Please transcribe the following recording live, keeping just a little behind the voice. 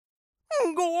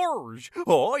Gorge,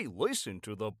 I listen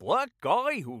to the Black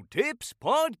Guy Who Tips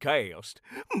podcast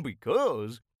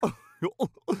because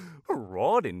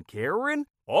Rod and Karen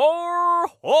are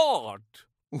hot.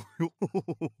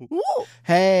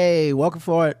 Hey,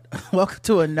 welcome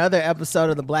to another episode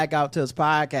of the Blackout Tips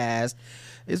podcast.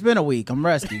 It's been a week. I'm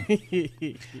rusty.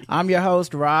 I'm your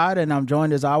host, Rod, and I'm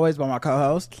joined as always by my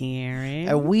co-host, Karen.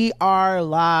 And we are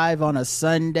live on a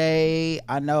Sunday.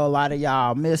 I know a lot of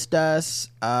y'all missed us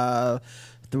for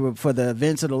the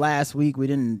events of the last week. We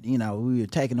didn't, we were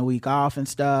taking a week off and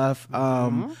stuff.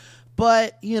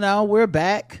 But, we're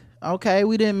back. Okay,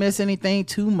 we didn't miss anything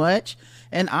too much.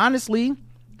 And honestly,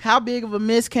 how big of a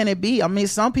miss can it be? I mean,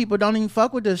 some people don't even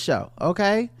fuck with this show,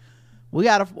 okay? We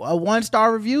got a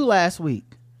 1-star review last week.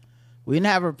 We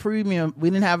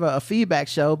didn't have a feedback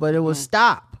show, but it was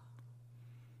Stop.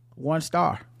 1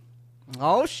 star.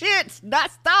 Oh shit,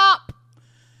 not Stop.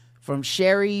 From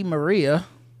Sherry Maria,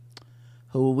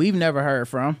 who we've never heard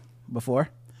from before,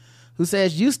 who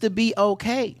says, used to be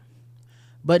okay,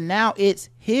 but now it's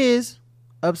his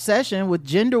obsession with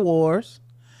gender wars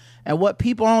and what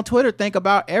people on Twitter think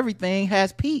about everything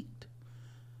has peaked.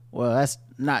 Well, that's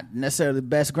not necessarily the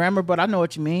best grammar, but I know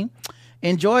what you mean.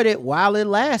 Enjoyed it while it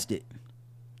lasted.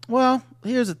 Well,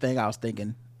 here's the thing I was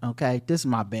thinking. Okay, this is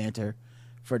my banter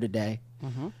for today.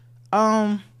 You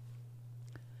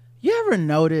ever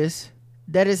notice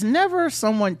that it's never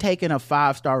someone taking a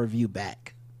 5-star review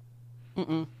back?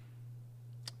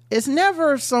 It's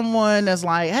never someone that's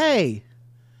like, hey,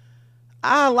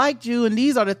 I liked you and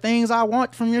these are the things I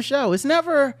want from your show. It's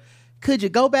never, could you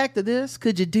go back to this?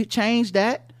 Could you change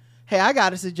that? Hey, I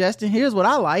got a suggestion. Here's what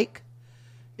I like.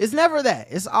 It's never that.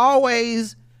 It's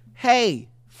always, hey,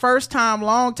 first time,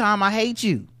 long time, I hate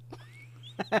you.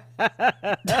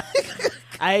 I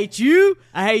hate you.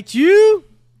 I hate you.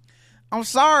 I'm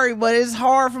sorry, but it's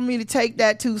hard for me to take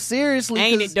that too seriously.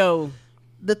 Ain't it though?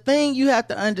 The thing you have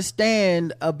to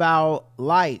understand about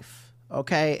life,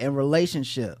 okay, and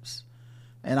relationships,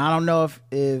 and I don't know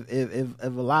if a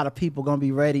lot of people gonna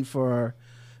be ready for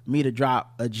me to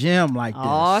drop a gem like this.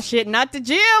 Oh shit, not the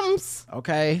gems.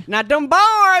 Okay, not them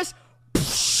bars.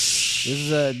 This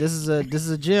is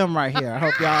a gem right here. I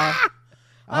hope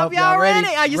y'all ready.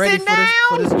 Are you ready sitting for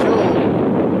down? this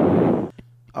jewel?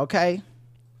 Okay.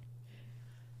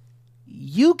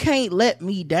 You can't let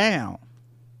me down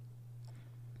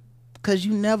because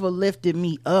you never lifted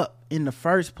me up in the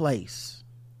first place.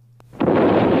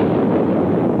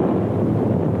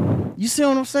 You see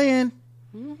what I'm saying?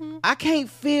 I can't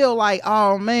feel like,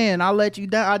 oh man, I let you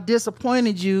down, I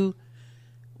disappointed you.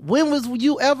 When was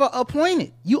you ever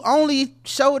appointed? You only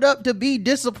showed up to be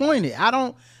disappointed.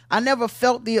 I never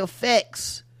felt the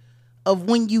effects of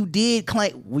when you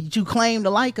claimed to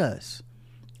like us.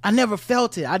 I never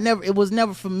felt it. It was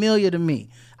never familiar to me.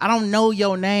 I don't know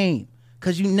your name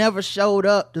because you never showed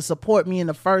up to support me in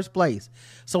the first place.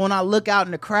 So when I look out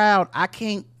in the crowd, I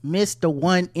can't miss the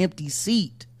one empty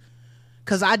seat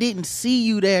because I didn't see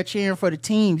you there cheering for the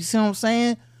team. You see what I'm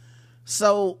saying?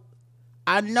 So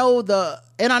I know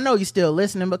you're still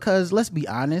listening because let's be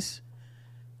honest,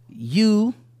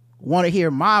 you want to hear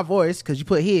my voice because you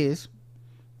put his.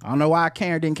 I don't know why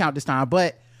Karen didn't count this time,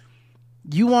 but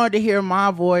you wanted to hear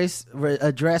my voice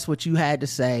address what you had to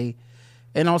say.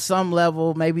 And on some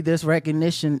level, maybe this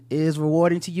recognition is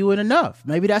rewarding to you and enough.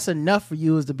 Maybe that's enough for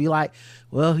you is to be like,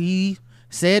 well, he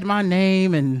said my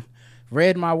name and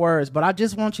read my words. But I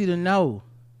just want you to know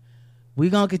we're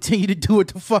going to continue to do what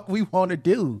the fuck we want to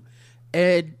do.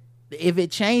 And if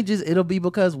it changes, it'll be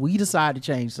because we decide to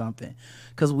change something,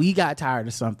 because we got tired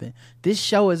of something. This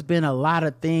show has been a lot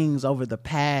of things over the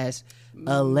past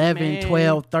 11,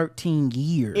 12, 13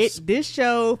 years. This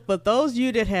show, for those of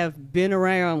you that have been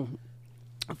around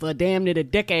for damn near a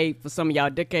decade, for some of y'all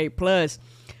decade plus,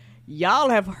 y'all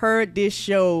have heard this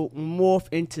show morph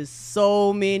into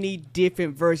so many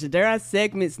different versions. There are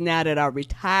segments now that are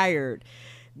retired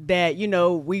that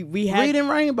we had. Reading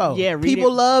Rainbow. Yeah,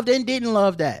 people loved and didn't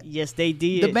love that. Yes, they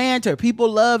did. The banter, people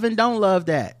love and don't love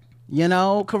that.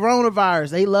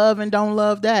 Coronavirus, they love and don't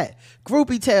love that.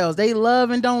 Groupie tales, they love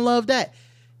and don't love that.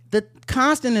 The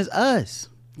constant is us.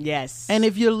 Yes. And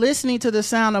if you're listening to the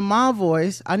sound of my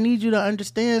voice, I need you to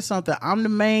understand something. I'm the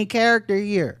main character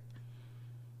here.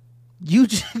 You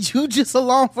just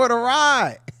along for the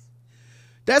ride.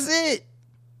 That's it.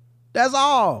 That's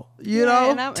all.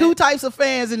 Two types of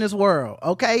fans in this world,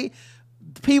 okay?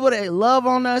 People that love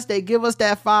on us, they give us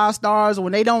that 5 stars.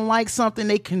 When they don't like something,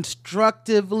 they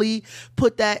constructively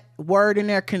put that word in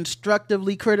there,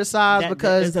 constructively criticize,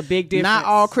 because there's a big difference. Not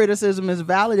all criticism is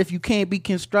valid. If you can't be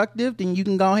constructive, then you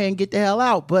can go ahead and get the hell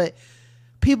out. But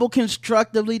people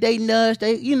constructively, they nudge,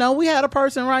 we had a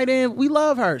person write in, we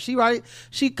love her.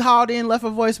 She called in, left a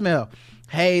voicemail.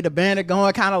 Hey, the banner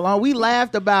going kind of long. We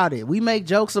laughed about it. We make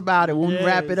jokes about it when we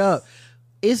wrap it up.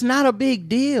 It's not a big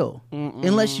deal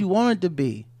unless you want it to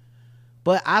be.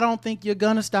 But I don't think you're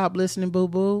going to stop listening,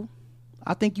 boo-boo.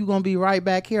 I think you're going to be right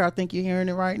back here. I think you're hearing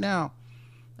it right now.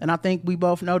 And I think we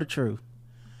both know the truth.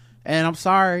 And I'm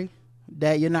sorry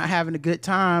that you're not having a good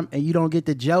time and you don't get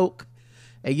the joke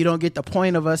and you don't get the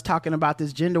point of us talking about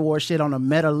this gender war shit on a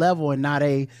meta level and not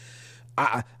a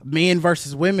men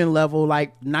versus women level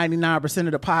like 99%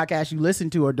 of the podcasts you listen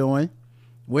to are doing.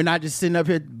 We're not just sitting up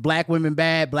here, black women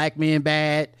bad, black men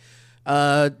bad.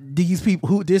 These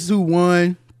people, this who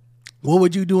won. What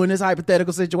would you do in this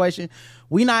hypothetical situation?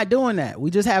 We're not doing that. We're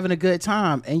just having a good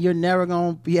time, and you're never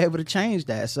going to be able to change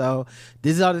that. So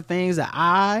these are the things that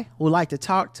I would like to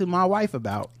talk to my wife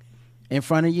about in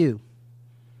front of you.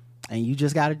 And you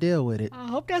just got to deal with it. I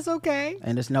hope that's okay.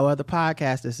 And there's no other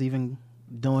podcast that's even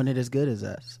doing it as good as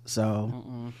us.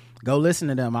 So go listen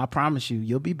to them. I promise you,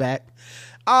 you'll be back.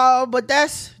 But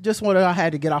that's just what I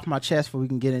had to get off my chest before we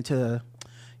can get into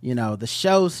the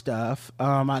show stuff.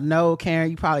 I know,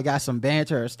 Karen, you probably got some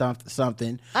banter or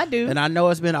something. I do. And I know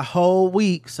it's been a whole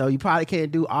week, so you probably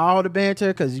can't do all the banter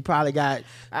because you probably got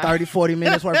 30, 40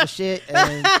 minutes worth of shit,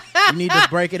 and you need to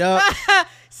break it up.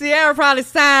 Sierra probably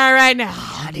sighing right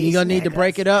now. You're going to need to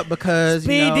break it up because,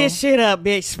 Speed this shit up,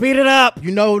 bitch. Speed it up.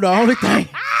 The only thing...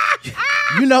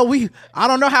 I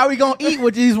don't know how we gonna eat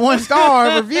with these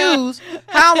 1-star reviews.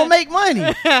 How I'm gonna make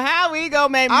money? How we gonna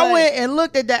make money? I went and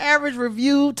looked at the average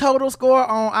review total score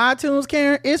on iTunes,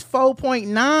 Karen. It's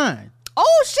 4.9.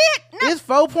 Oh shit! No. It's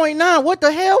 4.9. What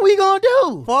the hell we gonna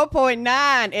do? 4.9.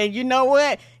 And you know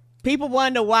what? People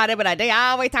wonder why they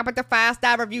always talk about the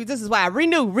 5-star reviews. This is why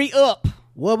re-up.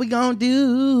 What we gonna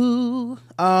do?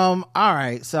 All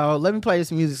right. So let me play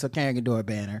this music so Karen can do a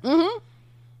banner.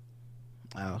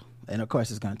 Oh. And of course,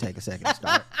 it's going to take a second to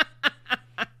start.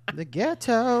 The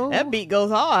ghetto. That beat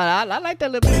goes hard. I like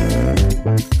that little beat.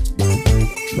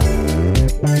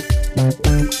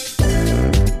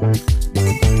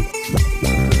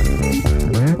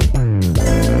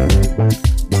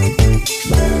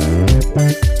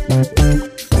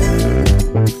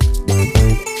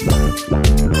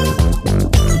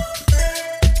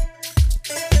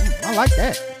 I like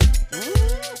that.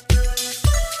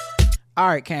 All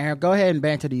right, Karen, go ahead and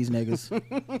banter these niggas.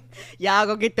 Y'all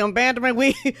go get them bantering.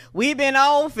 We been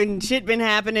off and shit been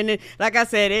happening. And like I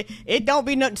said, it don't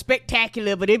be nothing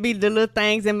spectacular, but it be the little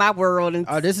things in my world. And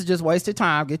this is just wasted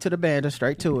time. Get to the banter,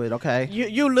 straight to it, okay?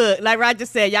 You look, like Roger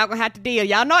said, y'all gonna have to deal.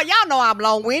 Y'all know I'm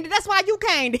long-winded. That's why you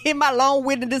came to hear my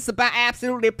long-windedness about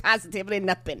absolutely positively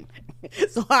nothing.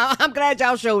 So I'm glad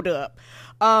y'all showed up.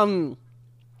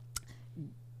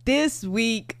 This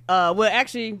week,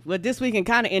 this week and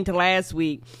kind of into last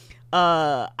week,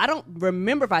 I don't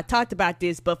remember if I talked about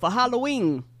this, but for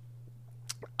Halloween,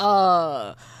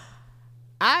 I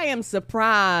am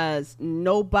surprised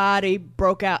nobody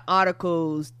broke out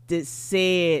articles that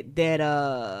said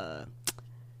that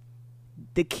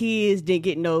the kids didn't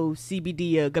get no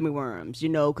CBD gummy worms,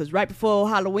 because right before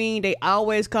Halloween, they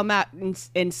always come out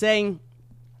and saying,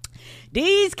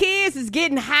 these kids is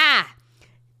getting high.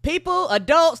 People,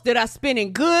 adults that are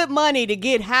spending good money to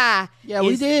get high. Yeah,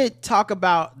 we did talk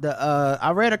about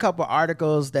I read a couple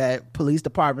articles that police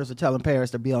departments are telling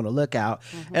parents to be on the lookout.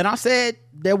 And I said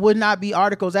there would not be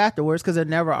articles afterwards because there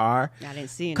never are. I didn't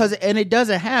see it. And it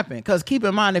doesn't happen. Because keep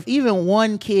in mind, if even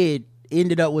one kid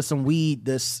ended up with some weed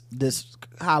this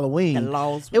Halloween,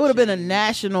 it would have been a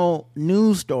national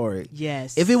news story.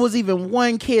 Yes. If it was even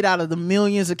one kid out of the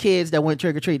millions of kids that went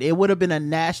trick-or-treat, it would have been a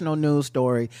national news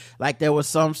story. Like there was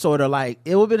some sort of it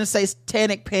would have been a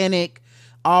satanic panic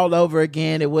all over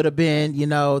again. It would have been,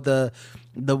 the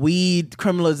weed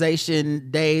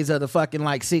criminalization days of the fucking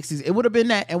 60s. It would have been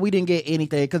that, and we didn't get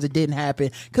anything because it didn't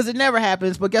happen. Because it never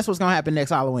happens. But guess what's going to happen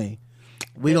next Halloween?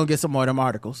 We're going to get some more of them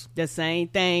articles. The same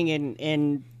thing,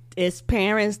 and it's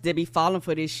parents that be falling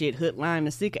for this shit, hook, line,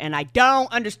 and sinker, and I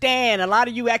don't understand. A lot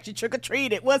of you actually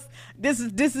trick-or-treated. This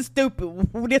is stupid.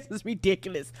 This is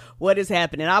ridiculous. What is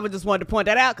happening? I just wanted to point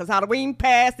that out because Halloween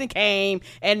passed and came,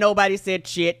 and nobody said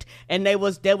shit, and there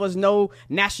was no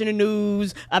national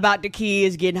news about the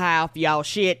kids getting high off y'all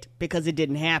shit because it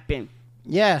didn't happen.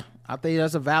 Yeah, I think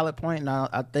that's a valid point, and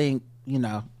I think,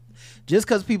 just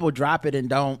because people drop it and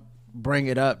don't bring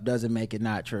it up doesn't make it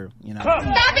not true. Stop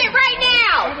it right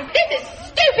now! This is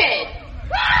stupid!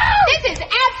 This is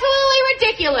absolutely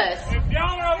ridiculous! If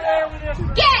y'all are over there with this,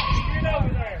 get over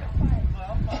there.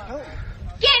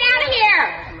 Get out of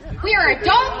here! We are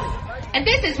adults, and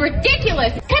this is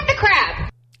ridiculous. Cut the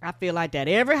crap! I feel like that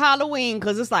every Halloween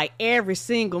because it's like every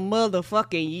single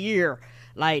motherfucking year.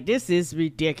 Like, this is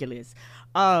ridiculous.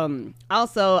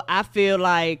 Also, I feel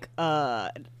like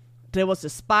there was a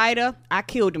spider. I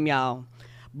killed him, y'all.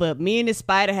 But me and this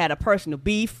spider had a personal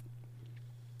beef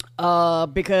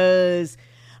because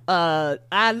I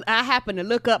happened to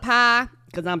look up high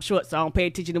because I'm short, so I don't pay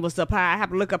attention to what's up high. I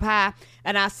happened to look up high,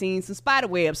 and I seen some spider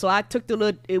webs. So I took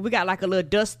we got like a little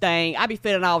dust thing. I be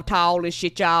feeling all tall and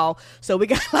shit, y'all. So we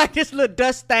got like this little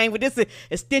dust thing with this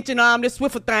extension arm, this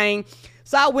Swiffer thing.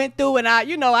 So I went through and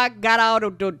I got all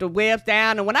the webs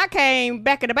down. And when I came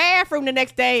back in the bathroom the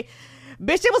next day,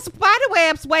 bitch, it was spider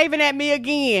webs waving at me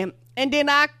again. And then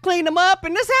I cleaned them up,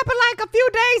 and this happened like a few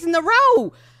days in a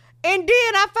row. And then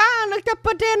I finally looked up,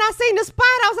 but then I seen the spider.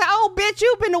 I was like, oh, bitch,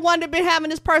 you've been the one that been having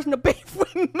this personal beef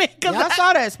with me. Yeah, I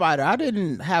saw that spider. I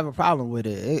didn't have a problem with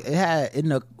it. It had in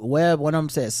the web, one of them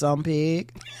said some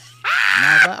pig. And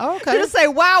I was like, oh, okay. Did it say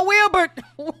Wild Wilbert?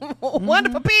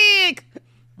 Wonderful pig.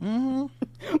 Mm-hmm.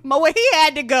 But well, he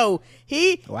had to go.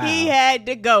 He had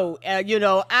to go.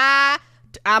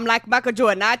 I'm like Michael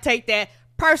Jordan. I take that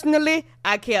personally.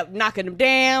 I kept knocking him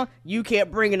down. You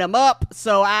kept bringing him up.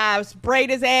 So I sprayed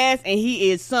his ass, and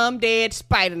he is some dead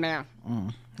spider now.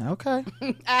 Okay.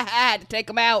 I had to take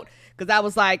him out because I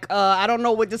was like, I don't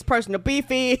know what this personal beef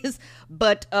is,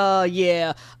 but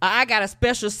yeah, I got a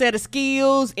special set of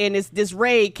skills, and it's this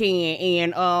raid can,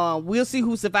 and we'll see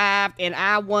who survived, and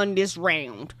I won this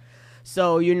round.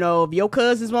 So, if your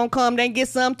cousins won't come, they get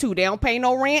some too. They don't pay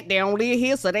no rent. They don't live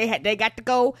here, so they got to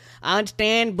go. I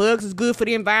understand bugs is good for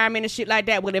the environment and shit like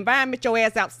that. Well, the environment your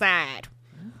ass outside.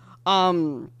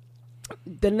 The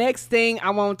next thing I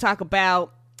want to talk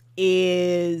about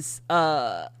is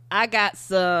I got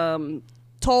some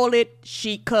toilet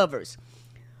sheet covers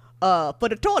for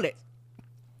the toilet.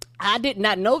 I did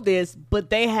not know this,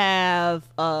 but they have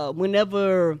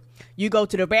whenever you go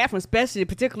to the bathroom, especially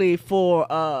particularly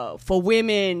for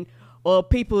women or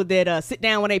people that sit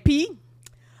down when they pee.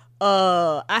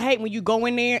 I hate when you go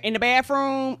in there in the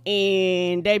bathroom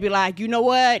and they be like, you know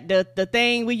what, the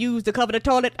thing we use to cover the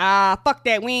toilet, fuck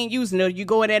that, we ain't using it. You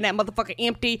go in there and that motherfucker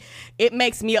empty. It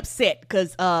makes me upset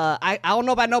because I don't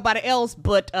know about nobody else,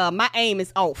 but my aim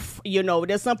is off.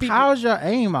 There's some people. How's your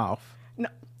aim off? No,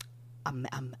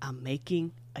 I'm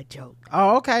making a joke.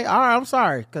 Oh, okay. All right. I'm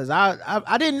sorry because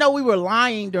I didn't know we were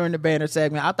lying during the banner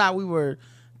segment. I thought we were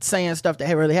saying stuff that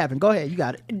had really happened. Go ahead. You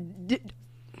got it.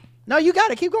 No, you got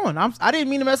it. Keep going. I didn't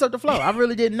mean to mess up the flow. I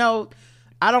really didn't know.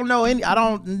 I don't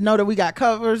know that we got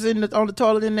covers on the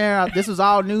toilet in there. This was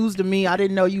all news to me. I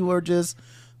didn't know you were just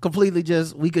completely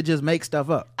we could just make stuff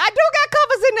up. I do got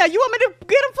covers in there. You want me to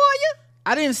get them for you?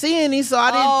 I didn't see any, so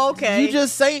I didn't. Oh,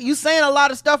 okay. You saying a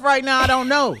lot of stuff right now I don't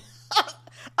know.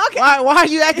 Okay. Why are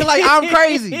you acting like I'm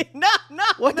crazy? No.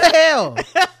 What the hell?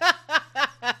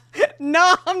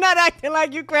 No, I'm not acting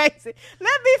like you crazy.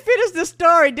 Let me finish the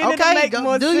story. Then it'll make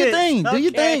more sense. Do your thing. Okay. Do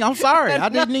your thing. I'm sorry. I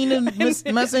didn't mean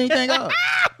to mess anything up.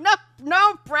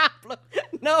 No problem.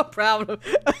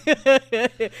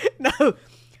 No.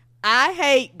 I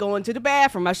hate going to the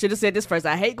bathroom. I should have said this first.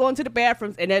 I hate going to the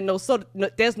bathrooms, and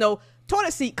there's no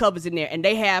toilet seat covers in there, and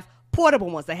they have portable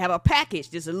ones. They have a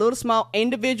package. There's a little small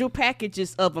individual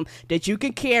packages of them that you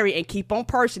can carry and keep on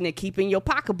person and keep in your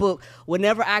pocketbook.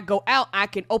 Whenever I go out, I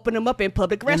can open them up in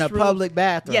public restrooms. In a public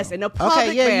bathroom. Yes, in a public bathroom.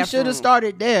 Okay, yeah, you should have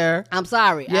started there. I'm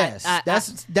sorry. Yes,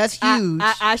 that's huge.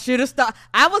 I should have started.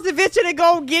 I was eventually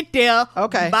gonna get there.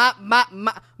 Okay.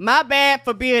 My bad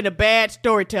for being a bad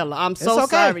storyteller. I'm so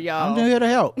sorry, y'all. I'm here to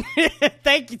help.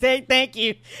 Thank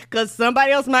you. Because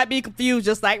somebody else might be confused,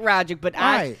 just like Roger. But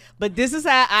but this is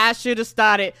how I should have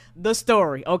started the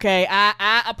story. Okay,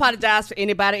 I apologize for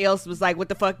anybody else was like, what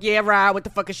the fuck? Yeah, Rod, what the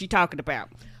fuck is she talking about?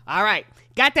 All right,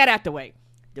 got that out the way.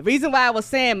 The reason why I was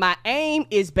saying my aim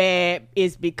is bad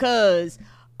is because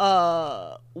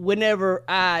whenever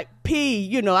I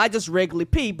pee, I just regularly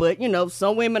pee, but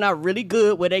some women are really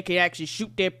good where they can actually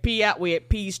shoot their pee out where it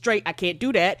pees straight. I can't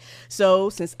do that. So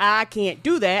since I can't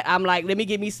do that, I'm like, let me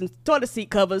get me some toilet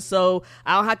seat covers so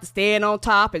I don't have to stand on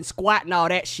top and squat and all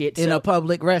that shit. In a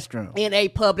public restroom. In a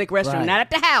public restroom, right. Not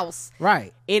at the house.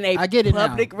 Right. In a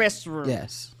public restroom.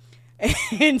 Yes.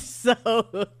 And so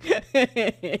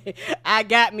I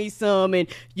got me some, and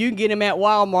you can get them at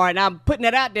Walmart, and I'm putting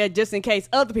that out there just in case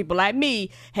other people like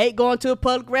me hate going to a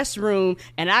public restroom.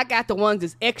 And I got the ones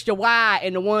that's extra wide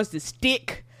and the ones that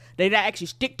stick. They actually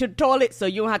stick to the toilet, so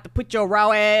you don't have to put your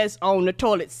raw ass on the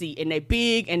toilet seat. And they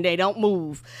big and they don't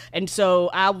move. And so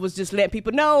I was just letting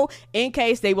people know in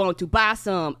case they want to buy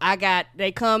some.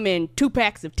 They come in 2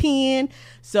 packs of 10,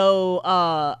 so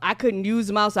I couldn't use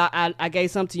them all. So I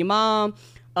gave some to your mom.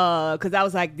 Cause I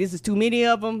was like, this is too many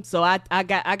of them. So I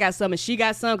got some and she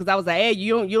got some. Cause I was like, hey,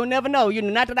 you'll never know.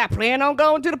 Not that I plan on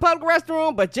going to the public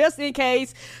restroom, but just in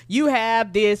case you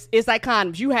have this, it's like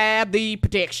condoms. You have the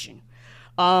protection.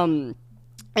 And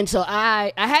so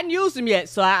I hadn't used them yet.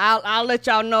 So I'll let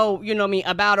y'all know, what I mean,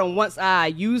 about them once I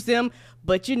use them.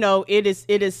 But it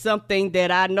is something that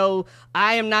I know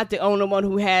I am not the only one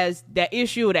who has that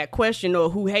issue or that question or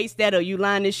who hates that, or you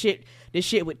line this shit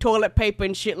with toilet paper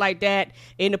and shit like that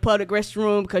in the public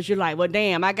restroom because you're like, well,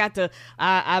 damn, I'm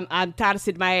tired of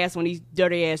sitting my ass on these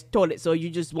dirty ass toilets, so you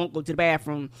just won't go to the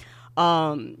bathroom.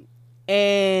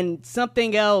 And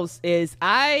something else is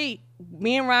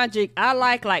me and Rajic, I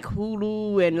like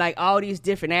Hulu and like all these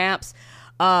different apps.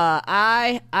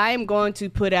 I am going to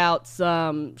put out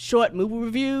some short movie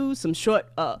reviews,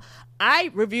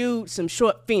 I reviewed some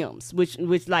short films, which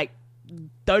like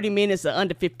 30 minutes or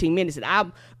under 15 minutes, and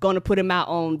I'm going to put them out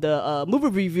on the movie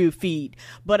review feed.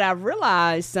 But I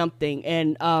realized something,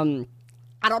 and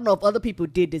I don't know if other people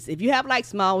did this. If you have like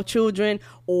small children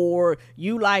or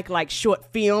you like short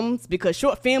films, because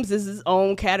short films is its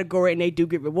own category and they do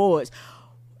get rewards.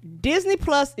 Disney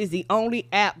Plus is the only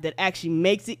app that actually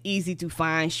makes it easy to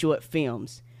find short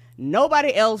films.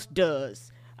 Nobody else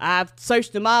does. I've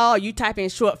searched them all. You type in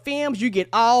short films, you get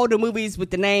all the movies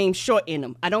with the name short in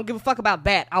them. I don't give a fuck about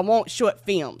that. I want short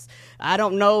films. I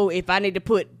don't know if I need to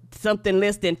put something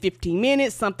less than 15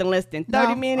 minutes, something less than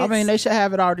 30 minutes. I mean, they should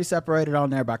have it already separated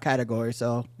on there by category,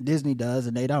 so Disney does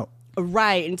and they don't.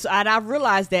 Right, and so I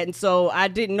realized that, and so I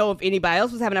didn't know if anybody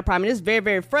else was having that problem. And it's very,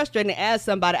 very frustrating as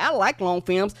somebody. I like long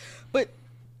films, but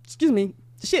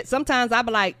sometimes I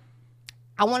be like,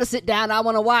 I want to sit down, I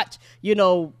want to watch, 3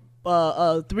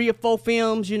 or 4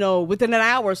 films, within an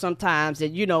hour sometimes,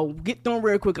 and get through them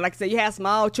real quick. Like I said, you have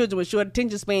small children with short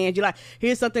attention spans. You're like,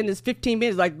 here's something that's 15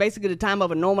 minutes, like basically the time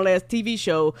of a normal ass TV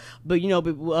show, but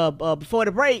before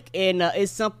the break, and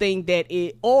it's something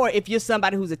or if you're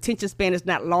somebody whose attention span is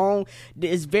not long,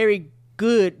 it's very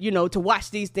good, to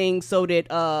watch these things so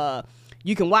that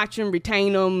you can watch them,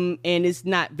 retain them, and it's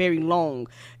not very long,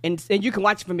 and you can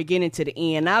watch it from beginning to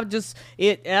the end.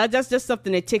 That's just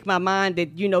something that ticked my mind.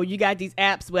 That you got these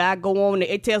apps where I go on,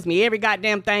 it tells me every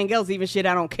goddamn thing else, even shit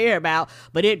I don't care about,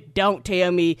 but it don't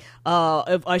tell me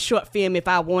a short film if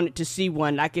I wanted to see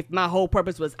one. Like if my whole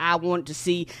purpose was I wanted to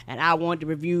see and I wanted to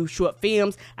review short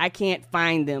films, I can't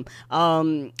find them.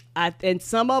 And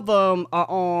some of them are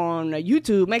on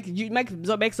YouTube. Make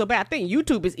so bad. I think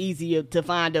YouTube is easier to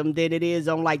find them than it is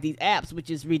on like these apps, which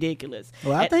is ridiculous.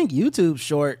 Well, I think YouTube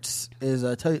Shorts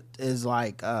is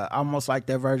like almost like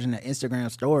their version of Instagram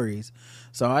Stories,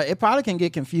 so it probably can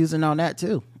get confusing on that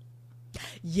too.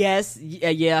 Yes,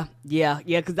 yeah.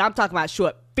 Because I'm talking about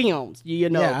short films,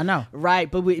 Yeah, I know. Right,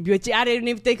 but I didn't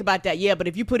even think about that. Yeah, but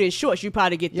if you put in shorts, you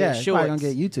probably get the shorts. Yeah, you're probably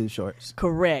gonna get YouTube Shorts.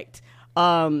 Correct.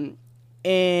 And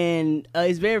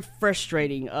it's very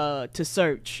frustrating to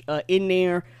search in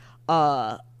there.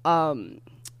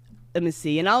 Let me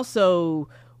see. And also,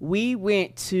 we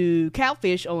went to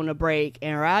Catfish on a break,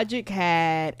 and Rajic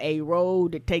had a roll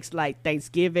that tastes like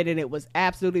Thanksgiving, and it was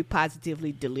absolutely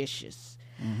positively delicious.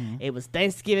 Mm-hmm. It was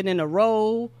Thanksgiving in a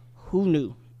roll. Who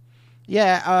knew?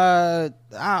 Yeah,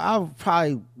 I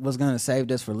probably was gonna save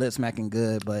this for Lip Smacking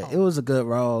Good, but it was a good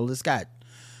roll. It's got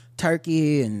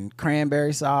turkey and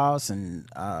cranberry sauce and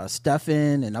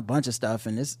stuffing and a bunch of stuff,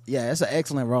 and it's an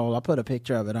excellent roll. I put a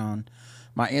picture of it on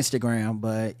my Instagram,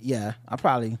 but yeah, I'll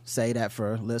probably say that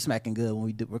for Lip Smacking Good when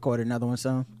we record another one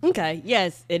soon. Okay,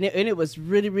 yes, and it was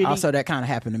really, really... Also, that kind of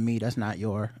happened to me. That's not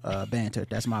your banter.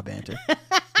 That's my banter.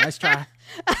 Let's try.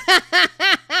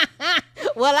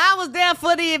 Well, I was there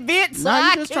for the event, so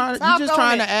you just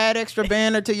trying to add extra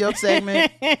banner to your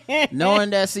segment, knowing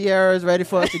that Sierra is ready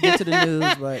for us to get to the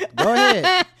news, but go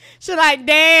ahead. She's like,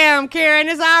 damn, Karen,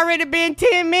 it's already been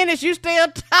 10 minutes. You still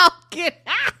talking.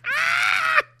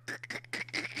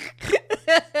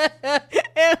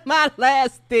 And my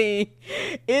last thing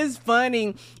is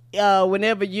funny.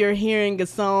 Whenever you're hearing a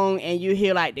song and you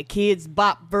hear like the Kids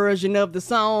Bop version of the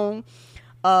song,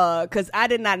 because I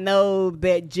did not know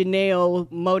that Janelle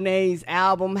Monáe's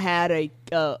album had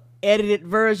a edited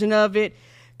version of it,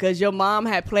 because your mom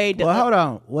had played the... Well, hold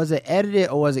on. Was it edited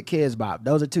or was it Kids Bop?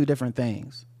 Those are two different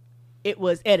things. It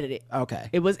was edited. Okay.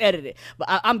 It was edited.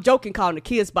 But I'm joking calling the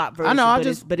Kids Bop version. I know. I'm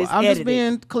just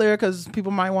being clear because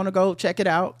people might want to go check it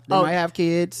out. They might have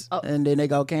kids, and then they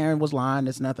go, Karen was lying.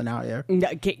 There's nothing out here.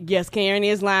 Yes, Karen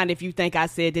is lying if you think I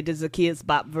said that there's a Kids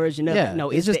Bop version of it. No,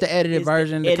 it's just the edited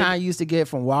version. The kind you used to get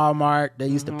from Walmart. They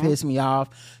used to piss me off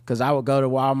because I would go to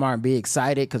Walmart and be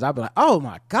excited because I'd be like, oh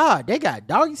my God, they got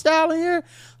doggy style in here?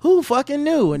 Who fucking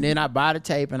knew? And then I buy the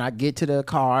tape and I get to the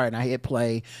car and I hit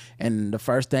play, and the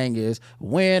first thing is,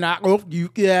 when I opened you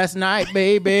last night,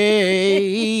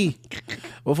 baby,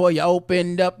 before you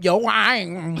opened up your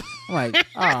wine. Like,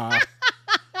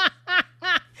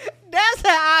 That's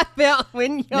how I felt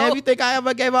when now, if you think I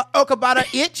ever gave a oak about an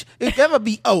itch, it never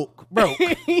be oak, bro.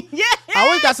 Yeah. I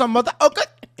always got some mother oak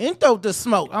and throw the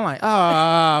smoke. I'm like,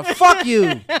 fuck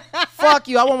you. Fuck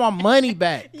you. I want my money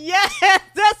back. Yes,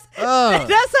 that's how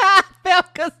I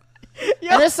felt. Cause,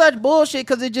 and it's such bullshit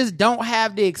because it just don't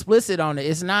have the explicit on it.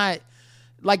 It's not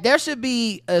like there should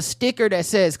be a sticker that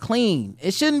says clean.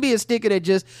 It shouldn't be a sticker that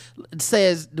just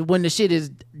says when the shit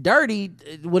is dirty,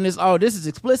 when it's, this is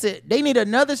explicit. They need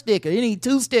another sticker. They need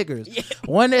 2 stickers. Yeah.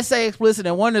 One that say explicit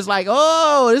and one that's like,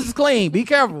 this is clean. Be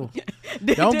careful.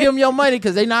 Don't give them your money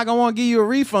because they're not going to want to give you a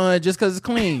refund just because it's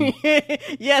clean.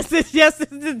 Yes, this is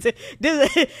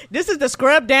the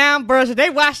scrub down version. They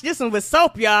wash this one with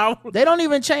soap, y'all. They don't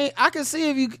even change. I can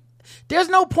see if you... There's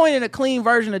no point in a clean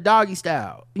version of Doggy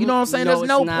Style. You know what I'm saying? No, There's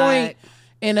no not. point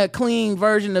in a clean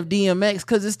version of DMX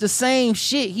because it's the same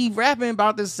shit. He rapping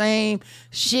about the same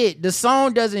shit. The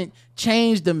song doesn't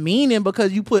change the meaning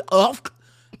because you put on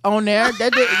there. It's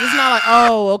not like,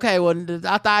 okay, well,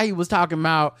 I thought he was talking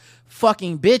about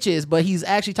fucking bitches, but he's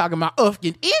actually talking about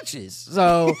fucking itches.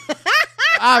 So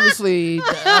obviously,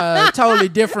 totally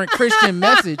different Christian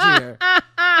message here.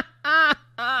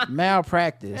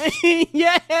 Malpractice.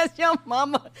 Yes, your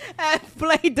mama had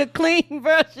played the clean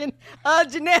version of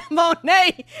Janelle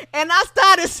Monáe, and I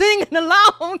started singing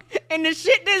along, and the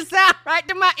shit didn't sound right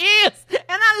to my ears. And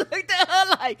I looked at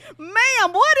her like,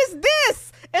 ma'am, what is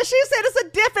this? And she said, it's a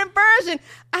different version.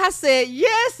 I said,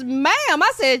 yes, ma'am.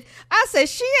 I said,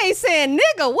 she ain't saying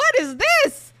nigga. What is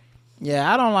this?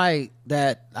 Yeah, I don't like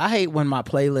that. I hate when my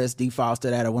playlist defaults to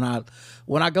that, or when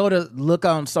I go to look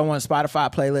on someone's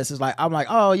Spotify playlist, it's like, I'm like,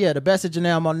 oh yeah, the best of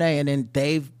Janelle Monáe, and then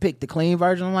Dave picked the clean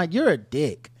version. I'm like, you're a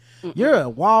dick. You're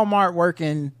a Walmart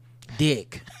working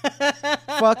dick.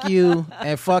 Fuck you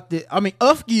and fuck this. I mean,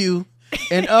 you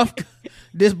and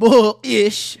this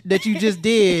bull-ish that you just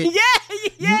did. Yeah.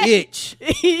 You itch.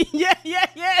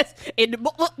 Yes. And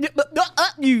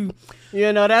you.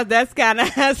 You know, that's kind of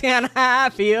how I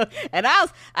feel. And I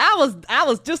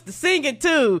was just singing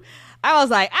too. I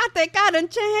was like, I think I done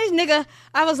changed, nigga.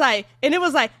 I was like, and it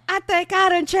was like, I think I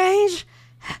done changed.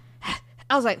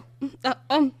 I was like,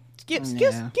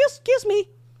 excuse me.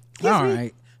 All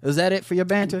right. Was that it for your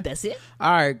banter? That's it.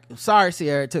 All right. Sorry,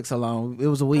 Sierra, it took so long. It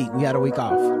was a week. We had a week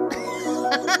off.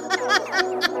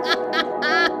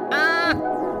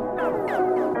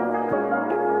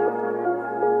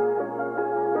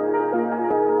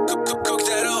 Cook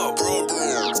that up, bro.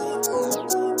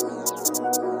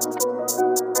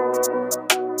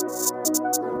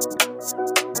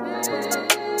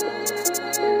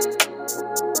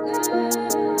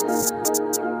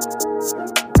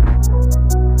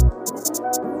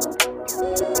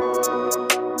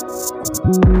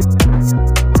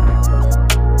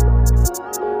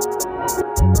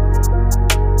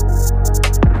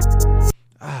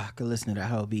 Could listen to that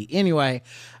whole beat. Anyway,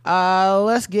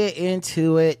 let's get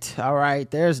into it. All right,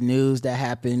 there's news that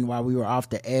happened while we were off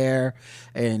the air,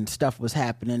 and stuff was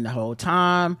happening the whole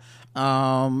time.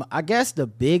 I guess the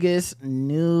biggest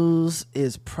news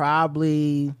is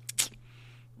probably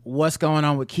what's going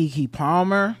on with Keke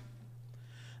Palmer.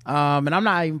 And I'm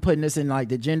not even putting this in like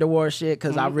the gender war shit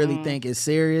because I really think it's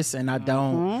serious, and I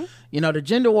don't, the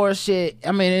gender war shit.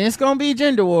 I mean, it's gonna be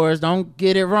gender wars. Don't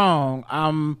get it wrong.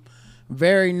 I'm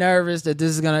very nervous that this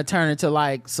is gonna turn into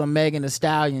like some Megan Thee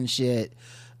Stallion shit.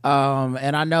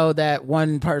 And I know that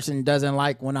one person doesn't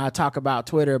like when I talk about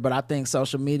Twitter, but I think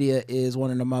social media is one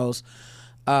of the most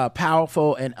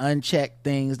powerful and unchecked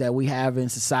things that we have in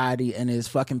society, and is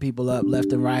fucking people up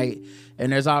left and right.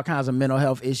 And there's all kinds of mental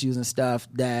health issues and stuff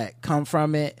that come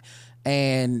from it.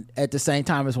 And at the same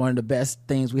time, it's one of the best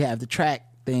things we have to track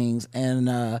things. And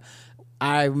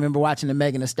I remember watching the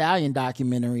Megan Thee Stallion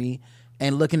documentary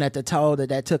and looking at the toll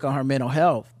that took on her mental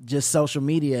health, just social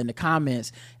media and the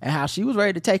comments, and how she was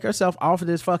ready to take herself off of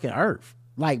this fucking earth.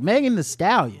 Like Megan Thee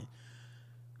Stallion,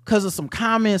 because of some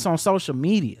comments on social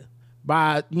media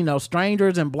by,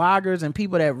 strangers and bloggers and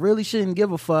people that really shouldn't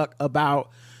give a fuck about,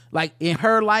 like, in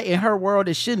her light, in her world,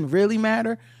 it shouldn't really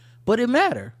matter, but it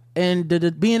matter.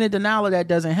 and being in denial of that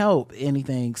doesn't help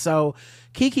anything. So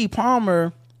Keke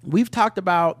Palmer, we've talked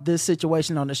about this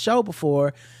situation on the show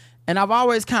before, and I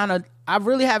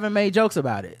really haven't made jokes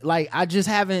about it. Like, I just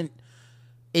haven't,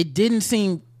 it didn't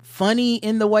seem funny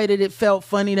in the way that it felt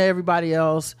funny to everybody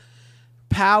else.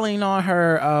 Piling on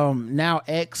her now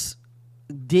ex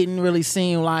didn't really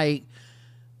seem like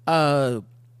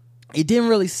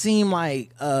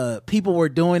people were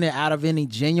doing it out of any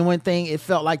genuine thing. It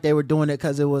felt like they were doing it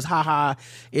because it was, haha,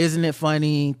 isn't it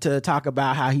funny to talk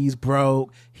about how he's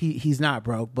broke? He's not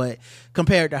broke, but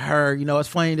compared to her, you know, it's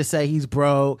funny to say he's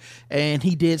broke and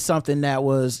he did something that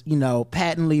was, you know,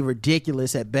 patently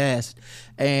ridiculous at best.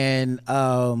 And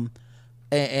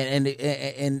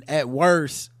at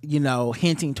worst, you know,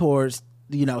 hinting towards,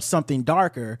 you know, something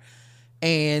darker.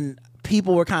 And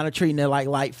people were kind of treating it like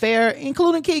light fare,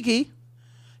 including Keke.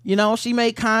 You know, she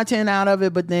made content out of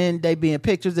it, but then they be in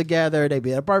pictures together, they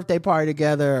be at a birthday party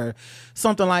together or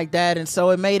something like that. And so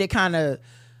it made it kind of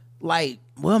like,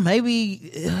 well,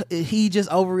 maybe he just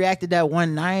overreacted that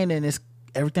one night and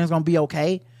everything's going to be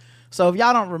okay. So if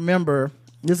y'all don't remember,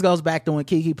 this goes back to when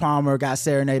Keke Palmer got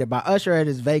serenaded by Usher at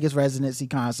his Vegas residency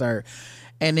concert.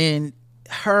 And then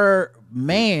her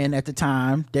man at the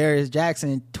time, Darius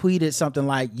Jackson, tweeted something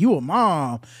like, "You a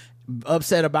mom,"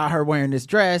 upset about her wearing this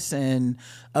dress and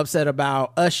upset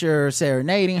about Usher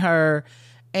serenading her.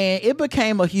 And it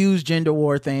became a huge gender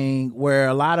war thing where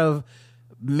a lot of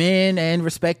men and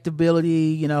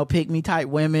respectability, you know, pick me type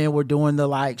women were doing the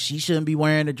like, she shouldn't be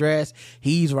wearing a dress,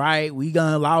 he's right, we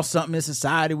gonna allow something in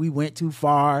society, we went too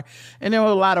far. And there were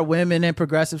a lot of women and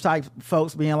progressive type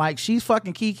folks being like, she's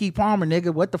fucking Keke Palmer,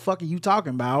 nigga, what the fuck are you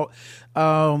talking about?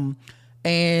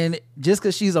 And just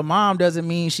because she's a mom doesn't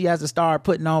mean she has to start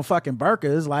putting on fucking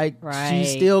burqas. Like,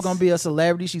 she's still gonna be a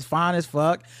celebrity, she's fine as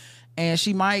fuck, and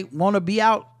she might want to be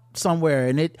out somewhere,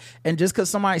 and just because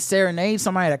somebody serenades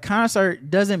somebody at a concert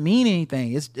doesn't mean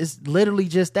anything. It's literally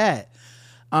just that.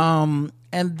 And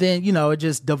then, you know, it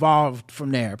just devolved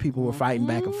from there. People were fighting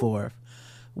back and forth.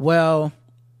 Well,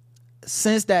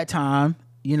 since that time,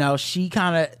 you know, she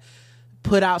kind of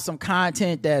put out some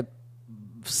content that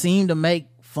seemed to make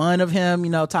fun of him,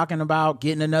 you know, talking about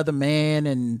getting another man,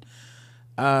 and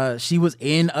she was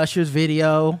in Usher's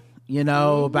video, you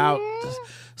know, about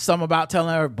something about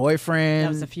telling her boyfriend. That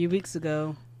was a few weeks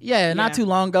ago. Yeah, not too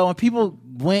long ago, and people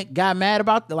got mad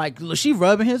about like, she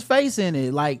rubbing his face in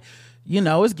it, like, you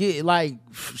know, it's like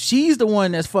she's the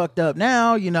one that's fucked up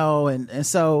now, you know, and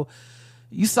so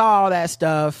you saw all that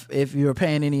stuff if you were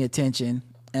paying any attention.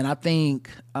 And I think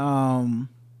for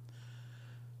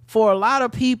a lot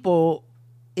of people,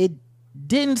 it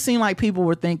didn't seem like people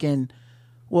were thinking,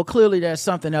 well, clearly there's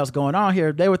something else going on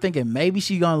here. They were thinking maybe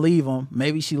she gonna leave him,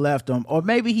 maybe she left him, or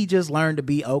maybe he just learned to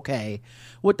be okay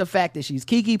with the fact that she's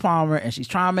Keke Palmer and she's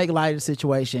trying to make light of the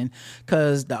situation,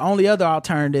 because the only other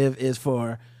alternative is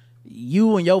for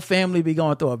you and your family be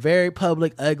going through a very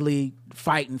public, ugly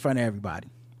fight in front of everybody.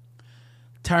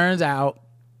 Turns out,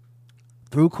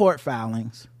 through court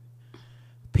filings,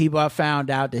 people have found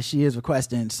out that she is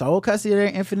requesting sole custody of their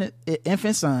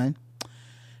infant son,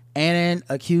 and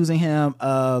accusing him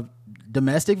of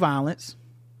domestic violence.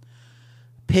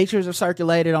 Pictures are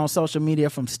circulated on social media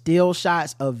from still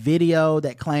shots of video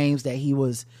that claims that he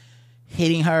was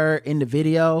hitting her in the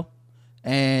video.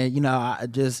 And, you know, I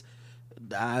just,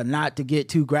 not to get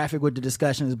too graphic with the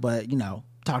discussions, but, you know,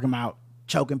 talking about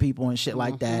choking people and shit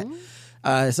like that.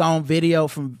 It's on video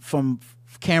from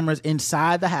cameras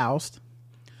inside the house.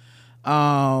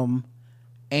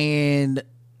 And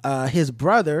his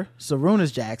brother,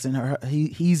 Sarunas Jackson,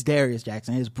 he's Darius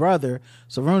Jackson. His brother,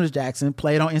 Sarunas Jackson,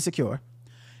 played on Insecure,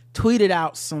 tweeted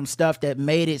out some stuff that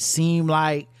made it seem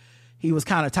like he was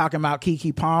kind of talking about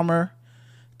Keke Palmer,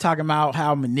 talking about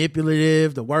how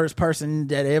manipulative, the worst person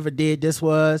that ever did this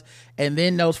was. And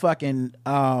then those fucking,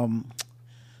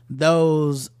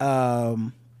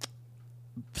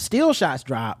 still shots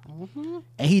dropped, and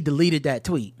he deleted that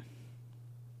tweet.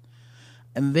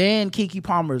 And then Keke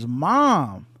Palmer's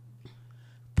mom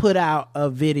put out a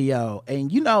video,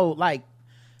 and, you know, like,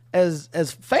 as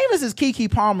famous as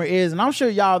Keke Palmer is, and I'm sure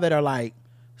y'all that are like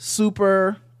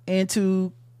super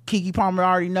into Keke Palmer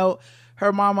already know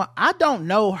her mama. I don't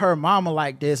know her mama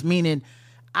like this, meaning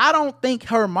I don't think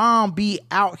her mom be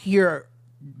out here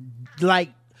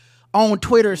like on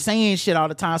Twitter saying shit all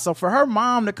the time. So for her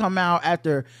mom to come out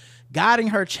after guiding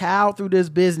her child through this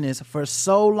business for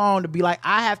so long to be like,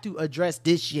 I have to address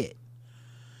this shit,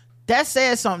 that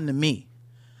says something to me.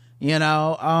 You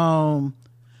know,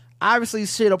 obviously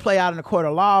shit'll play out in the court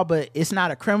of law, but it's not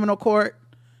a criminal court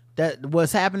that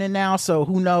what's happening now. So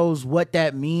who knows what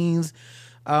that means.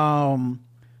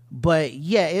 But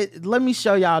yeah, let me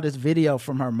show y'all this video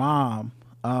from her mom.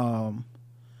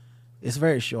 It's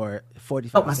very short,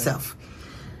 45 myself.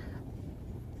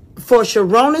 For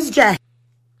Sharonis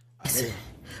Jackson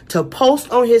to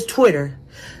post on his Twitter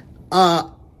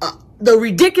the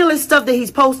ridiculous stuff that he's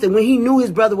posted when he knew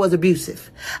his brother was abusive.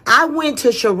 I went to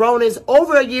Sharonis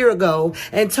over a year ago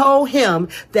and told him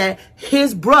that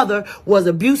his brother was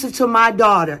abusive to my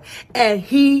daughter. And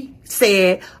he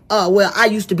said, well, I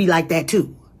used to be like that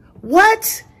too.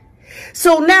 What?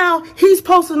 So now he's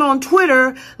posting on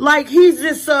Twitter like he's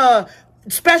this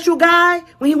special guy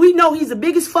when we know he's the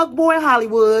biggest fuckboy in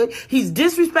Hollywood. He's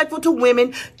disrespectful to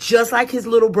women just like his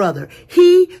little brother.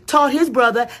 He taught his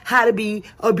brother how to be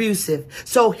abusive.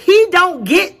 So he don't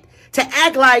get to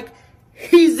act like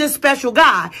he's this special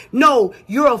guy. No,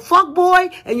 you're a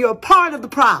fuckboy and you're a part of the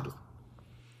problem.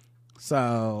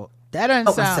 So that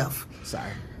doesn't sound...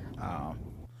 Sorry.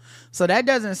 So that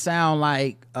doesn't sound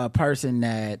like a person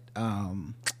that...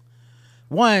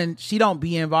 one, she don't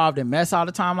be involved in mess all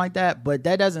the time like that, but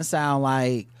that doesn't sound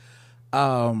like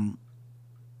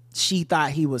she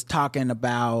thought he was talking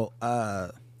about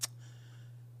on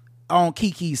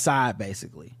Keke's side,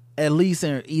 basically, at least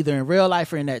either in real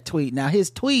life or in that tweet. Now his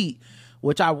tweet,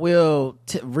 which I will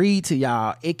read to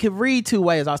y'all, it could read two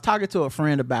ways. I was talking to a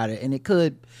friend about it, and I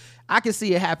could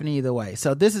see it happening either way.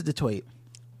 So this is the tweet.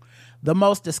 The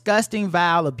most disgusting,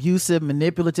 vile, abusive,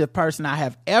 manipulative person I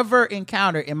have ever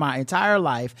encountered in my entire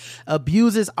life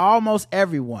abuses almost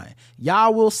everyone.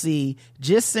 Y'all will see.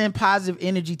 Just send positive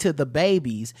energy to the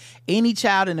babies. Any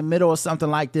child in the middle of something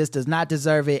like this does not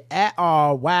deserve it at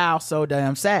all. Wow, so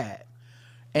damn sad.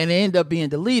 And it ended up being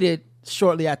deleted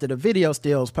shortly after the video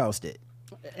still was posted.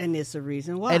 And it's the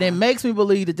reason why. And it makes me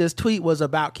believe that this tweet was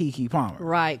about Keke Palmer.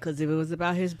 Right, because if it was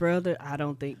about his brother, I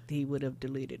don't think he would have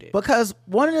deleted it. Because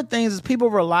one of the things is people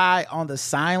rely on the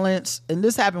silence, and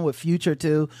this happened with Future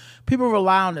too. People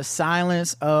rely on the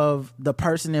silence of the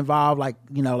person involved, like,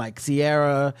 you know, like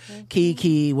Sierra,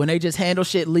 Keke, when they just handle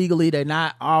shit legally. They're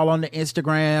not all on the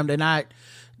Instagram. They're not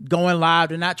going live.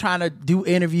 They're not trying to do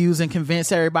interviews and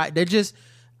convince everybody. They're just...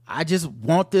 I just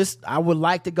want this. I would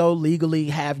like to go legally,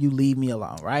 have you leave me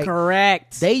alone, right?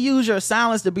 Correct. They use your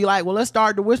silence to be like, well, let's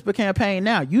start the whisper campaign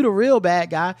now. You the real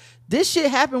bad guy. This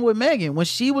shit happened with Megan when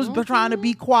she was trying to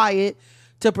be quiet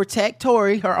to protect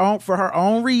Tory for her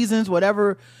own reasons,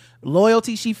 whatever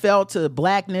loyalty she felt to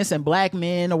blackness and black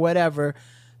men or whatever.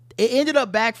 It ended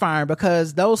up backfiring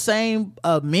because those same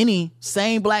black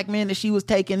men that she was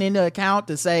taking into account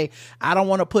to say, I don't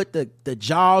want to put the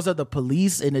jaws of the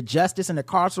police and the justice and the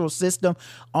carceral system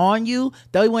on you.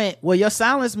 They went, well, your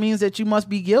silence means that you must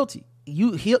be guilty.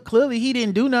 Clearly he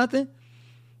didn't do nothing.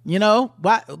 You know,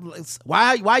 why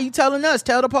are you telling us?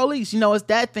 Tell the police. You know, it's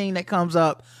that thing that comes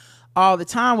up all the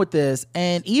time with this.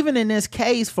 And even in this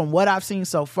case, from what I've seen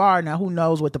so far, now who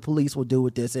knows what the police will do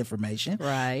with this information.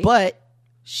 Right. But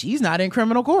she's not in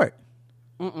criminal court.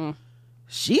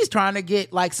 She's trying to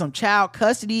get like some child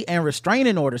custody and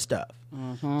restraining order stuff.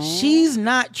 She's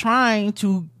not trying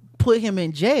to put him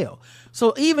in jail.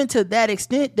 So even to that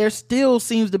extent, there still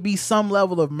seems to be some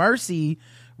level of mercy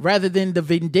rather than the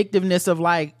vindictiveness of,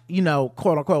 like, you know,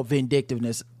 quote unquote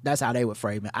vindictiveness. That's how they would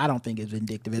frame it. I don't think it's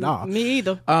vindictive at all. Me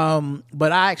either.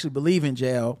 But I actually believe in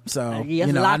jail. So, you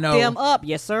know, lock I know them up.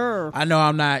 Yes, sir. I know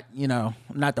I'm not, you know,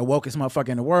 I'm not the wokest motherfucker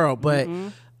in the world, but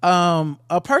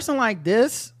a person like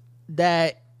this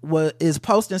that is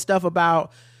posting stuff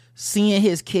about seeing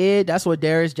his kid, that's what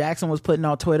Darius Jackson was putting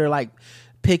on Twitter, like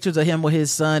pictures of him with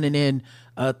his son, and then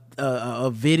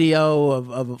a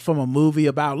video from a movie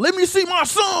about, let me see my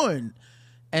son.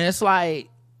 And it's like,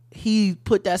 he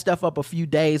put that stuff up a few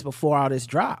days before all this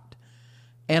dropped.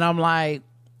 And I'm like,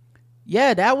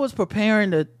 yeah, that was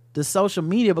preparing the social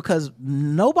media, because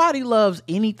nobody loves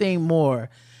anything more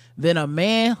than a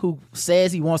man who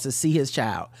says he wants to see his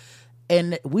child.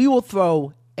 And we will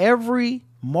throw every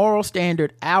moral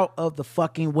standard out of the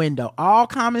fucking window. All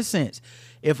common sense.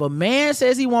 If a man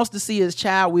says he wants to see his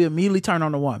child, we immediately turn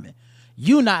on the woman.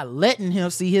 You not letting him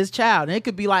see his child. And it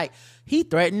could be like, he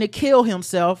threatened to kill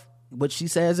himself, which she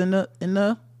says in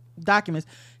the documents.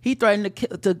 He threatened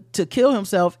to kill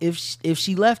himself if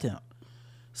she left him.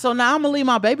 So now I'm gonna leave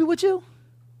my baby with you?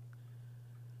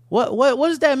 What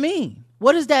does that mean?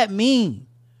 What does that mean?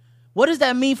 What does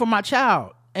that mean for my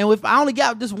child? And if I only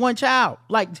got this one child,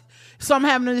 like something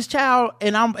happened to this child,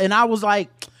 and I was like,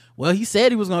 well, he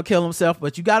said he was gonna kill himself,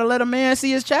 but you gotta let a man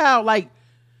see his child. Like,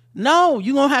 no,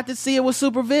 you're gonna have to see it with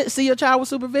see your child with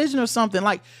supervision or something.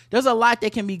 Like, there's a lot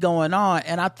that can be going on.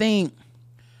 And I think,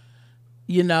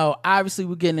 you know, obviously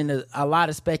we're getting into a lot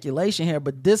of speculation here,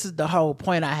 but this is the whole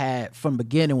point I had from the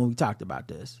beginning when we talked about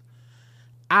this.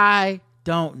 I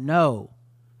don't know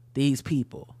these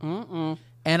people.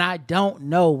 And I don't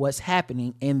know what's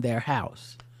happening in their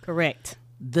house. Correct.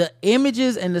 The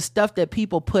images and the stuff that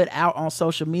people put out on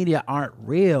social media aren't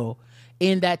real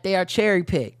in that they are cherry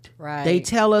picked. Right. They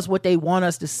tell us what they want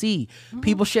us to see.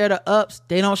 People share the ups,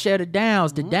 they don't share the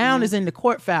downs. The down is in the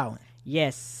court filing.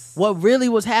 Yes. What really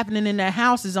was happening in that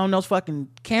house is on those fucking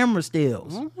camera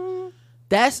stills.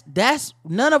 That's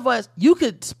none of us, you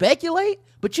could speculate,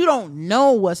 but you don't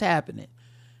know what's happening.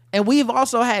 And we've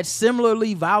also had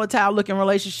similarly volatile looking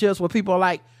relationships where people are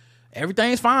like,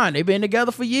 everything's fine. They've been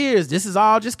together for years. This is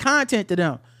all just content to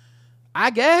them. I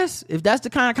guess if that's the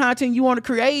kind of content you want to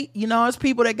create, you know, it's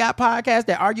people that got podcasts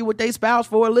that argue with their spouse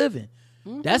for a living.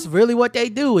 That's really what they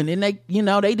do. And then they, you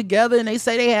know, they together and they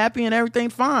say they happy and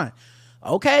everything's fine.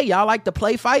 Okay, y'all like to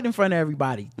play fight in front of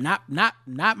everybody. Not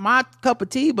my cup of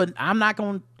tea, but I'm not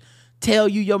going to tell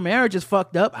you your marriage is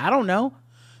fucked up. I don't know.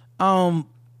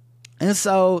 And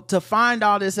so to find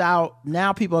all this out,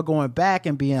 now people are going back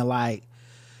and being like,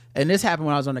 and this happened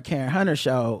when I was on the Karen Hunter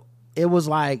show. It was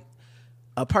like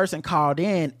a person called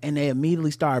in and they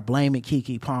immediately started blaming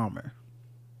Keke Palmer.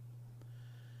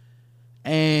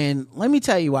 And let me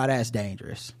tell you why that's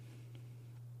dangerous.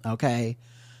 Okay.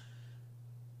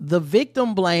 The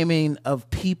victim blaming of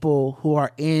people who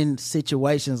are in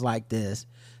situations like this,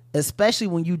 especially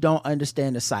when you don't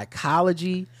understand the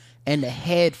psychology and the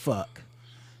head fuck,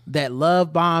 that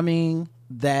love bombing,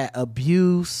 that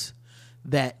abuse,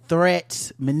 that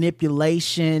threats,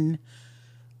 manipulation,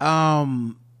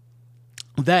 that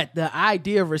the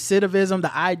idea of recidivism,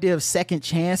 the idea of second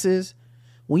chances.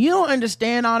 When you don't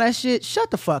understand all that shit,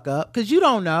 shut the fuck up, because you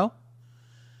don't know.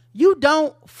 You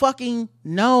don't fucking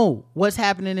know what's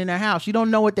happening in their house. You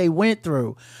don't know what they went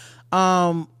through.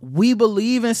 We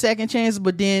believe in second chances,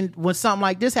 but then when something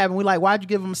like this happened, we like, why'd you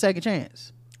give them a second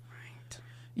chance? Right.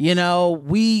 You know,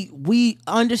 we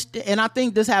understand, and I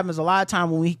think this happens a lot of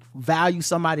time when we value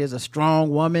somebody as a strong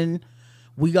woman.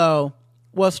 We go,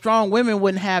 well, strong women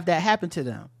wouldn't have that happen to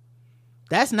them.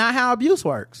 That's not how abuse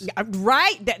works.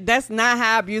 Right? That's not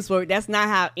how abuse works. That's not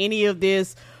how any of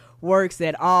this works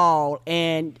at all.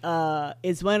 And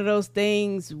it's one of those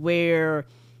things where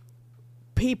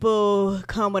people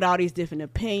come with all these different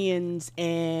opinions,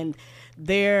 and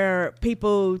there are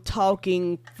people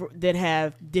talking that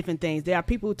have different things. There are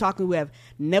people talking who have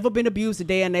never been abused a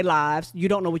day in their lives. You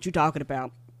don't know what you're talking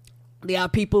about. There are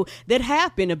people that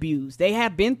have been abused. They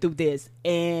have been through this.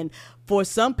 And for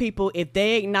some people, if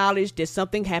they acknowledge that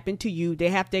something happened to you, they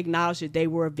have to acknowledge that they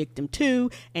were a victim too,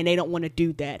 and they don't want to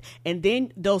do that. And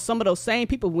then some of those same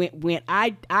people went,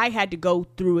 I had to go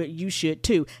through it, you should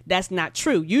too. That's not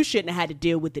true. You shouldn't have had to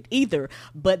deal with it either.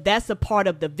 But that's a part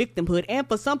of the victimhood. And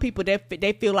for some people,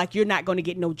 they feel like you're not going to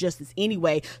get no justice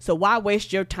anyway. So why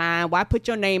waste your time? Why put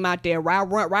your name out there?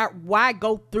 Why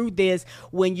go through this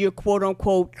when you're quote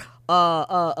unquote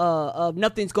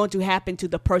nothing's going to happen to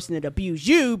the person that abused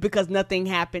you, because nothing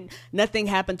happened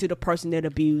to the person that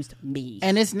abused me.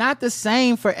 And it's not the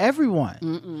same for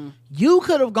everyone. You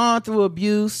could have gone through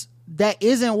abuse that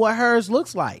isn't what hers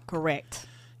looks like. Correct.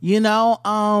 You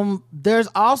know, there's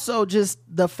also just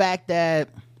the fact that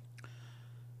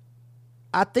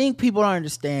I think people don't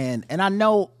understand, and I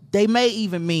know they may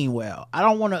even mean well. I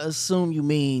don't want to assume you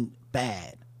mean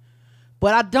bad,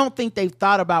 but I don't think they've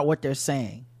thought about what they're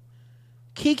saying.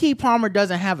 Keke Palmer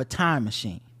doesn't have a time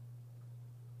machine.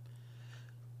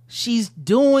 She's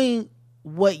doing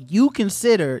what you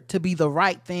consider to be the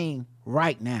right thing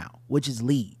right now, which is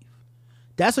leave.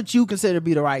 That's what you consider to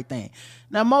be the right thing.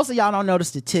 Now, most of y'all don't know the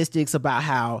statistics about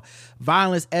how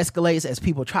violence escalates as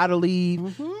people try to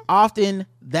leave. Often,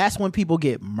 that's when people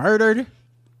get murdered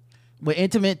with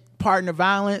intimate partner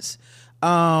violence.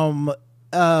 Sometimes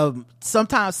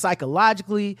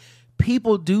psychologically,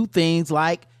 people do things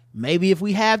like, maybe if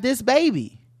we have this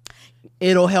baby,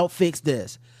 it'll help fix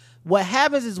this. What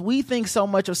happens is we think so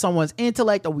much of someone's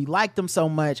intellect, or we like them so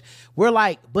much, we're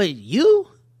like, but you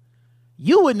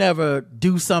would never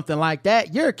do something like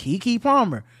that. You're Keke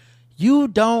Palmer. You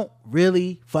don't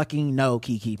really fucking know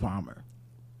Keke Palmer.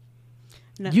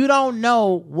 No. You don't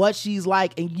know what she's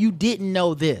like, and you didn't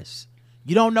know this.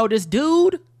 You don't know this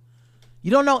dude.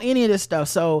 You don't know any of this stuff.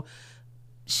 So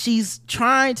she's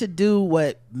trying to do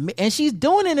and she's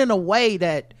doing it in a way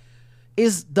that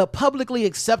is the publicly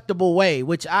acceptable way,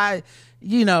 which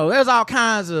there's all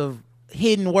kinds of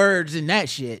hidden words in that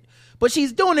shit, but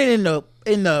she's doing it in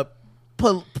the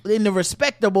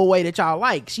respectable way that y'all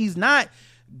like. She's not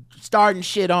starting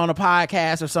shit on a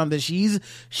podcast or something.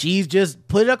 She's just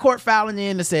put a court filing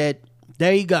in and said,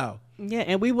 there you go. Yeah,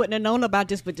 and we wouldn't have known about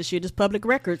this, but the shit is public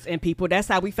records, and people, that's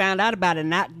how we found out about it,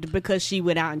 not because she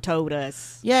went out and told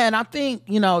us. Yeah, and I think,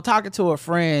 talking to a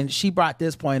friend, she brought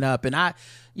this point up, and I,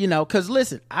 because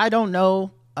listen, I don't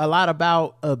know a lot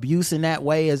about abuse in that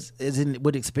way as in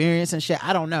with experience and shit.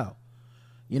 I don't know.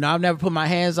 I've never put my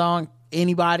hands on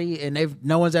anybody, and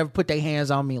no one's ever put their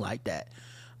hands on me like that.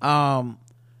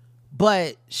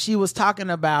 But she was talking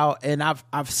about, and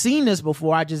I've seen this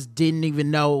before, I just didn't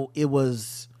even know it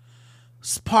was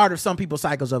part of some people's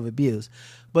cycles of abuse.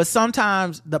 But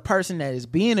sometimes the person that is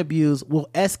being abused will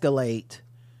escalate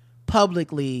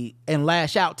publicly and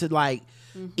lash out to like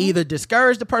either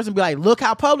discourage the person, be like, look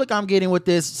how public I'm getting with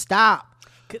this, stop.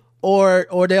 Or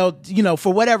they'll,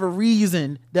 for whatever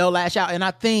reason, they'll lash out. And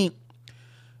I think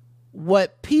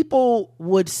what people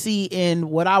would see in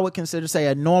what I would consider, say,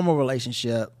 a normal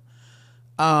relationship,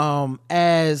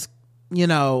 as,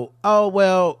 oh,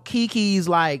 well, Keke's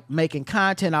like making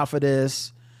content off of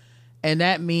this. And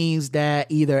that means that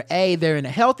either A, they're in a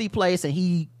healthy place and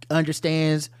he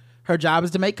understands her job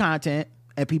is to make content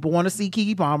and people want to see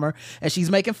Keke Palmer, and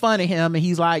she's making fun of him, and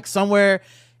he's like somewhere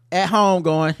at home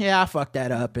going, yeah, I fucked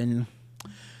that up. And,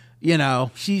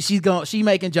 she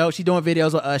making jokes. She's doing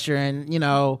videos with Usher, and,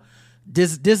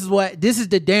 this is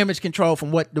the damage control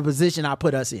from what the position I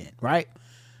put us in. Right.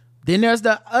 Then there's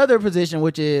the other position,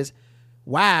 which is,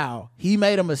 wow, he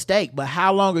made a mistake, but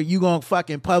how long are you gonna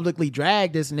fucking publicly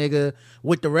drag this nigga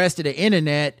with the rest of the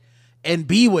internet and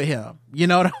be with him? You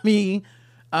know what I mean?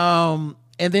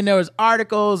 And then there was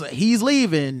articles, he's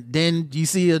leaving. Then you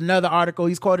see another article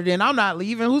he's quoted in, I'm not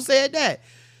leaving. Who said that?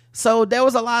 So there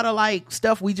was a lot of like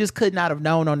stuff we just could not have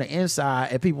known on the inside,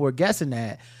 and people were guessing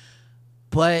that.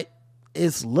 But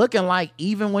it's looking like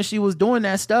even when she was doing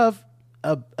that stuff,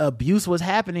 abuse was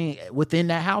happening within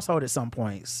that household at some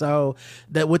point. So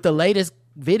that with the latest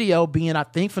video being, I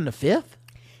think, from the 5th,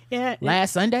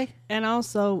 last Sunday. And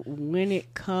also when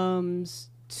it comes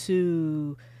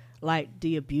to like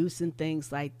the abuse and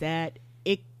things like that,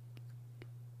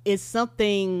 it's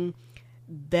something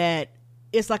that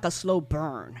it's like a slow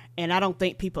burn, and I don't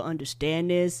think people understand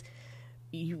this.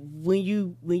 When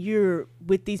you're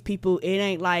with these people, it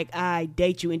ain't like I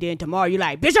date you and then tomorrow you're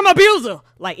like, bitch, I'm an abuser.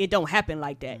 Like, it don't happen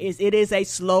like that. It is a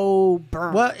slow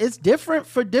burn. Well, it's different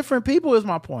for different people is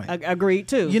my point. Agreed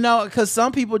too. Because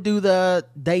some people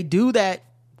they do that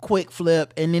quick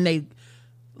flip and then they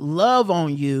love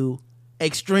on you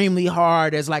extremely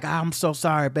hard as like, I'm so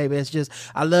sorry, baby. It's just,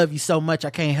 I love you so much.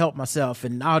 I can't help myself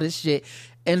and all this shit.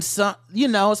 And some,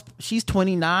 she's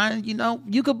 29,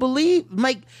 you could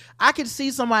I could see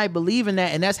somebody believing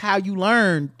that, and that's how you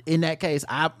learn in that case.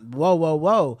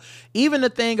 Whoa. Even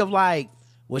the thing of like,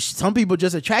 well, some people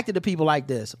just attracted to people like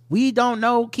this. We don't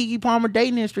know Keke Palmer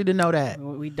dating history to know that.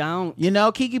 We don't.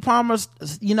 Keke Palmer's,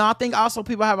 I think also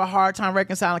people have a hard time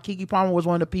reconciling. Keke Palmer was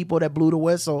one of the people that blew the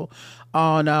whistle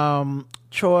on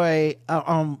Troy,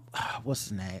 what's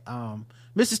his name?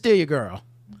 Mr. Steal Your Girl.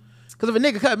 Because if a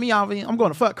nigga cut me off, I'm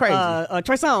going to fuck crazy.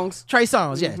 Trey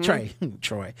Songz. Yeah,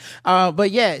 Troy. But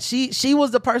yeah, she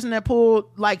was the person that pulled,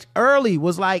 like, early,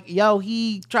 was like, yo,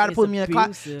 he tried to put me in a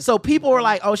closet. So people were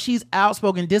like, oh, she's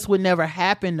outspoken. This would never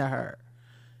happen to her.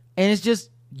 And it's just,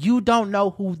 you don't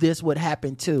know who this would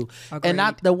happen to. Agreed.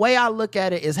 And the way I look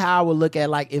at it is how I would look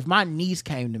at, like, if my niece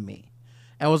came to me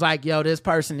and was like, yo, this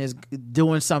person is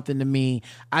doing something to me,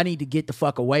 I need to get the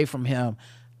fuck away from him.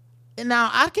 And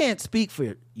now I can't speak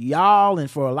for y'all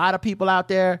and for a lot of people out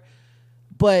there,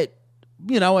 but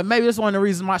and maybe that's one of the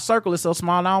reasons my circle is so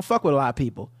small and I don't fuck with a lot of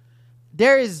people.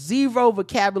 There is zero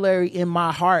vocabulary in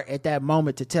my heart at that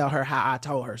moment to tell her how I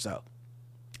told her so.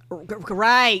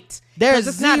 Right. There's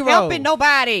it's zero. Not helping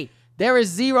nobody. There is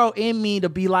zero in me to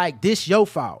be like, this your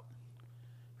fault.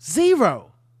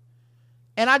 Zero.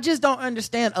 And I just don't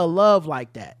understand a love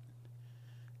like that.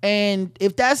 And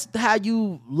if that's how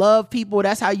you love people,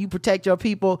 that's how you protect your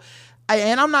people.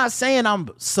 And I'm not saying I'm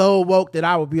so woke that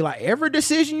I would be like, every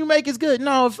decision you make is good.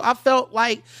 No, if I felt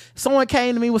like someone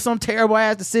came to me with some terrible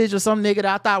ass decision or some nigga that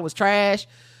I thought was trash,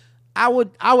 I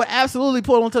would absolutely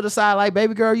pull them to the side like,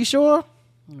 baby girl, you sure?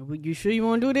 You sure you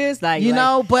want to do this? Like,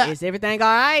 but is everything all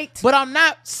right? But I'm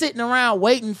not sitting around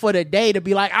waiting for the day to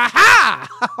be like, aha,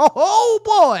 oh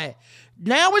boy.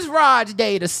 Now it's Rod's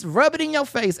day to rub it in your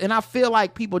face. And I feel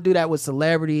like people do that with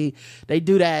celebrity. They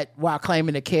do that while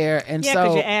claiming to care. And yeah,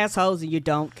 because you're assholes and you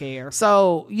don't care.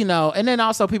 So, and then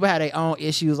also people had their own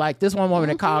issues. Like this one woman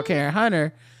that called Karen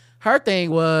Hunter, her thing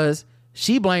was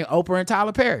she blamed Oprah and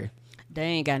Tyler Perry. They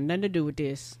ain't got nothing to do with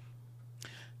this.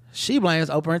 She blames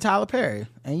Oprah and Tyler Perry.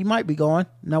 And you might be going,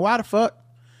 now why the fuck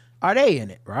are they in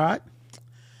it, Rod?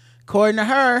 According to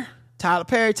her, Tyler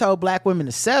Perry told black women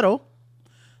to settle.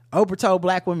 Oprah told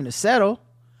black women to settle,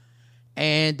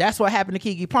 and that's what happened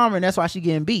to Keke Palmer, and that's why she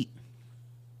getting beat.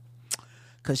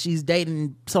 Because she's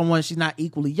dating someone she's not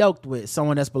equally yoked with,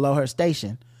 someone that's below her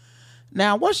station.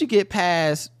 Now, once you get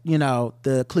past,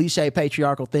 the cliche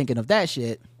patriarchal thinking of that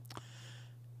shit,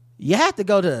 you have to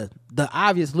go to the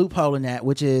obvious loophole in that,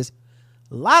 which is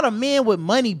a lot of men with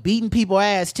money beating people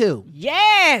ass too.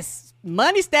 Yes!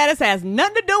 Money status has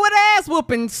nothing to do with ass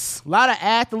whoopings. A lot of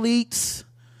athletes,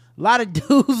 a lot of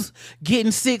dudes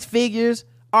getting 6 figures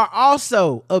are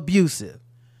also abusive.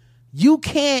 You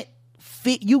can't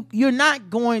you're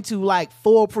not going to like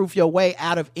foolproof your way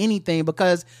out of anything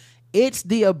because it's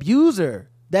the abuser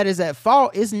that is at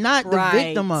fault. It's not the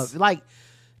victim of like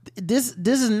this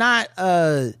is not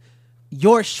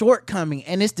your shortcoming,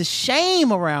 and it's the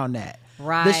shame around that.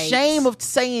 Right. The shame of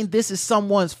saying this is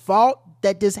someone's fault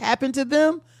that this happened to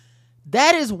them.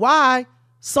 That is why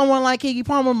someone like Keke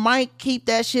Palmer might keep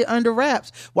that shit under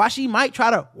wraps. Why she might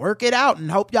try to work it out and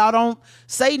hope y'all don't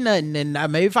say nothing. And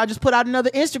maybe if I just put out another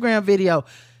Instagram video.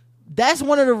 That's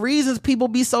one of the reasons people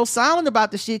be so silent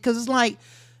about the shit, because it's like,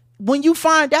 when you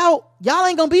find out, y'all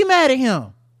ain't gonna be mad at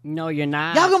him. No, you're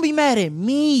not. Y'all gonna be mad at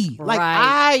me. Right. Like,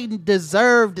 I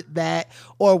deserved that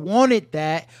or wanted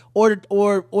that or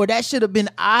that should have been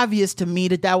obvious to me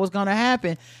that was gonna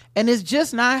happen. And it's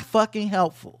just not fucking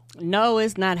helpful. No,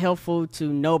 it's not helpful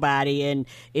to nobody. And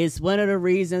it's one of the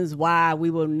reasons why we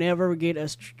will never get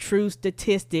a true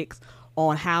statistics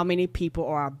on how many people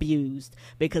are abused.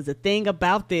 Because the thing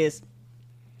about this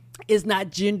is not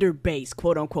gender based,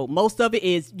 quote unquote. Most of it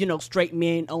is, straight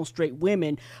men on straight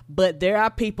women, but there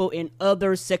are people in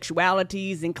other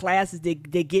sexualities and classes that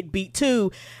get beat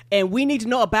too, and we need to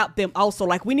know about them also.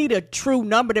 Like, we need a true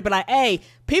number to be like, hey,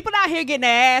 people out here getting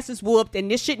their asses whooped,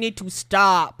 and this shit need to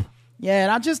stop. Yeah,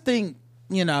 and I just think,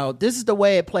 this is the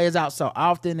way it plays out so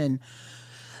often, and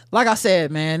like I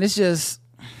said, man, it's just,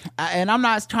 and I'm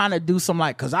not trying to do some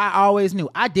because I always knew.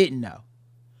 I didn't know.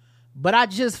 But I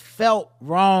just felt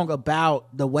wrong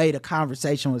about the way the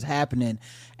conversation was happening.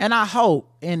 And I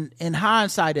hope, in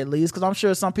hindsight at least, because I'm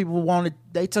sure some people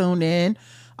they tuned in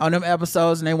on them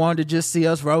episodes and they wanted to just see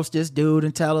us roast this dude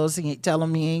and tell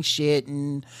him he ain't shit.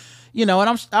 And,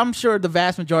 and I'm sure the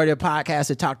vast majority of podcasts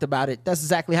that talked about it, that's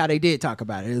exactly how they did talk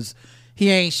about it. It was,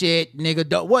 he ain't shit, nigga.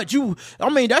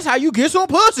 That's how you get some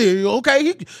pussy,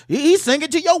 okay? He's singing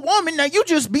to your woman, now you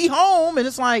just be home. And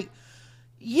it's like,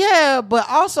 yeah, but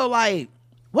also like,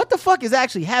 what the fuck is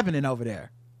actually happening over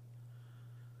there?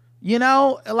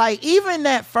 Like, even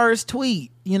that first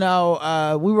tweet, we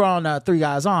were on 3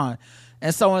 Guys On,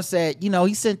 and someone said,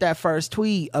 he sent that first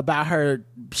tweet about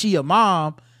she a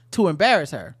mom to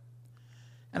embarrass her.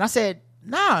 And I said,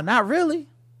 nah, not really.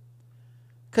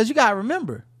 Because you gotta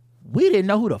remember, we didn't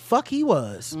know who the fuck he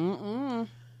was. Mm-mm.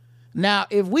 Now,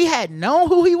 if we had known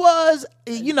who he was,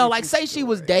 like say she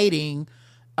was dating,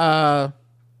 I'm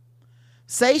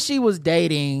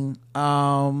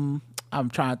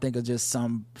trying to think of just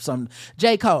some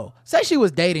J. Cole. Say she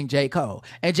was dating J. Cole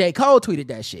and J. Cole tweeted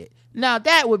that shit. Now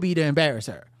that would be to embarrass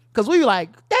her. Cause we were like,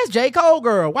 that's J. Cole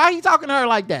girl. Why are you talking to her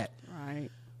like that? Right.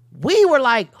 We were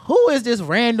like, who is this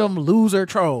random loser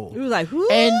troll? We was like, who?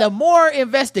 And the more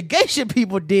investigation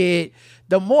people did,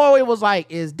 the more it was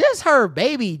like, is this her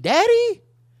baby daddy?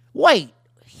 Wait,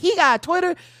 he got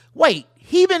Twitter? Wait,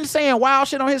 he been saying wild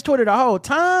shit on his Twitter the whole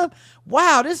time?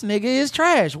 Wow, this nigga is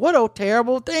trash. What a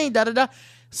terrible thing. Da da da.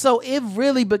 So it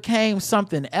really became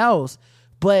something else.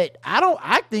 But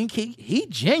I think he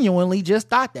genuinely just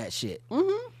thought that shit.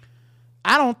 Mm-hmm.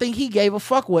 I don't think he gave a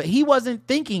fuck he wasn't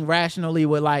thinking rationally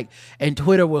with and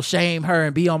Twitter will shame her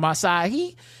and be on my side.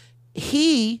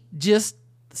 He just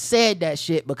said that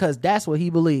shit because that's what he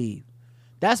believed.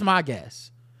 That's my guess.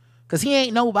 Cause he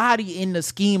ain't nobody in the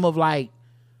scheme of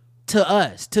to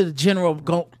us, to the general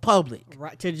public.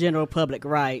 Right, to the general public,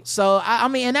 right. So, I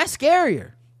mean, and that's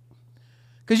scarier.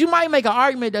 Because you might make an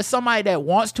argument that somebody that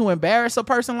wants to embarrass a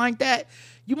person like that,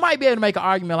 you might be able to make an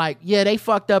argument yeah, they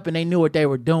fucked up and they knew what they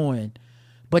were doing,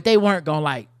 but they weren't going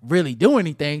to really do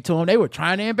anything to them. They were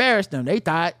trying to embarrass them. They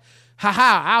thought,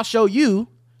 haha, I'll show you.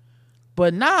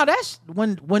 But nah, that's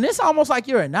when it's almost like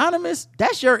you're anonymous,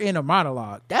 that's your inner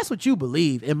monologue. That's what you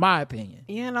believe, in my opinion.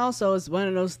 Yeah, and also it's one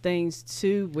of those things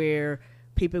too where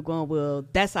people going, well,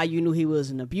 that's how you knew he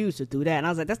was an abuser through that. And I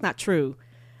was like, that's not true.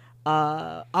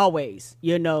 Always,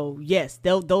 yes,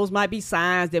 those might be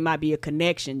signs, there might be a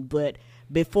connection, but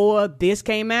before this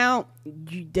came out,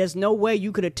 there's no way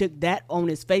you could have took that on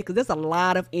his face, because there's a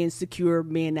lot of insecure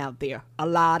men out there, a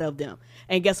lot of them.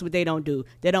 And guess what they don't do?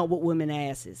 They don't whoop women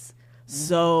asses.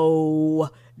 So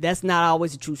that's not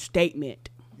always a true statement.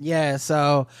 Yeah,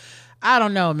 so I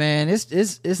don't know, man.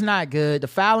 It's not good. The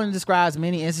filing describes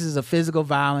many instances of physical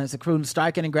violence, including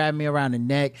striking and grabbing me around the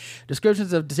neck.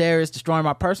 Descriptions of terrorists destroying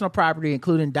my personal property,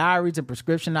 including diaries and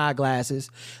prescription eyeglasses,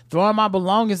 throwing my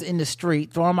belongings in the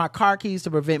street, throwing my car keys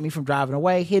to prevent me from driving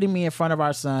away, hitting me in front of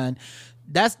our son.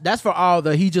 That's for all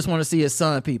the he just want to see his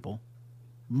son people.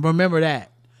 Remember that.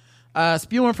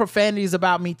 Spewing profanities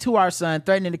about me to our son,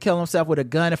 threatening to kill himself with a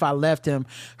gun if I left him,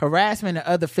 harassment and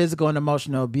other physical and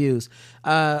emotional abuse.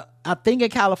 I think in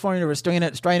California, the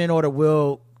restraining order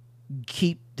will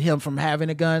keep him from having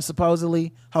a gun,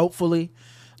 supposedly, hopefully.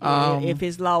 If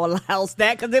his law allows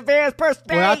that, because it varies per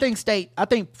state. Well, I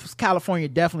think California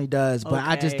definitely does, but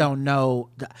I just don't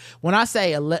know. When I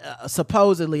say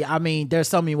supposedly, I mean there's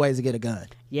so many ways to get a gun.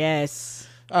 Yes.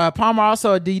 Palmer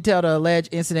also detailed an alleged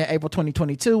incident in April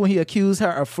 2022 when he accused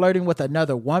her of flirting with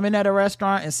another woman at a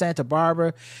restaurant in Santa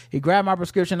Barbara. He grabbed my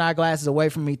prescription eyeglasses away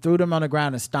from me, threw them on the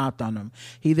ground, and stomped on them.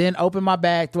 He then opened my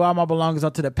bag, threw all my belongings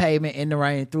onto the pavement in the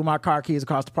rain, threw my car keys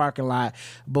across the parking lot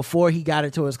before he got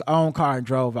into his own car and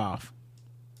drove off.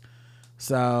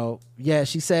 So, yeah,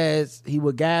 she says he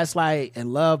would gaslight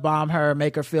and love bomb her,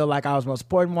 make her feel like I was the most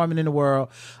important woman in the world,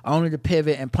 only to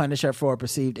pivot and punish her for a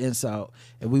perceived insult.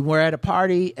 If we were at a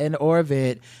party or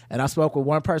event and I spoke with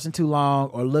one person too long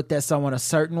or looked at someone a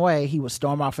certain way, he would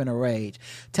storm off in a rage,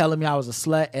 telling me I was a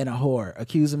slut and a whore,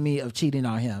 accusing me of cheating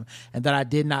on him and that I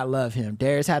did not love him.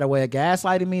 Darius had a way of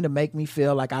gaslighting me to make me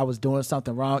feel like I was doing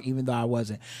something wrong even though I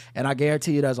wasn't. And I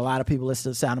guarantee you there's a lot of people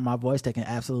listening to the sound of my voice that can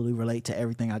absolutely relate to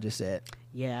everything I just said.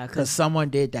 Yeah, because someone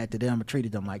did that to them and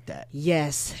treated them like that.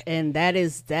 Yes, and that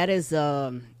is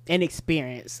an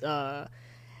experience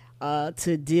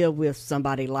to deal with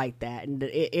somebody like that, and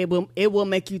it will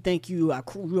make you think you are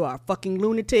a fucking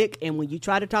lunatic. And when you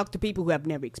try to talk to people who have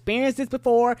never experienced this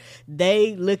before,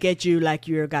 they look at you like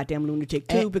you're a goddamn lunatic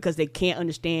too, because they can't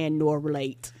understand nor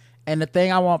relate. And the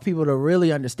thing I want people to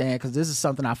really understand, because this is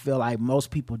something I feel like most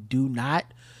people do not.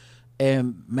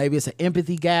 And maybe it's an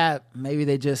empathy gap. Maybe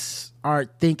they just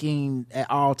aren't thinking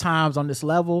at all times on this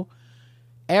level.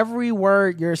 Every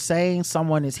word you're saying,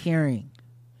 someone is hearing.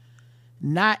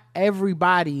 Not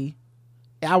everybody,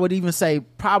 I would even say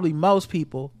probably most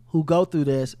people who go through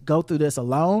this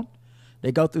alone.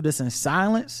 They go through this in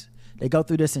silence. They go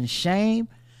through this in shame.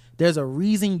 There's a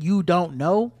reason you don't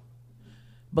know,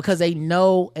 because they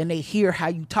know and they hear how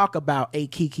you talk about a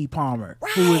Keke Palmer,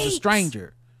 right, who is a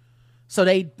stranger. So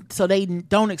they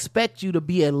don't expect you to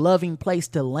be a loving place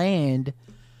to land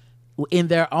in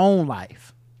their own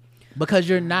life, because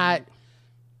you're not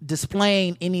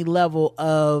displaying any level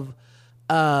of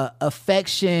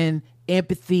affection,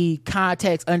 empathy,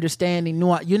 context, understanding,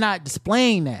 nuance. You're not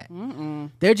displaying that.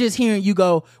 They're just hearing you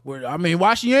go, well, I mean,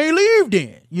 why she ain't leave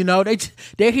then? You know,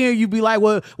 they're hearing you be like,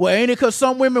 well, ain't it because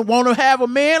some women want to have a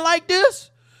man like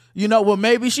this? You know, well,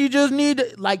 maybe she just need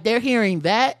to, like, they're hearing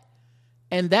that.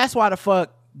 And that's why the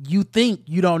fuck you think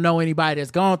you don't know anybody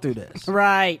that's gone through this.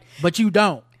 Right. But you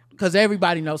don't, because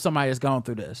everybody knows somebody that's gone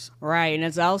through this. Right. And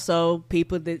it's also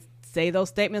people that say those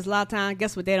statements a lot of times.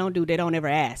 Guess what they don't do? They don't ever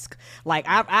ask. Like,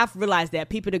 I've realized that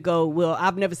people that go, well,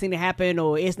 I've never seen it happen,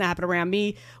 or it's not happening around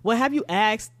me. Well, have you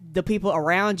asked the people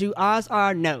around you? Odds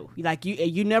are no. Like,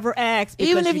 you never ask.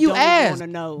 Even if you ask,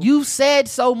 you've said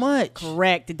so much.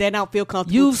 Correct. They don't feel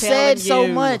comfortable. You've said so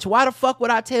much. Why the fuck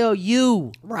would I tell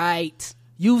you? Right.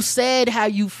 You said how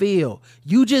you feel.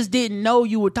 You just didn't know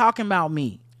you were talking about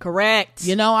me. Correct.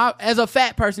 You know, as a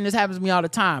fat person, this happens to me all the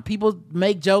time. People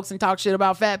make jokes and talk shit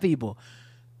about fat people.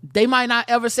 They might not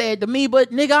ever say it to me,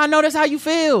 but nigga, I know that's how you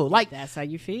feel. Like, that's how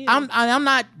you feel. I'm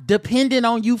not dependent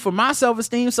on you for my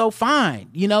self-esteem, so fine.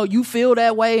 You know, you feel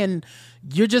that way, and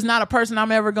you're just not a person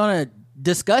I'm ever gonna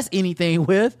discuss anything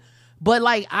with. But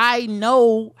like, I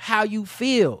know how you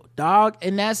feel, dog,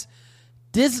 and this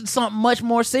is something much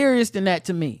more serious than that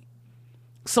to me.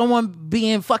 Someone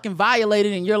being fucking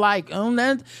violated and you're like,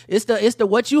 it's the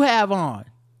what you have on,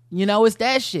 you know, it's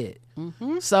that shit.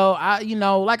 So I, you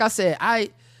know, like I said, I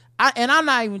and I'm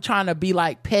not even trying to be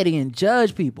like petty and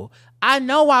judge people. I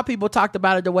know why people talked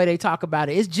about it the way they talk about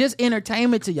it. It's just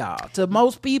entertainment to y'all. To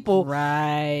most people,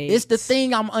 right? It's the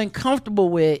thing I'm uncomfortable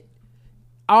with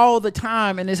all the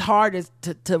time, and it's hard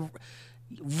to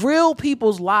real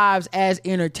people's lives as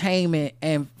entertainment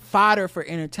and fodder for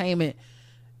entertainment.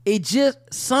 It just,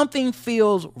 something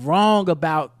feels wrong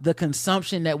about the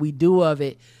consumption that we do of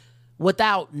it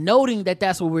without noting that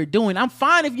that's what we're doing. I'm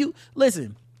fine if you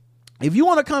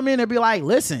want to come in and be like,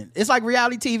 listen, it's like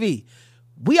reality TV.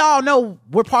 We all know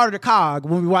we're part of the cog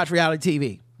when we watch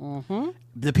reality TV.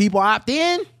 The people opt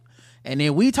in And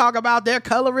then we talk about their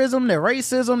colorism, their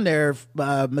racism, their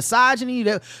misogyny.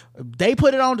 They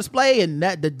put it on display, and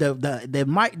that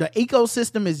the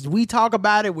ecosystem is. We talk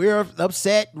about it. We're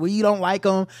upset. We don't like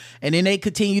them, and then they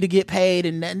continue to get paid,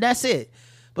 and that's it.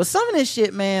 But some of this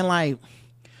shit, man, like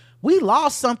we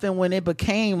lost something when it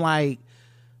became like,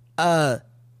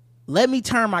 let me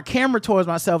turn my camera towards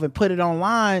myself and put it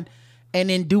online,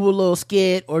 and then do a little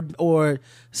skit or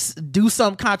do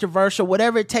something controversial,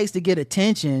 whatever it takes to get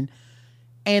attention.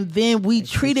 And then we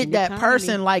treated that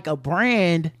person like a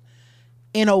brand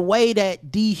in a way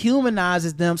that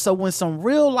dehumanizes them. So when some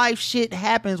real life shit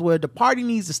happens where the party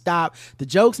needs to stop, the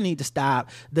jokes need to stop,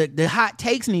 the hot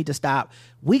takes need to stop,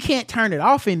 we can't turn it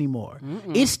off anymore.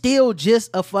 It's still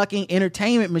just a fucking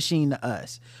entertainment machine to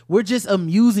us. We're just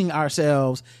amusing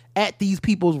ourselves at these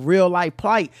people's real life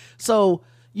plight. So,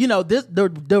 you know,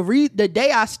 the day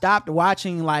I stopped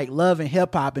watching like Love and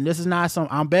Hip Hop, and this is not some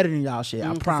I'm better than y'all shit,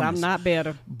 I promise. I'm not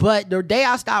better. But the day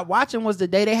I stopped watching was the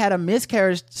day they had a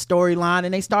miscarriage storyline,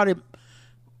 and they started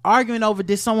arguing over,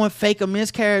 did someone fake a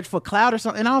miscarriage for clout or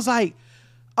something? And I was like,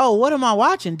 oh, what am I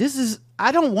watching?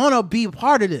 I don't want to be a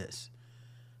part of this.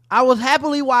 I will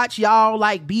happily watch y'all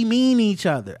like be mean to each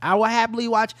other. I will happily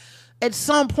watch. At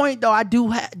some point though,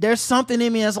 there's something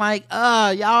in me that's like,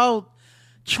 y'all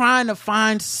trying to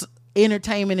find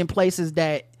entertainment in places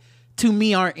that to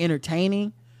me aren't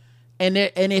entertaining, and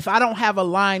if I don't have a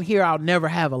line here, I'll never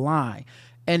have a line.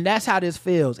 And that's how this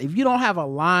feels. If you don't have a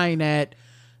line that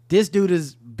this dude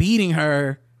is beating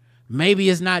her, maybe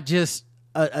it's not just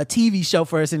a TV show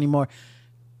for us anymore,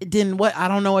 then what? I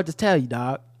don't know what to tell you,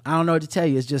 dog. I don't know what to tell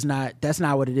you. It's just that's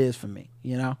not what it is for me,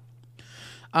 you know.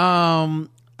 All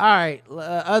right,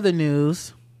 other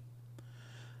news.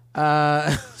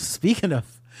 Speaking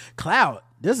of clout,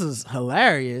 this is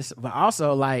hilarious, but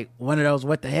also like one of those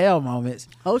what the hell moments.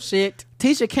 Oh shit.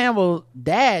 Tisha Campbell's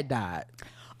dad died.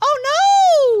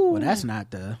 Oh no. Well, that's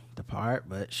not the part,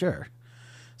 but sure.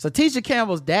 So Tisha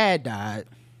Campbell's dad died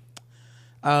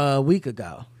a week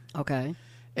ago. Okay.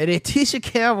 And then Tisha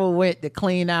Campbell went to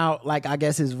clean out, like, I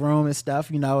guess his room and stuff,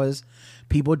 you know, as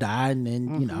people died, and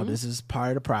then, you know, this is part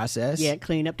of the process. Yeah,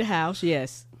 clean up the house,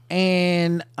 yes.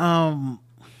 And I'll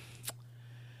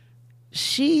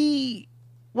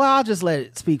just let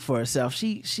it speak for itself.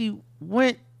 She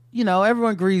went, you know,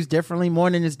 everyone grieves differently.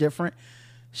 Mourning is different.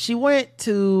 She went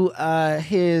to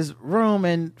his room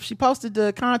and she posted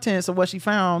the contents of what she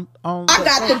found on. I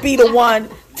got to be the one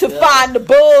to find the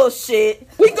bullshit.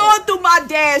 We going through my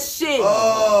dad's shit.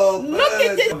 Oh, look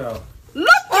at this. No. Look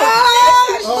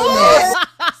at this.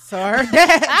 So her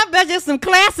dad, I bet there's some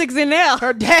classics in there.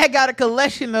 her dad got a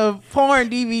collection of porn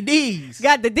DVDs.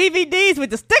 Got the DVDs with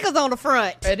the stickers on the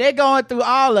front. And they're going through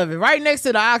all of it. Right next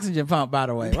to the oxygen pump, by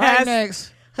the way. Right That's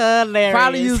next. Hilarious.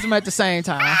 Probably used them at the same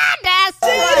time. That's They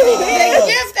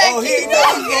give that Oh, he kid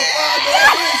knows he's gonna find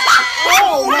that.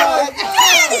 Oh, my God.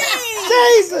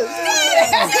 Jesus.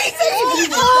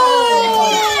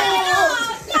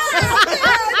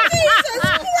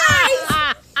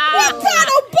 What kind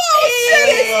of bullshit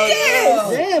is this?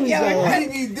 Damn,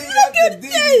 he's DVD after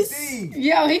DVD.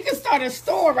 Yo, he could start a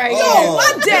store right Yo, now.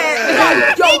 my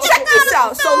dad. Yo, check this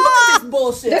out. So look at this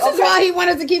bullshit. This is why he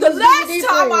wanted to keep The his last DVD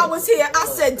time player. I was here, I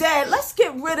said, Dad, let's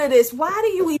get rid of this. Why do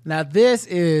you even? Now this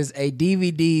is a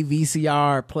DVD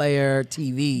VCR player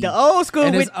TV. the old school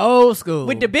and with it's old school.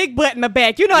 with the big butt in the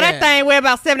back. You know Yeah. that thing weigh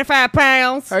about 75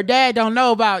 pounds. Her dad don't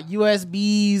know about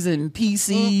USBs and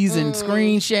PCs and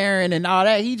screen sharing and all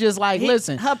that. He just like,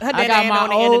 listen, her dad I got ain't my on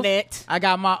the old, internet. I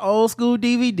got my old school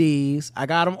DVDs. I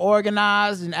got them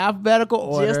organized in alphabetical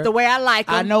order. Just the way I like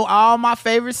them. I know all my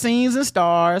favorite scenes and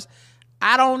stars.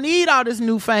 I don't need all this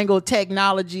newfangled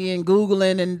technology and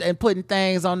Googling and putting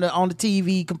things on the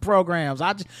TV programs.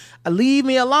 Leave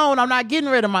me alone. I'm not getting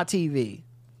rid of my TV.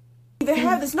 Even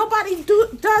have this. Nobody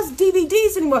does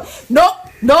DVDs anymore. Nope.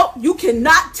 You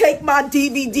cannot take my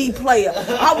DVD player.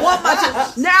 I want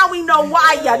my. Now we know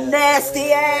why, you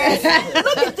nasty ass.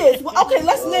 Look at this. Okay,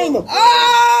 let's name them.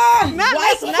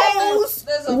 White hoes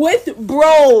with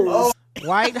bros.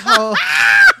 White hoe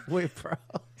with bro.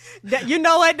 You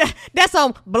know what? That's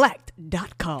on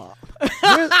blacked.com.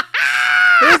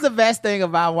 Here's the best thing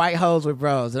about white hoes with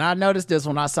bros, and I noticed this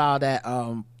when I saw that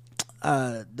the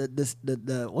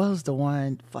what was the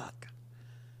one? Fuck.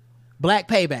 Black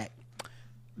Payback.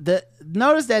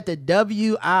 Notice that the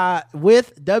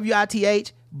WITH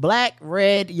black,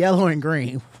 red, yellow, and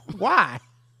green. Why?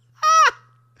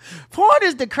 Porn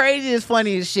is the craziest,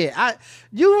 funniest shit.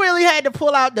 You really had to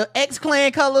pull out the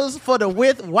X-Clan colors for the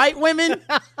with white women?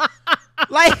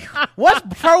 Like, what's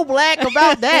pro-black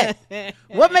about that?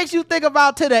 What makes you think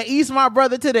about to the east, my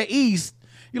brother, to the east?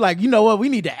 You're like, you know what? We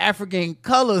need the African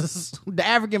colors, the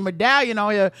African medallion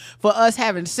on here for us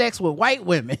having sex with white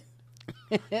women.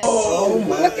 Oh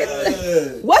my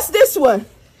God. What's this one?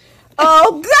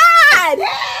 Oh God!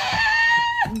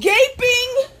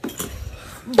 Gaping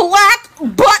black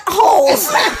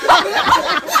buttholes.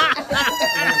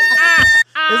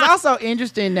 It's also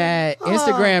interesting that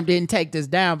Instagram didn't take this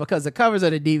down because the covers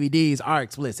of the DVDs are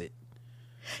explicit.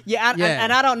 Yeah,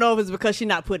 and I don't know if it's because she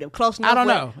not put it close enough. I don't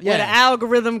know. Where the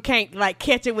algorithm can't like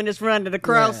catch it when it's running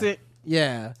across it.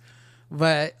 Yeah.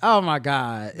 But oh my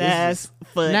God, that's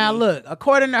funny. Now look,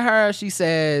 according to her, she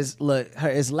says, look,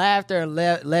 it's laughter and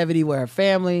levity with her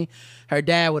family. Her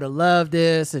dad would have loved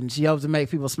this, and she hopes to make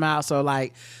people smile. So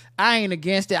like, I ain't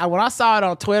against it. When I saw it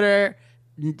on Twitter,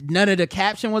 none of the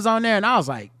caption was on there, and I was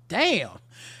like, damn.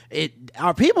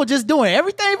 Are people just doing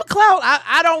everything for clout?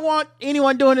 I don't want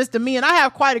anyone doing this to me, and I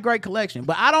have quite a great collection,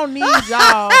 but I don't need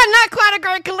y'all. Not quite a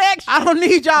great collection. I don't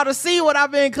need y'all to see what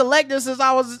I've been collecting since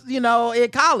I was,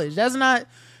 in college. That's not.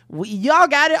 Y'all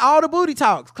got it. All the booty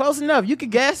talks. Close enough. You can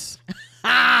guess.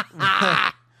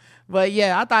 But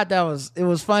yeah, I thought it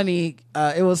was funny.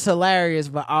 It was hilarious,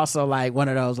 but also like one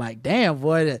of those like, damn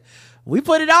boy, we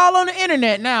put it all on the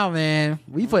internet now, man.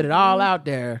 We put it all out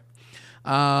there.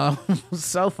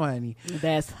 So funny.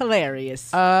 That's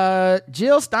hilarious.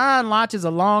 Jill Stein launches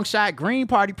a long shot Green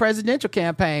Party presidential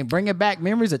campaign, bringing back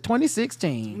memories of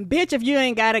 2016. Bitch, if you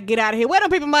ain't gotta get out of here, where the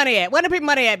people money at? Where the people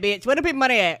money at, bitch? Where the people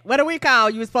money at? What do we call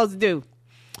you was supposed to do?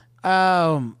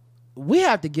 We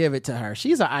have to give it to her.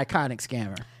 She's an iconic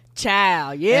scammer.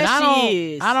 Child, yes,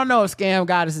 she is. I don't know if Scam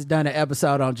Goddess has done an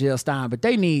episode on Jill Stein, but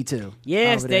they need to.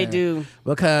 Yes, they do.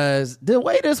 Because the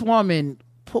way this woman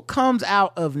comes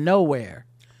out of nowhere.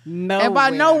 And by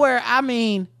nowhere, I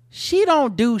mean, she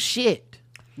don't do shit.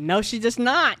 No, she just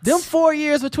not. Them 4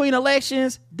 years between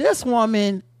elections, this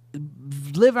woman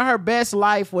living her best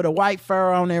life with a white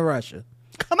fur on in Russia.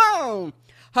 Come on.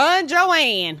 Her and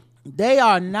Joanne. They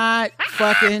are not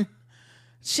fucking...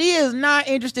 She is not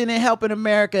interested in helping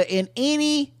America in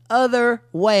any other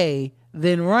way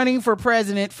than running for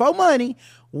president for money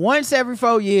once every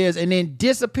 4 years and then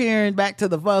disappearing back to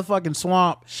the motherfucking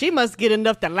swamp. She must get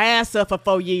enough to last her for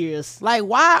 4 years. Like,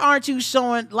 why aren't you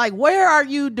showing, like, where are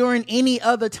you during any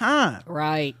other time?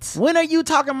 Right. When are you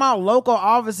talking about local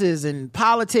offices and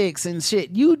politics and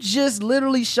shit? You just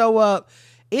literally show up.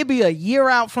 It'd be a year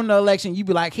out from the election. You'd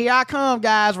be like, here I come,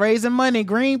 guys, raising money,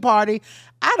 Green Party.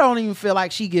 I don't even feel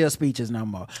like she gives speeches no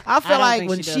more. I feel like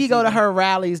when she go to her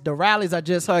rallies, the rallies are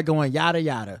just her going yada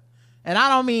yada. And I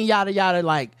don't mean yada yada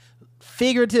like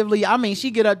figuratively. I mean,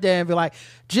 she get up there and be like,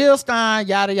 Jill Stein,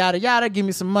 yada yada yada, give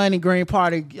me some money, Green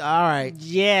Party. All right.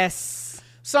 Yes.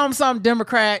 Some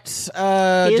Democrats,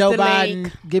 Joe Biden,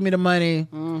 link. Give me the money.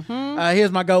 Mm-hmm.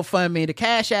 Here's my GoFundMe. The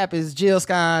Cash App is Jill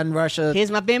Stein, Russia.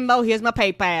 Here's my Venmo. Here's my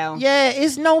PayPal. Yeah,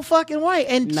 it's no fucking way.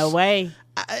 And no way.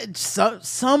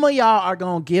 Some of y'all are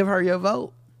gonna give her your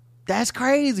vote. That's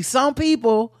crazy. Some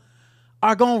people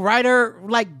are gonna write her,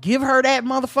 like, give her that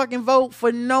motherfucking vote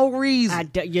for no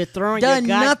reason. You're throwing your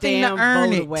goddamn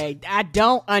vote away. I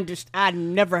don't understand. I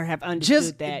never have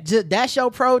understood that. That's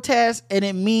your protest, and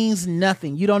it means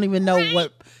nothing. You don't even know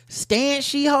what stance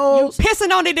she holds. You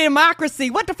pissing on the democracy.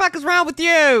 What the fuck is wrong with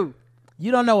you?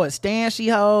 You don't know what stance she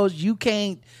holds. You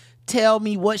can't tell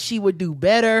me what she would do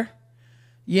better.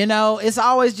 You know, it's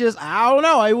always just, I don't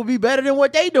know, it would be better than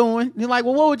what they doing. You're like,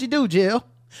 well, what would you do, Jill?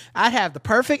 I'd have the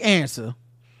perfect answer.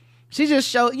 She just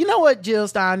showed, you know what Jill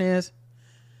Stein is?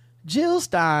 Jill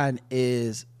Stein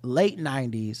is late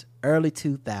 90s, early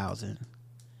 2000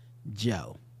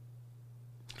 Joe.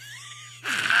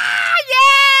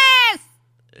 Yes!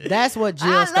 That's what Jill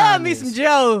Stein is. I love me some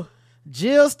Joe.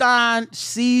 Jill Stein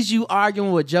sees you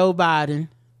arguing with Joe Biden,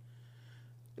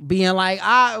 being like,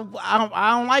 I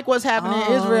don't like what's happening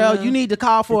in Israel. You need to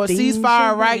call for a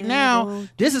ceasefire right now.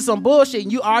 This is some bullshit.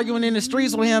 And you arguing in the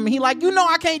streets with him. And he like,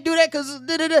 I can't do that because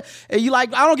and you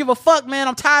like, I don't give a fuck, man.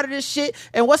 I'm tired of this shit.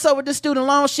 And what's up with this student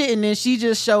loan shit? And then she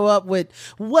just show up with,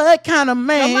 what kind of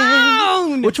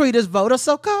man will treat his voter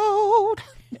so cold?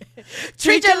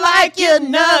 Treat you like you're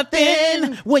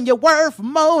nothing when you're worth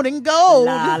more than gold.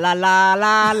 La la la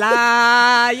la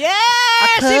la. Yeah.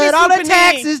 I cut all the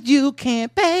taxes you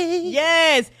can't pay.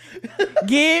 Yes.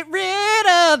 Get rid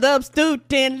of the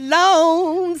student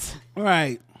loans.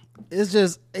 Right. It's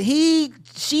just she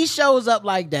shows up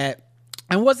like that.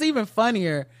 And what's even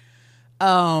funnier,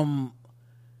 not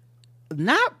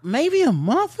maybe a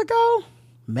month ago,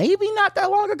 maybe not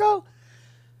that long ago,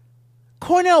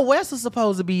 Cornel West was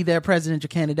supposed to be their presidential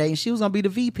candidate, and she was going to be the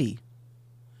VP.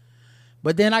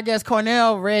 But then I guess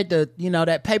Cornell read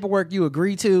that paperwork you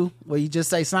agree to, where you just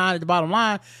say sign at the bottom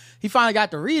line. He finally got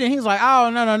to read it. He was like,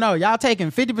 oh, no. Y'all taking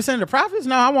 50% of the profits?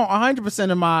 No, I want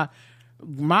 100% of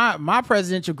my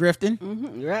presidential grifting.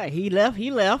 Mm-hmm. Right. He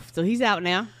left. So he's out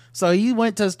now. So he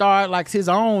went to start like his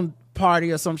own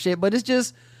party or some shit. But it's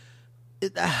just,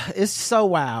 it's so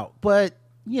wild. But,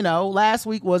 last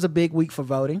week was a big week for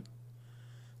voting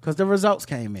because the results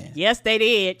came in. Yes, they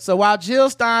did. So while Jill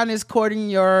Stein is courting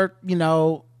your,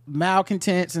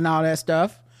 malcontents and all that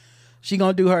stuff, she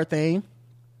gonna do her thing.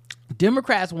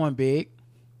 Democrats won big,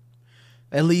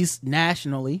 at least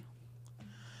nationally.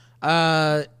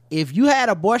 If you had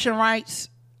abortion rights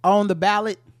on the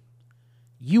ballot,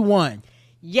 you won.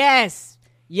 Yes,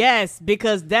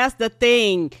 because that's the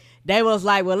thing. They was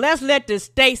like, well, let's let the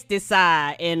states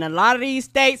decide. And a lot of these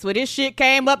states, where this shit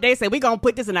came up, they said, we gonna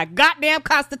put this in our goddamn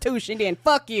constitution, then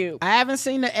fuck you. I haven't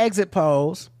seen the exit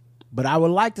polls, but I would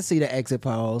like to see the exit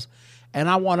polls. And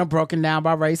I want them broken down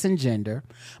by race and gender,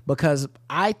 because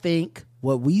I think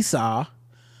what we saw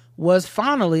was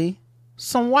finally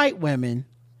some white women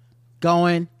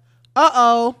going,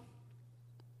 uh-oh,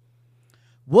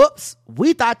 whoops,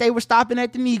 we thought they were stopping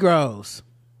at the Negroes.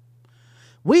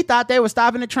 We thought they were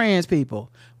stopping the trans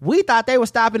people. We thought they were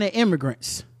stopping the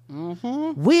immigrants.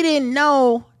 Mm-hmm. We didn't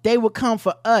know they would come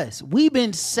for us. We've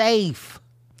been safe.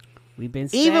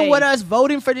 Even with us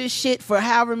voting for this shit for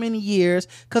however many years,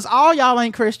 because all y'all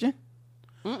ain't Christian.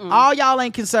 All y'all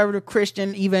ain't conservative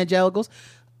Christian evangelicals.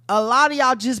 A lot of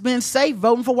y'all just been safe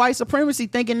voting for white supremacy,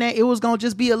 thinking that it was going to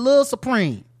just be a little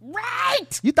supreme.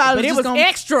 Right. You thought it was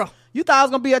extra. You thought it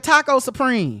was going to be a taco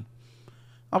supreme.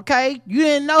 Okay? You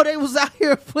didn't know they was out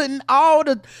here putting all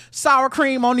the sour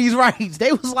cream on these rights.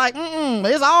 They was like,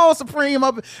 it's all supreme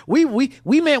up. We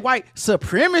meant white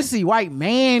supremacy, white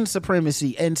man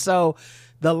supremacy. And so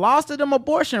the loss of them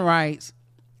abortion rights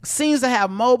seems to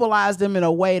have mobilized them in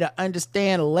a way to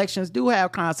understand elections do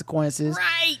have consequences.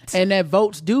 Right. And that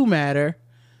votes do matter.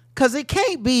 Because it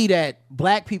can't be that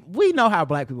black people, we know how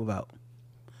black people vote.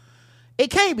 It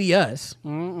can't be us.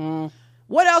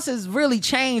 What else has really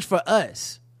changed for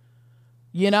us?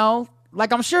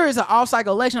 Like, I'm sure it's an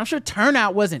off-cycle election. I'm sure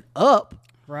turnout wasn't up.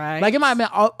 Right. Like, it might have been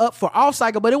up for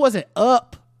off-cycle, but it wasn't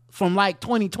up from, like,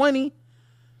 2020.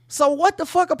 So what the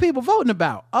fuck are people voting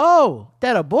about? Oh,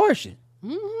 that abortion.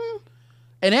 Mm-hmm.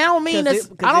 And I don't mean that.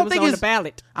 I don't think it's on the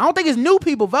ballot. I don't think it's new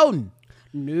people voting.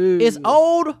 No. It's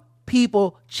old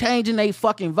people changing their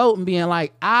fucking vote and being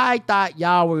like, I thought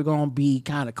y'all were going to be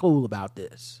kind of cool about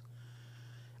this.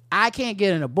 I can't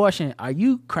get an abortion. Are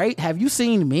you crazy? Have you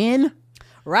seen men?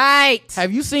 Right.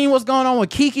 Have you seen what's going on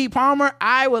with Keke Palmer?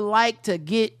 I'd like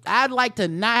to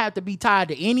not have to be tied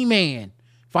to any man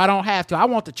if I don't have to. I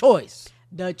want the choice.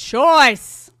 The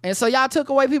choice. And so y'all took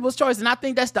away people's choice. And I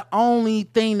think that's the only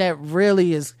thing that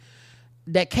really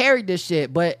that carried this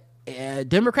shit. But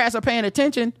Democrats are paying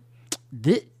attention.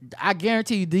 I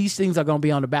guarantee you these things are going to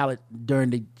be on the ballot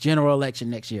during the general election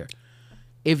next year.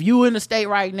 If you in the state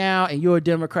right now and you're a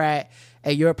Democrat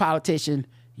and you're a politician,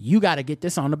 you got to get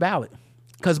this on the ballot.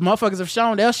 Because motherfuckers have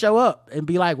shown they'll show up and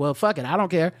be like, well, fuck it. I don't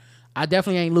care. I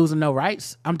definitely ain't losing no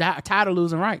rights. I'm tired of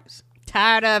losing rights.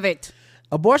 Tired of it.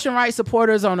 Abortion rights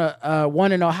supporters on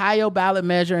won an Ohio ballot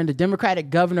measure, and the Democratic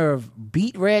governor of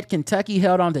Beat Red, Kentucky,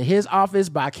 held on to his office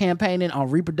by campaigning on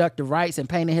reproductive rights and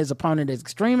painting his opponent as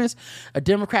extremist. A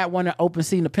Democrat won an open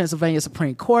seat in the Pennsylvania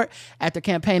Supreme Court after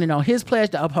campaigning on his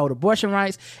pledge to uphold abortion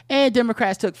rights. And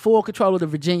Democrats took full control of the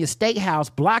Virginia State House,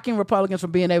 blocking Republicans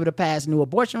from being able to pass new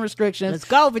abortion restrictions. Let's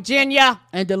go, Virginia.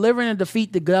 And delivering a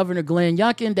defeat to Governor Glenn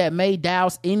Youngkin that made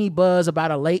douse any buzz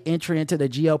about a late entry into the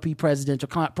GOP presidential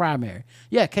primary.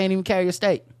 Yeah, can't even carry a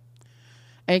state.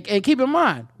 And keep in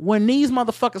mind, when these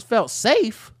motherfuckers felt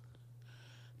safe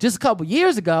just a couple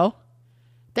years ago,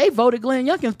 they voted Glenn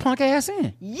Youngkin's punk ass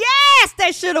in. Yes,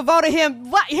 they should have voted him.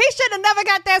 What? He should have never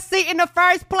got that seat in the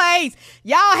first place.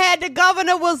 Y'all had the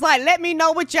governor was like, let me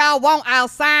know what y'all want, I'll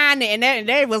sign it. And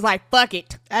they was like, fuck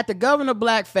it. At the governor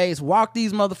blackface walked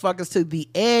these motherfuckers to the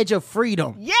edge of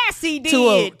freedom. Yes, he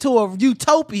did. To a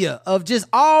utopia of just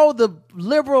all the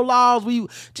liberal laws. We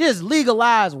just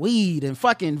legalized weed and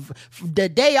fucking the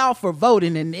day off for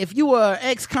voting. And if you were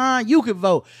ex-con, you could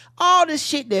vote. All this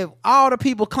shit that all the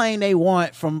people claim they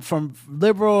want from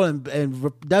liberal and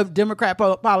Democrat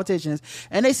politicians.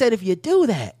 And they said, if you do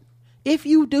that,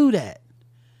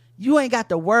 you ain't got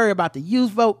to worry about the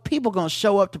youth vote. People gonna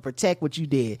show up to protect what you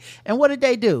did. And what did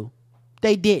they do?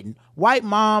 They didn't. White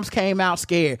moms came out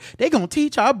scared. They gonna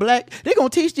teach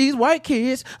these white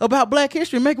kids about black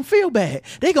history and make them feel bad.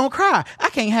 They gonna cry. I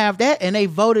can't have that. And they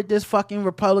voted this fucking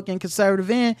Republican conservative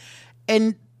in.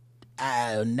 And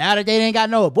now that they ain't got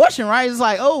no abortion rights, it's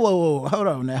like, oh, whoa, hold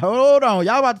on now. Hold on.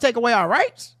 Y'all about to take away our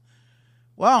rights?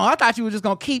 Well, I thought you were just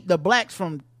going to keep the blacks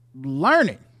from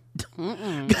learning.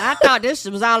 I thought this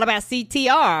was all about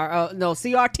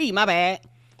CRT, my bad.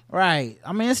 Right.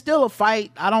 I mean, it's still a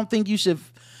fight. I don't think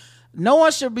no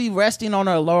one should be resting on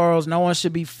their laurels. No one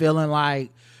should be feeling like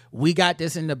we got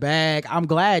this in the bag. I'm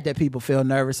glad that people feel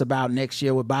nervous about next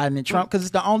year with Biden and Trump, because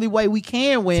it's the only way we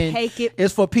can win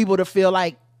is for people to feel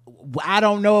like, I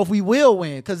don't know if we will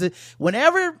win. Because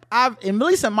whenever at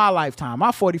least in my lifetime,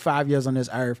 my 45 years on this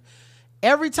earth,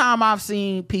 every time I've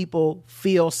seen people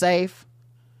feel safe,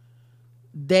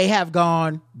 they have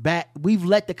gone back. We've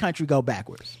let the country go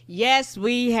backwards. Yes,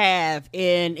 we have.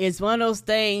 And it's one of those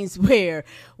things where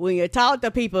when you talk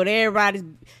to people, everybody's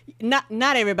not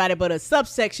everybody, but a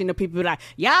subsection of people like,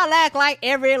 y'all act like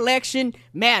every election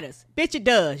matters. Bitch, it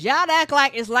does. Y'all act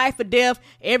like it's life or death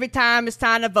every time it's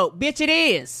time to vote. Bitch, it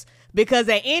is. Because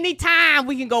at any time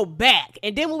we can go back.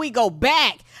 And then when we go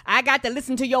back, I got to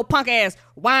listen to your punk ass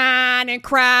whine and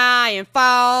cry and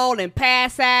fall and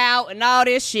pass out and all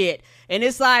this shit. And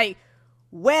it's like,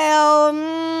 well,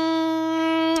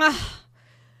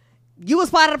 you was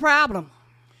part of the problem.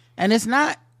 And it's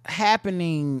not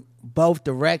happening both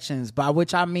directions, by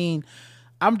which I mean,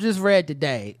 I'm just read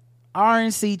today,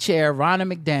 RNC chair Ronna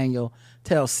McDaniel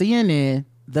tells CNN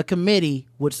the committee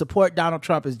would support Donald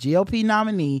Trump as GOP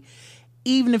nominee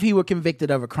even if he were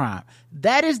convicted of a crime.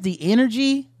 That is the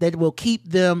energy that will keep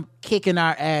them kicking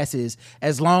our asses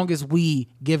as long as we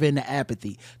give in to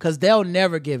apathy, because they'll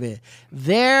never give in.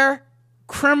 Their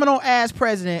criminal ass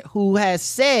president, who has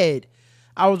said,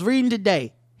 I was reading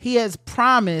today, he has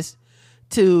promised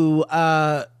to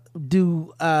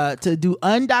do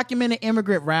undocumented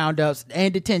immigrant roundups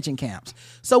and detention camps.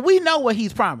 So we know what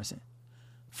he's promising.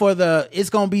 It's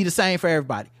going to be the same for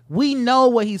everybody. We know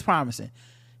what he's promising.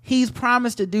 He's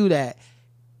promised to do that.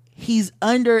 He's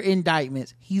under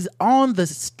indictments. He's on the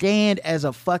stand as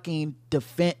a fucking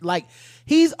defense. Like,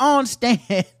 he's on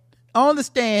the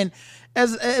stand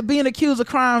as being accused of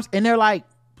crimes, and they're like,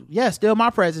 yeah, still my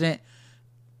president.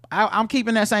 I'm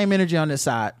keeping that same energy on this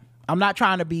side. I'm not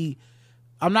trying to be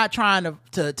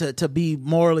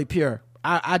morally pure.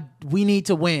 We need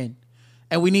to win,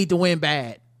 and we need to win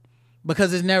bad,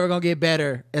 because it's never gonna get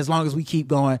better as long as we keep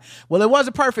going. Well, it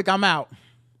wasn't perfect. I'm out.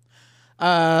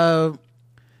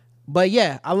 But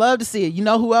yeah, I love to see it. You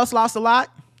know who else lost a lot?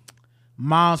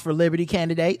 Moms for Liberty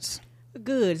candidates.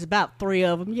 Good. It's about 3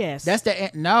 of them. Yes. That's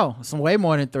no, it's way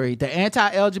more than 3. The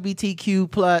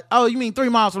anti-LGBTQ plus. Oh, you mean 3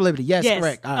 Moms for Liberty? Yes.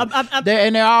 Correct.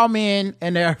 They're all men,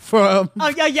 and they're from. Oh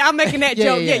yeah. I'm making that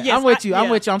joke. Yeah. Yes, I'm with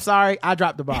you. I'm sorry. I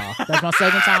dropped the ball. That's my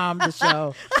second time this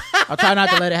show. I'll try not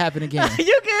to let it happen again.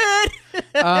 You good?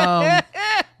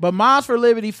 But Moms for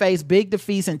Liberty faced big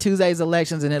defeats in Tuesday's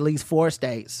elections in at least 4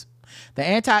 states. The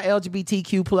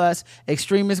anti-LGBTQ plus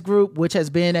extremist group, which has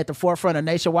been at the forefront of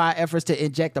nationwide efforts to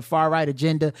inject the far-right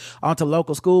agenda onto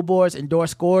local school boards,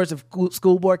 endorsed scores of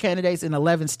school board candidates in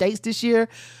 11 states this year.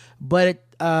 But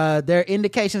there are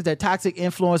indications that toxic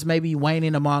influence may be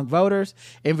waning among voters.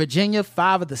 In Virginia,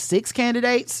 5 of the 6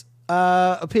 candidates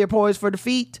appear poised for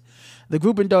defeat. The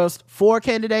group endorsed 4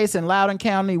 candidates in Loudoun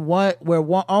County,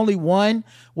 only one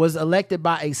was elected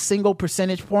by a single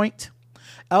percentage point.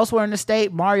 Elsewhere in the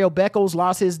state, Mario Beckles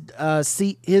lost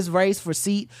his race for a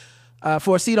seat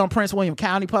on Prince William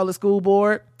County Public School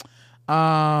Board.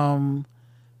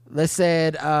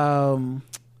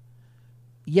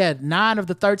 Yeah, 9 of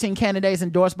the 13 candidates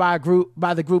endorsed by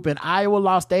the group in Iowa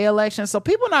lost their election. So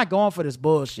people not going for this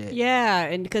bullshit. Yeah,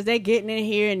 and because they getting in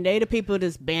here and they the people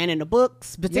that's banning the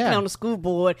books, particularly on the school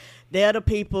board. They're the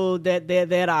people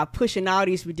that are pushing all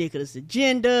these ridiculous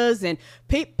agendas, and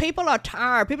people are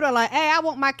tired. People are like, hey, I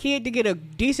want my kid to get a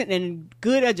decent and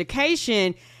good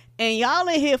education, and y'all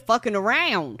in here fucking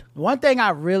around. One thing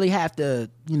I really have to,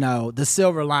 the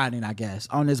silver lining, I guess,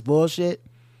 on this bullshit,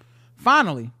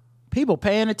 finally, people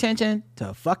paying attention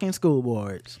to fucking school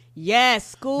boards. Yes,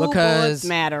 school boards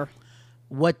matter.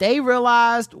 What they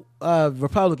realized,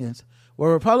 Republicans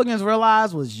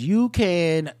realized was you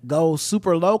can go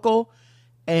super local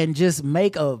and just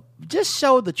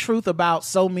show the truth about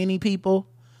so many people.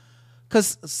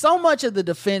 Because so much of the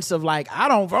defense of like,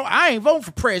 I ain't voting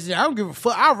for president, I don't give a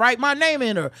fuck, I'll write my name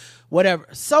in or whatever.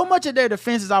 So much of their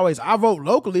defense is always, I vote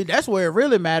locally, that's where it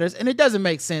really matters. And it doesn't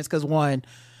make sense because one,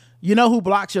 you know who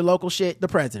blocks your local shit? The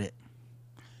president.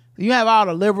 You have all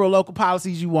the liberal local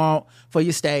policies you want for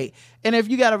your state. And if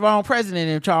you got a wrong president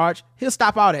in charge, he'll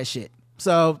stop all that shit.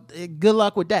 So good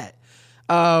luck with that.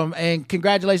 And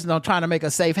congratulations on trying to make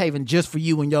a safe haven just for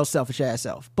you and your selfish ass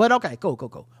self. But okay,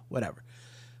 cool. Whatever.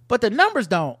 But the numbers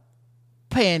don't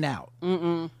pan out.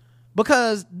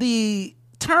 Because the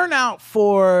turnout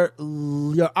for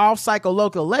your off-cycle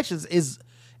local elections is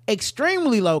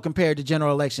extremely low compared to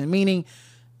general election, meaning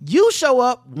you show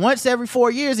up once every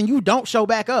 4 years and you don't show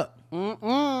back up.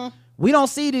 We don't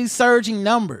see these surging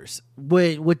numbers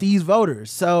with these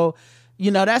voters. So,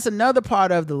 that's another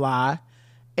part of the lie.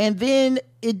 And then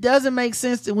it doesn't make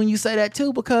sense when you say that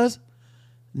too, because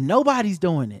nobody's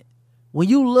doing it. When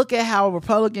you look at how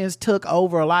Republicans took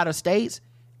over a lot of states,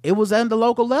 it was at the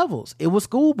local levels. It was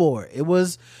school board. It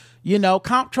was,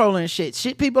 comptroller and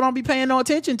shit people don't be paying no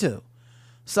attention to.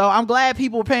 So I'm glad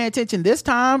people were paying attention this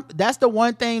time. That's the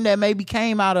one thing that maybe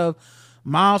came out of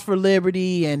Moms for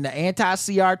Liberty and the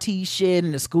anti-CRT shit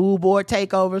and the school board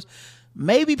takeovers.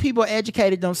 Maybe people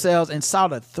educated themselves and saw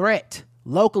the threat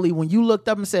locally when you looked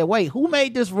up and said, wait, who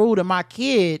made this rule that my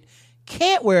kid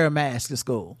can't wear a mask in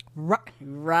school?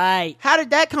 Right. How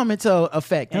did that come into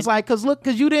effect? It's like,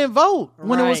 because you didn't vote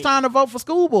when it was time to vote for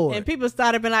school board. And people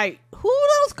started being like, who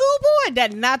those school board?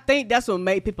 That not think that's what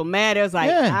made people mad. It was like,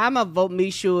 I'm going to vote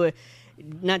me sure.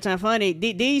 Not trying funny.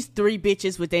 These three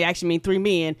bitches, which they actually mean three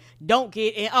men, don't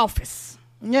get in office.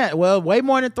 Yeah, well, way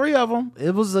more than three of them.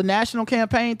 It was a national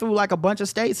campaign through like a bunch of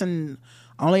states and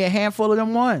only a handful of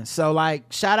them won. So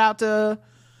like, shout out to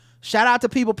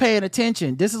people paying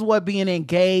attention. This is what being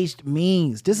engaged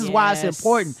means. This is why it's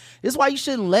important. This is why you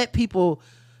shouldn't let people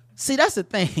see. That's the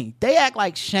thing. They act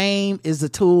like shame is the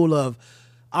tool of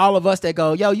all of us that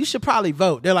go, yo, you should probably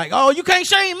vote. They're like, oh, you can't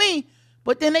shame me.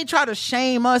 But then they try to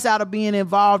shame us out of being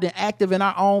involved and active in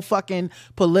our own fucking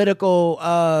political,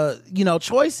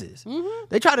 choices.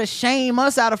 They try to shame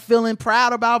us out of feeling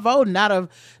proud about voting.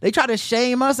 They try to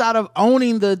shame us out of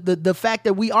owning the fact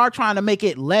that we are trying to make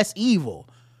it less evil.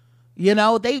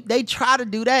 They try to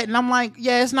do that, and I'm like,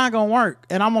 yeah, it's not gonna work.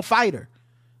 And I'm a fighter.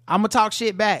 I'm gonna talk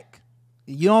shit back.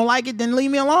 You don't like it, then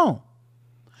leave me alone.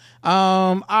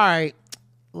 All right,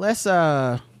 let's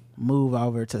move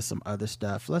over to some other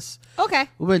stuff. Okay.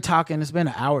 We've been talking. It's been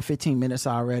an hour 15 minutes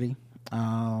already.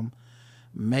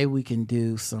 Maybe we can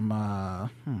do some.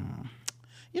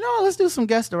 Let's do some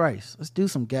guess the race. Let's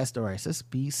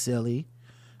be silly.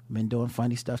 Been doing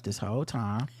funny stuff this whole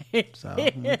time. So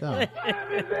here we go.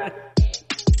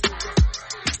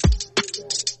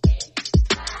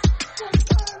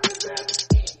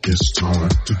 It's time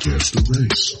to guess the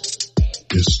race.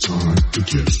 It's time to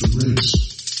guess the race.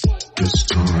 It's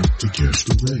time to guess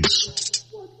the race.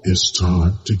 It's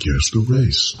time to guess the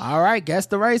race. All right, guess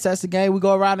the race. That's the game. We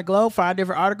go around the globe, find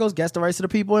different articles, guess the race of the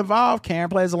people involved. Karen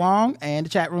plays along, and the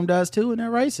chat room does too in their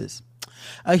races.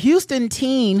 A Houston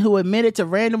teen who admitted to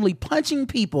randomly punching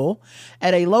people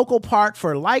at a local park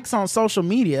for likes on social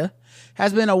media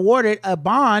has been awarded a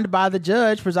bond by the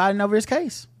judge presiding over his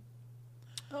case.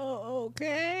 Oh,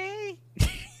 okay.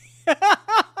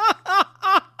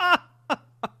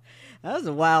 That was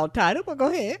a wild title, but go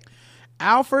ahead.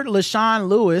 Alfred LaShawn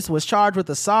Lewis was charged with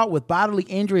assault with bodily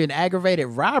injury and aggravated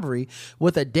robbery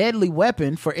with a deadly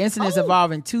weapon for incidents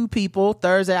involving two people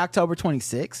Thursday, October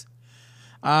 26th.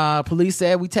 Police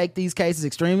said, we take these cases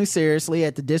extremely seriously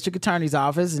at the district attorney's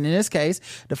office, and in this case,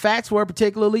 the facts were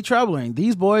particularly troubling.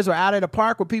 These boys were out at a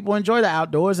park where people enjoy the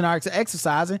outdoors and are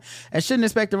exercising and shouldn't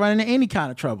expect to run into any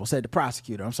kind of trouble, said the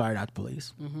prosecutor. I'm sorry, not the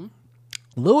police.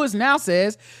 Lewis now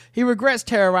says he regrets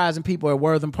terrorizing people at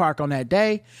Wortham Park on that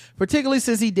day, particularly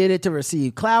since he did it to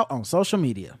receive clout on social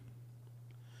media.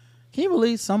 Can you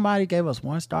believe somebody gave us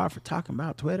 1 star for talking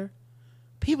about Twitter?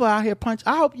 People out here punch.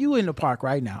 I hope you in the park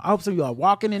right now. I hope some of you are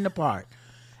walking in the park.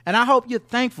 And I hope you're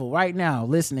thankful right now,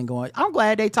 listening, going, I'm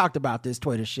glad they talked about this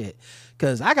Twitter shit.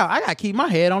 Because I got to keep my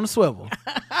head on the swivel.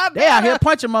 They out here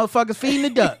punching motherfuckers, feeding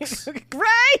the ducks.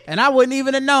 Right? And I wouldn't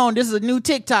even have known this is a new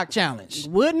TikTok challenge.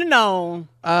 Wouldn't have known.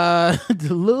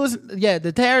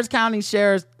 The Harris County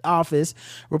Sheriff's Office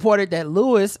reported that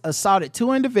Lewis assaulted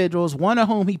 2 individuals, one of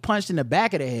whom he punched in the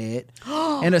back of the head.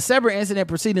 In a separate incident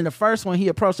preceding the first one, he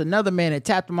approached another man and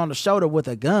tapped him on the shoulder with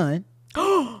a gun.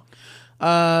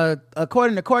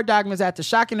 According to court documents, after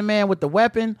shocking the man with the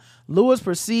weapon, Lewis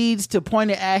proceeds to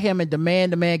point it at him and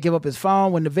demand the man give up his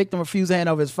phone. When the victim refused to hand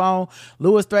over his phone,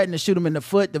 Lewis threatened to shoot him in the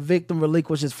foot. The victim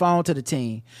relinquished his phone to the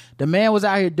teen. The man was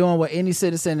out here doing what any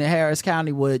citizen in Harris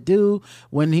County would do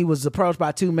when he was approached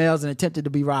by 2 males and attempted to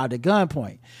be robbed at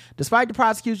gunpoint. Despite the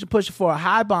prosecution pushing for a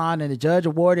high bond and the judge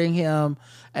awarding him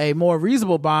a more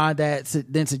reasonable bond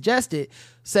than suggested,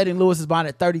 setting Lewis's bond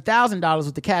at $30,000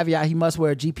 with the caveat he must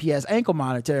wear a GPS ankle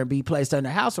monitor and be placed under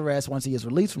house arrest once he is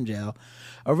released from jail.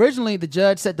 Originally, the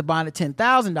judge set the bond at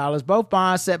 $10,000. Both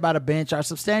bonds set by the bench are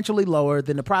substantially lower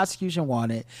than the prosecution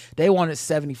wanted. They wanted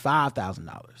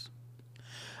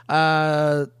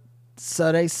 $75,000.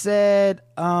 So they said,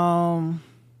 I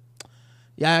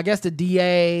guess the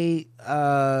DA,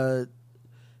 the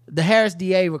Harris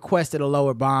DA requested a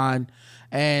lower bond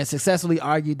and successfully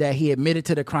argued that he admitted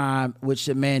to the crime, which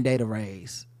should mandate a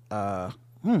raise.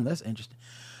 That's interesting.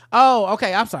 Oh,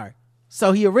 okay. I'm sorry.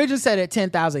 So he originally said at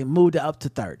 10,000, moved it up to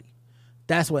 30.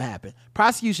 That's what happened.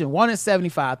 Prosecution wanted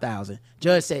 75,000.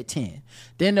 Judge said 10.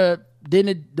 Then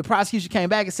the prosecution came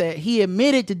back and said he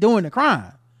admitted to doing the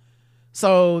crime.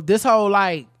 So this whole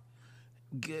like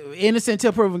innocent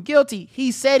till proven guilty,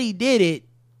 he said he did it.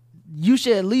 You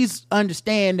should at least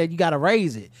understand that you got to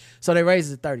raise it. So they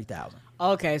raised it to 30,000.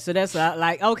 Okay, so that's so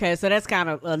that's kind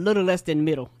of a little less than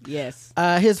middle. Yes.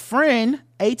 His friend,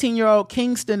 18-year-old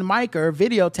Kingston Miker,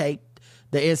 videotaped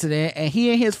the incident, and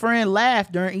he and his friend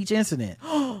laughed during each incident.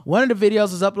 One of the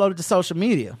videos was uploaded to social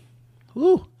media.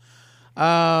 Woo.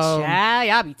 Child,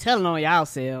 y'all be telling on y'all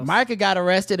selves. Micah got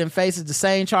arrested and faces the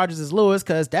same charges as Lewis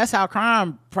because that's how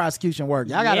crime prosecution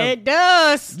works. It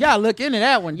does. Y'all look into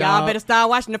that one, y'all. Better start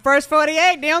watching the first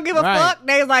 48. They don't give a fuck.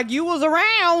 They was like, you was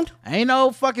around. Ain't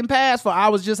no fucking pass for I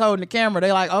was just holding the camera.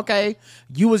 They like, okay,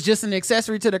 you was just an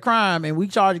accessory to the crime and we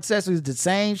charge accessories the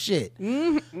same shit.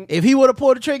 Mm-hmm. If he would have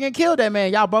pulled the trigger and killed that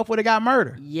man, y'all both would have got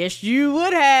murdered. Yes, you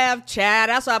would have, child.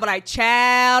 That's why I be like,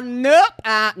 child,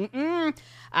 nope.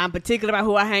 I'm particular about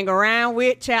who I hang around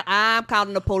with, child. I'm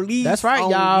calling the police. That's right,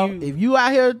 y'all. You. If you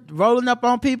out here rolling up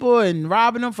on people and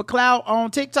robbing them for clout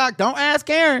on TikTok, don't ask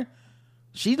Karen.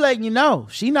 She's letting you know.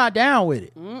 She not down with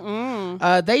it.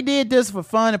 They did this for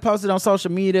fun and posted on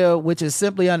social media, which is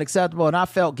simply unacceptable. And I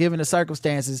felt, given the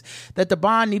circumstances, that the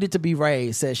bond needed to be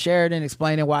raised, said Sheridan,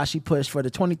 explaining why she pushed for the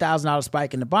 $20,000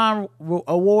 spike in the bond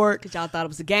award. Because y'all thought it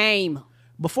was a game.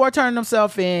 Before turning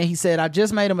himself in, he said, I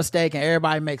just made a mistake and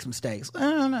everybody makes mistakes.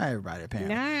 Not everybody,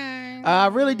 apparently. I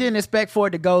really didn't expect for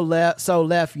it to go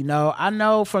left, you know. I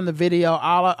know from the video,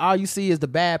 all you see is the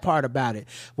bad part about it.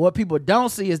 What people don't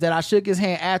see is that I shook his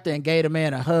hand after and gave the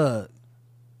man a hug.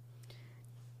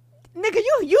 Nigga,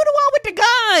 you the one with the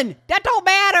gun. That don't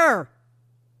matter.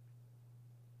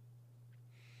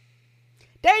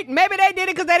 Maybe they did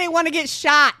it because they didn't want to get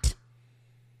shot.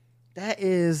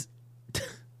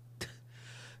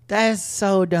 That's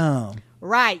so dumb.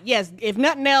 Right, yes. If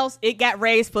nothing else, it got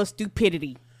raised for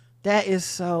stupidity. That is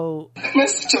so...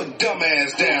 Let's sit your dumb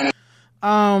ass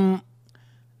down.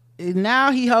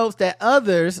 Now he hopes that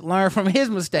others learn from his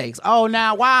mistakes. Oh,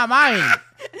 now why am I in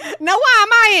it? Now why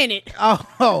am I in it?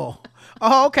 Oh,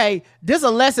 okay. This is a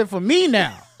lesson for me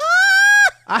now.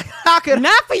 I could...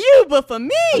 Not for you, but for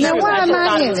me. Now why am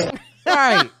I in it? All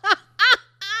right.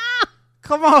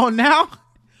 Come on now.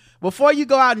 Before you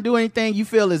go out and do anything you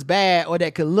feel is bad or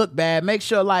that could look bad, make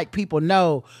sure like people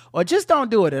know, or just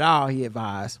don't do it at all, he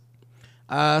advised.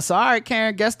 So all right,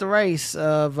 Karen, guess the race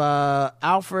of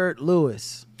Alfred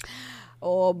Lewis.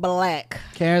 Or black.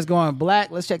 Karen's going black.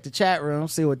 Let's check the chat room,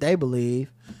 see what they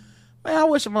believe. Man, I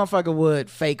wish a motherfucker would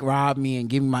fake rob me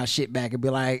and give me my shit back and be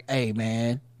like, hey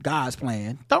man, God's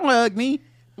plan. Don't hug me.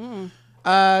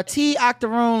 T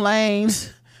Octoroon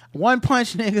Lanes, One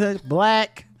Punch Nigga,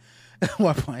 black.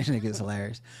 One Punch Nigga is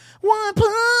hilarious. One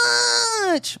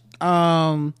Punch.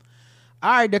 All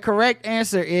right, the correct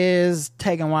answer is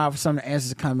taking a while for some of the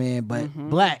answers to come in, but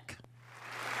black.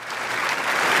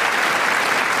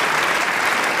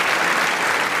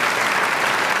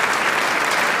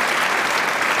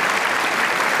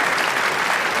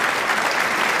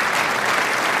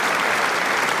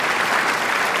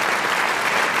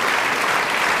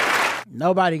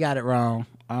 Nobody got it wrong.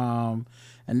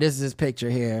 And this is his picture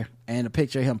here, and a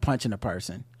picture of him punching a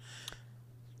person.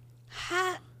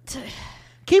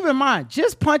 Keep in mind,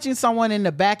 just punching someone in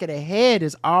the back of the head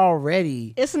is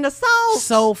already... It's an assault.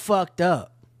 So fucked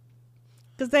up.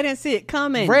 Because they didn't see it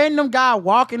coming. Random guy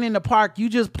walking in the park, you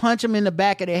just punch him in the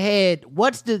back of the head.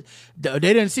 What's the... They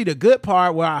didn't see the good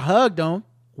part where I hugged him.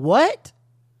 What?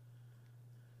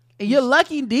 And you're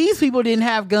lucky these people didn't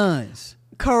have guns.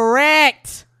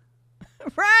 Correct.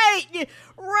 Right.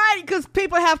 Right, because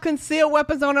people have concealed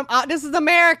weapons on them. This is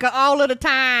America all of the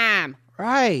time.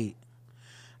 Right.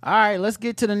 All right, let's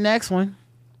get to the next one.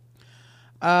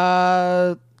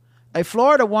 A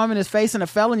Florida woman is facing a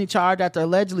felony charge after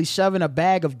allegedly shoving a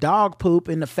bag of dog poop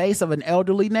in the face of an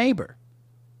elderly neighbor.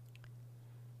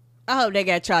 I hope they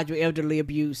got charged with elderly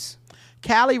abuse.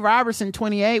 Callie Robertson,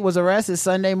 28, was arrested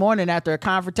Sunday morning after a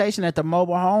confrontation at the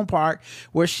mobile home park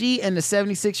where she and the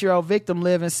 76-year-old victim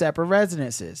live in separate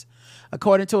residences.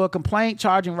 According to a complaint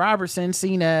charging Robertson,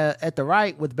 seen at the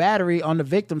right with battery on the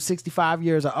victim 65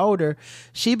 years or older,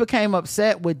 she became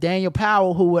upset with Daniel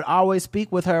Powell, who would always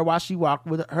speak with her while she walked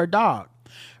with her dog.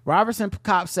 Robertson,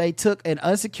 cops say, took an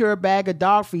unsecured bag of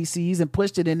dog feces and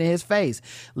pushed it into his face,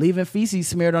 leaving feces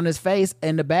smeared on his face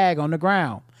and the bag on the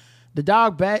ground. The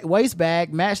dog waste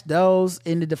bag matched those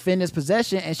in the defendant's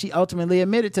possession, and she ultimately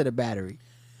admitted to the battery.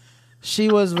 She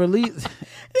was released. Did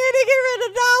he get rid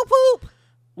of dog poop?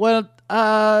 Well,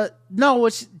 no,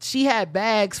 she had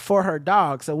bags for her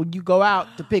dog. So when you go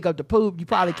out to pick up the poop, you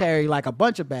probably carry like a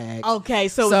bunch of bags. Okay,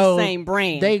 so it's the same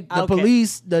brand. The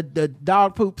police, the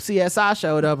dog poop CSI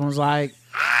showed up and was like,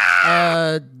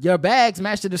 your bags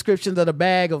match the descriptions of the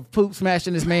bag of poop smashed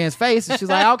in this man's face. And she's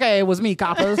like, okay, it was me,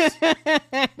 coppers.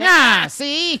 Yeah,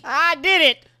 see? I did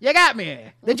it. You got me.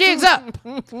 The jig's up.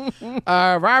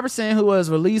 Robertson, who was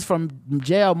released from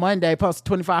jail Monday,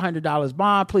 posted $2,500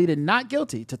 bond, pleaded not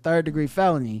guilty to third-degree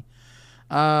felony.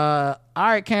 All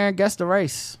right, Karen, guess the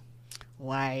race.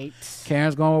 White.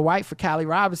 Karen's going with white for Callie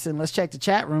Robinson. Let's check the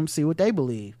chat room, see what they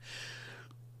believe.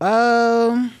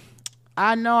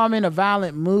 I know I'm in a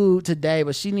violent mood today,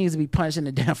 but she needs to be punched in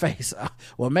the damn face.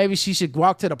 Well, maybe she should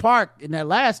walk to the park in that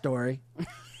last story.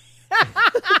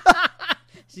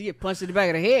 She get punched in the back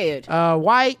of the head.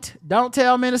 White, don't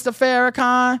tell Minister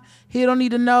Farrakhan. He don't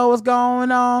need to know what's going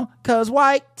on. Cause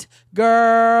white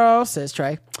girl, says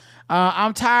Trey.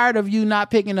 I'm tired of you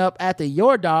not picking up after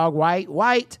your dog,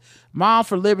 White. Mom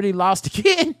for Liberty lost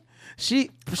again.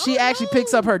 She actually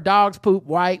picks up her dog's poop,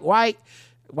 White.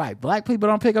 Black people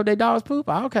don't pick up their dog's poop?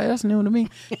 Oh, okay, that's new to me.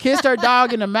 Kissed her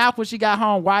dog in the mouth when she got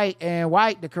home, White. And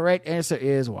White, the correct answer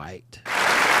is white.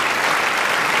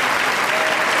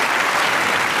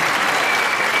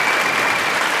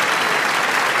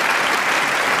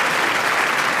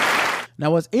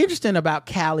 Now, what's interesting about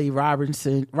Callie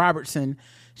Robertson,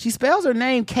 she spells her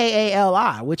name Kali,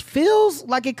 which feels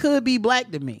like it could be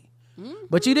black to me. Mm-hmm.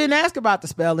 But you didn't ask about the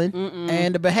spelling,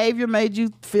 and the behavior made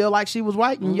you feel like she was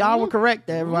white, and y'all were correct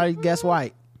that everybody guessed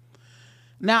white.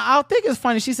 Now, I think it's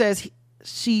funny. She says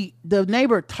the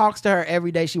neighbor talks to her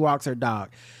every day she walks her dog.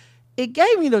 It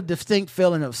gave me the distinct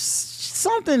feeling of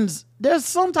there's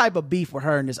some type of beef with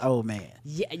her and this old man.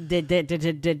 Yeah,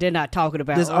 they're not talking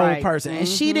about this old person. And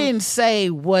she didn't say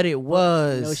what it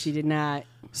was. No, she did not.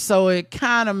 So it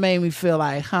kind of made me feel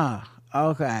like,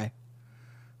 okay.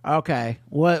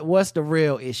 What's the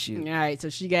real issue? All right, so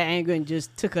she got angry and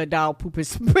just took her dog poop and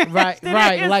smashed right.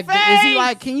 Like, face. Is he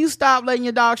like, can you stop letting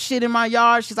your dog shit in my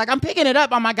yard? She's like, I'm picking it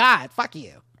up. Oh my God, fuck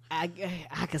you. I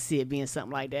can see it being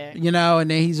something like that. You know, and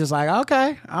then he's just like,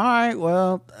 okay, all right,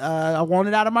 well, I want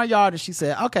it out of my yard. And she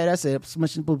said, okay, that's it.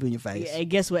 Smushing poop in your face. Yeah, and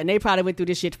guess what? And they probably went through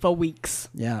this shit for weeks.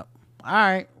 Yeah. All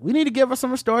right. We need to give her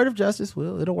some restorative justice.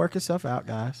 Well, it'll work itself out,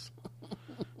 guys.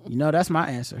 You know, that's my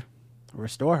answer.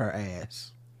 Restore her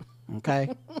ass. Okay?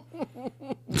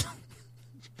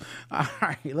 All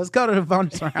right. Let's go to the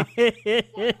bonus round. That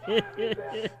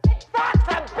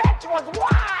bitch was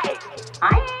white!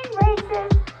 I ain't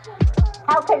racist.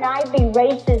 How can I be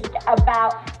racist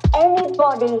about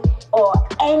anybody or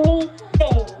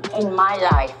anything in my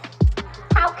life?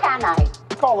 How can I?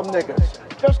 Call them niggas.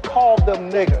 Just call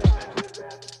them niggas.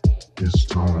 It's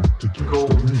time to get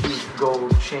gold teeth,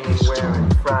 gold chain wearing,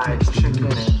 fried chicken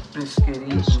and biscuit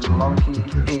eating, monkey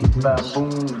ate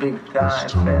baboon, big thigh,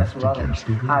 fast running,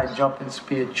 high jumping,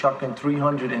 spear chucking,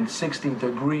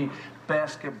 360-degree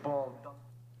basketball.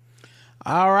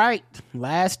 All right.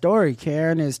 Last story.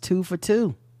 Karen is 2 for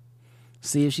 2.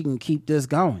 See if she can keep this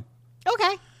going.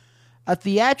 Okay. A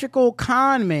theatrical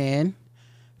con man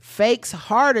fakes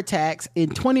heart attacks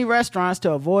in 20 restaurants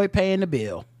to avoid paying the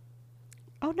bill.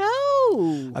 Oh,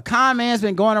 no. A con man's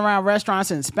been going around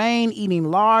restaurants in Spain, eating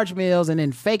large meals, and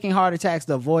then faking heart attacks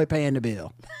to avoid paying the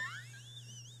bill.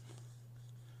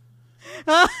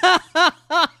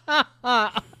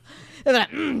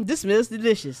 This smells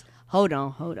delicious. Hold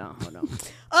on.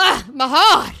 My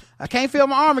heart. I can't feel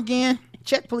my arm again.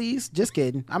 Check, please. Just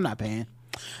kidding. I'm not paying.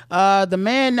 The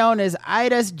man known as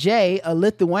Idas J, a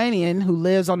Lithuanian who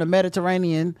lives on the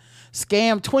Mediterranean,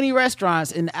 scammed 20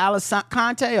 restaurants in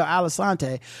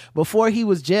Alicante before he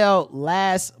was jailed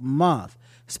last month.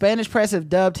 Spanish press have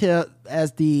dubbed him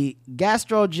as the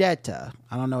Gastrojeta.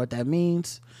 I don't know what that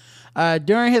means.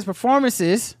 During his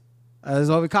performances, is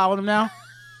what we call them now?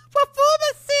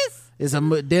 Performances. It's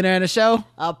a dinner and a show?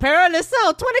 Apparently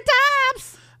so, 20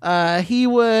 times. He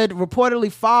would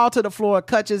reportedly fall to the floor,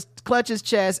 clutch his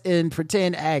chest in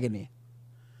pretend agony.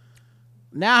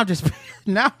 Now I'm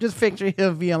just picturing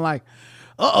him being like,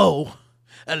 "Uh-oh,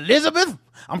 Elizabeth,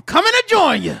 I'm coming to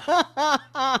join you."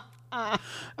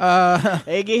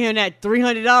 They give him that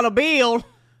 $300 bill.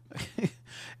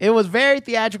 It was very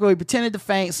theatrical. He pretended to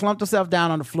faint, slumped himself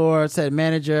down on the floor, said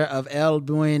manager of El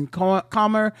Buen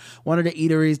Comer, one of the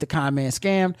eateries the con man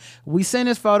scammed. We sent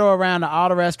his photo around to all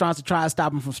the restaurants to try to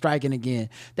stop him from striking again.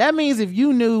 That means if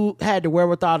you had the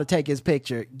wherewithal to take his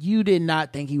picture, you did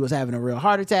not think he was having a real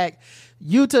heart attack.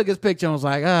 You took his picture and was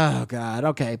like, oh, God,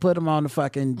 okay, put him on the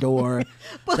fucking door.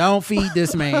 Don't feed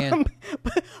this man.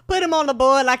 Put him on the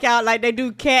board like they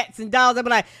do cats and dogs. They'll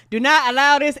be like, do not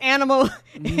allow this animal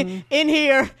in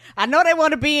here. I know they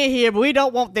want to be in here, but we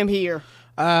don't want them here.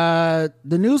 The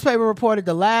newspaper reported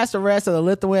the last arrest of the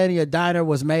Lithuania diner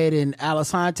was made in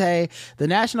Alicante. The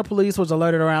National Police was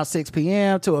alerted around 6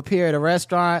 p.m. to appear at a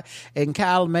restaurant in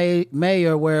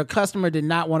Mayor where a customer did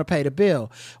not want to pay the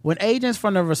bill. When agents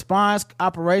from the Response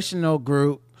Operational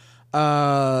Group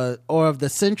or of the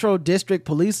Central District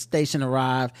Police Station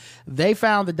arrived, they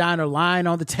found the diner lying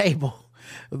on the table,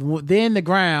 then the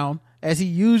ground, as he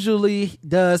usually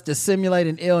does to simulate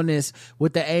an illness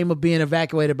with the aim of being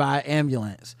evacuated by an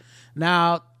ambulance.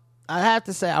 Now, I have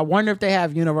to say, I wonder if they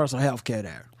have universal health care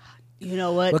there. You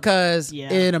know what? Because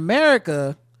in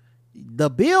America, the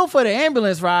bill for the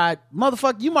ambulance ride,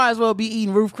 motherfucker, you might as well be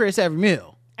eating Ruth Chris every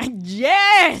meal.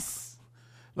 Yes!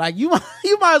 Like, you might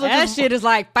as well that shit is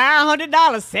like $500,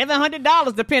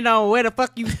 $700, depending on where the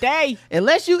fuck you stay.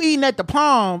 Unless you eating at the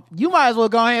Palm, you might as well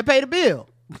go ahead and pay the bill.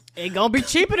 It gonna be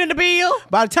cheaper than the bill.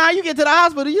 By the time you get to the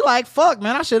hospital, you like, fuck,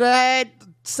 man, I should have had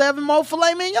 7 more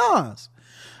filet mignons.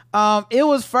 It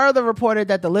was further reported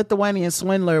that the Lithuanian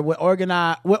swindler would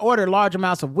order large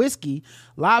amounts of whiskey,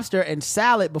 lobster, and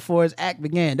salad before his act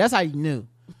began. That's how you knew.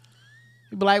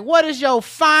 He'd be like, what is your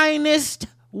finest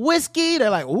whiskey? They're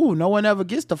like, ooh, no one ever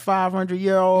gets the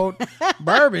 500-year-old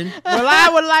bourbon. Well, I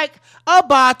would like a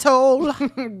bottle.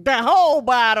 The whole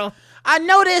bottle. I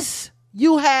notice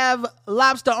you have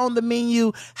lobster on the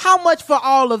menu. How much for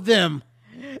all of them?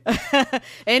 And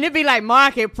it'd be like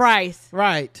market price.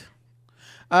 Right.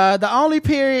 The only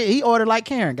period, he ordered like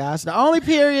Karen, guys. The only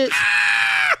period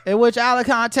in which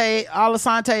Alicante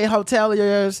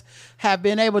hoteliers have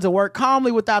been able to work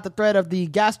calmly without the threat of the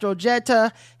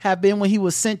gastrojetta have been when he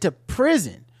was sent to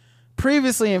prison.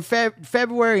 Previously in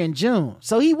February and June.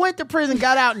 So he went to prison,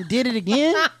 got out, and did it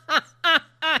again?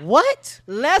 What?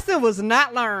 Lesson was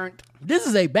not learned. This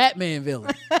is a Batman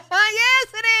villain. Yes,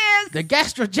 it is. The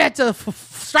gastrojetta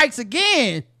strikes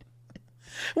again.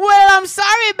 Well, I'm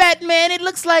sorry, Batman. It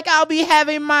looks like I'll be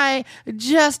having my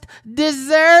just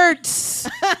desserts.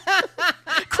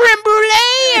 Creme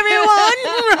brulee, everyone.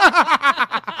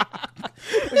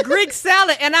 Greek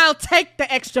salad, and I'll take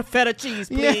the extra feta cheese,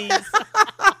 please. Yeah.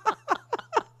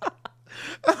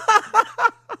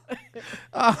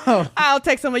 I'll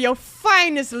take some of your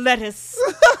finest lettuce,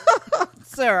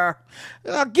 sir.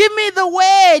 Give me the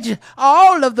wedge.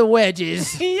 All of the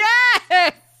wedges.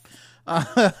 Yes.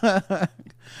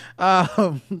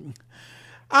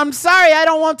 I'm sorry, I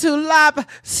don't want to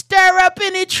stir up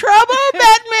any trouble,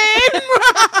 Batman.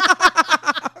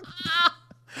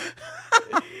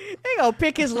 He gonna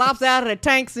pick his lobster out of the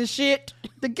tanks and shit.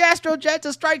 The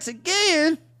gastrojetta strikes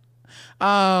again.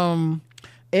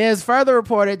 It is further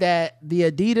reported that the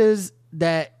Adidas,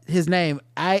 that his name,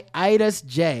 Idas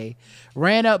J,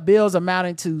 ran up bills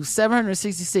amounting to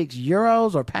 766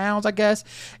 euros or pounds, I guess,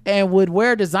 and would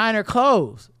wear designer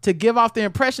clothes to give off the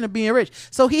impression of being rich.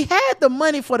 So he had the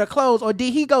money for the clothes, or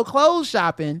did he go clothes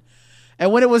shopping?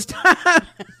 And when it was time...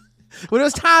 When it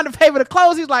was time to pay for the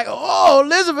clothes, he's like, oh,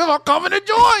 Elizabeth, I'm coming to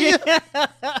join you.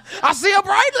 I see a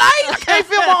bright light. I can't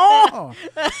feel my arm.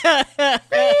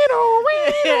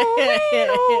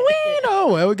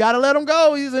 Well, we got to let him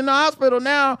go. He's in the hospital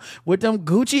now with them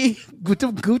Gucci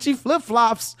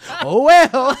flip-flops. Oh,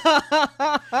 well.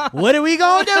 What are we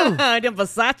going to do? Them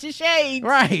Versace shades.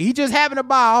 Right. He just happened to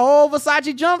buy a whole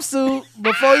Versace jumpsuit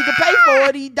before he could pay for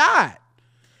it. He died.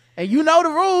 And you know the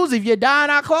rules. If you're dying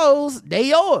our clothes, they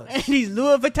yours. And these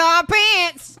Louis Vuitton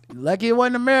pants. Lucky it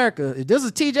wasn't America. If this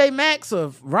was TJ Maxx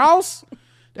or Ross,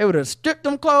 they would have stripped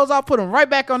them clothes off, put them right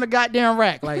back on the goddamn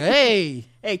rack. Like, hey.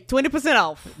 Hey, 20%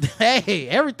 off. Hey,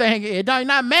 everything. It does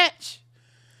not match.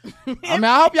 I mean,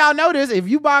 I hope y'all know this. If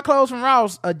you buy clothes from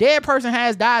Ross, a dead person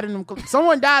has died in them.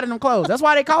 Someone died in them clothes. That's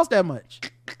why they cost that much.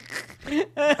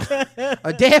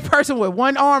 A dead person with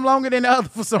one arm longer than the other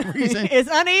for some reason. It's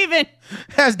uneven.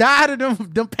 Has died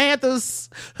of them Panthers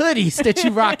hoodies that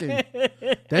you rocking.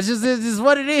 That's just this is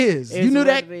what it is. It's you knew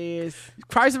that. It is.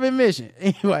 Price of admission.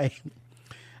 Anyway.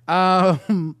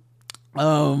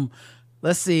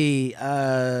 Let's see.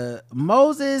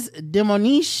 Moses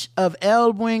Demonish of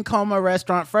El Buen Coma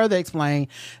restaurant further explained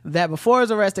that before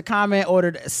his arrest, the comment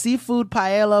ordered seafood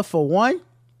paella for one.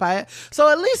 So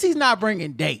at least he's not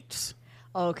bringing dates.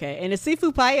 Okay, and the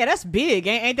seafood paella, that's big.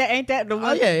 Ain't that the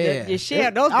one? Yeah. You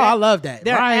share those. I love that.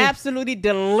 They're absolutely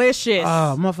delicious.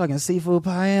 Oh, motherfucking seafood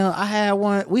paella. I had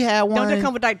one. We had one. Don't they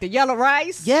come with like the yellow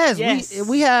rice? Yes.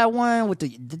 We had one with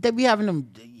did they be having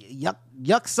them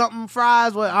yuck something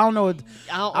fries? Well, I don't know.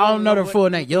 I don't know their full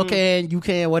name. You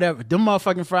can, whatever. Them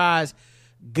motherfucking fries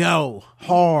go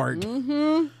hard.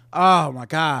 Mm-hmm. Oh my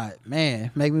God,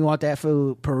 man, make me want that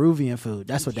food. Peruvian food.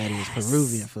 That's what that is.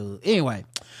 Peruvian food. Anyway,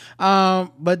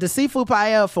 but the seafood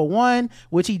paella for one,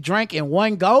 which he drank in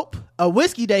one gulp, a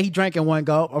whiskey that he drank in one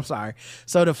gulp. I'm sorry.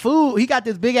 So the food, he got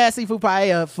this big ass seafood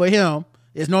paella for him.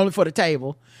 It's normally for the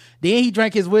table. Then he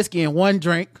drank his whiskey in one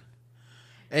drink.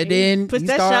 And then puts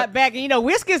that shot back, and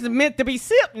whiskey is meant to be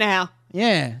sipped now.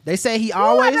 Yeah, they say he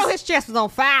always. I know his chest was on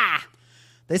fire.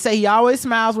 They say he always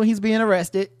smiles when he's being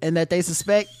arrested, and that they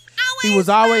suspect he was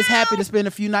always happy to spend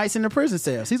a few nights in the prison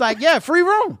cells. He's like, yeah, free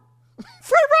room,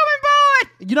 free room,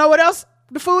 boy. You know what else?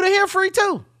 The food in here free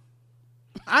too.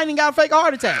 I ain't even got to fake a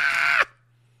heart attack.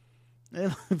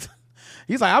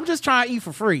 He's like, I'm just trying to eat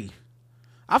for free.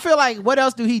 I feel like, what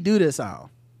else do he do this on?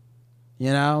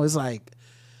 It's like.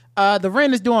 The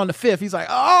rent is due on the 5th. He's like,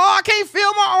 oh, I can't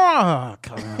feel my arm. Oh,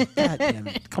 come on. God damn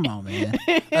it. Come on, man.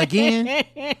 Again.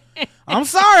 I'm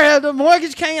sorry. The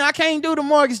mortgage I can't do the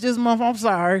mortgage this month. I'm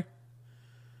sorry.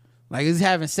 Like, he's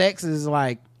having sex. Is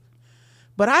like,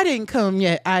 but I didn't come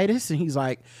yet, Itis. And he's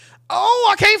like,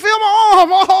 oh, I can't feel my arm.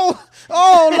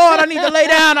 Oh, Lord, I need to lay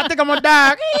down. I think I'm going to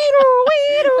die.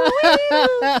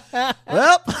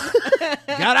 Well,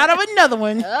 got out of another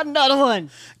one.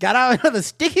 Got out of another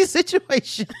sticky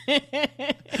situation.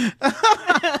 All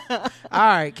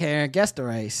right, Karen, guess the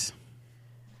race.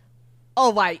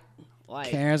 Oh, white.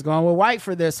 Karen's going with white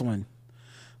for this one.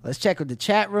 Let's check with the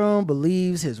chat room.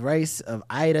 Believes his race of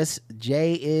itis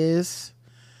J is.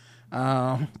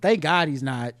 Thank God he's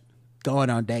not going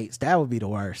on dates. That would be the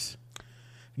worst.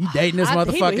 You dating this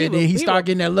motherfucker and then he start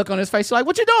getting that look on his face like,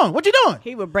 what you doing? What you doing?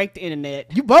 He would break the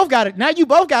internet. You both got it. Now you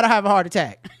both got to have a heart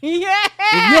attack. Yeah.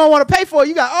 If you don't want to pay for it,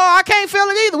 you got, I can't feel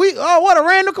it either. What a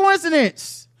random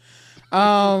coincidence.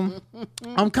 I'm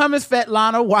coming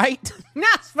Svetlana white.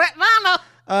 Not Svetlana.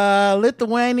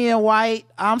 Lithuanian white.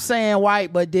 I'm saying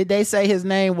white, but did they say his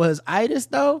name was Idas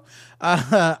though?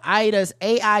 Idas,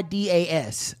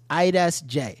 AIDS. Idas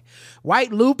J.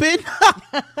 White Lupin.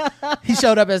 He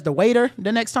showed up as the waiter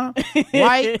the next time.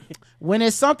 White. When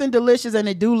it's something delicious and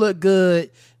it do look good,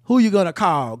 who you gonna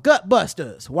call?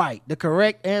 Gutbusters. White. The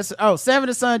correct answer. Oh, Seven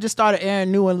the Sun just started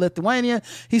airing new in Lithuania.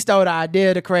 He stole the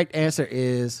idea. The correct answer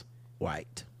is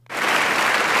white.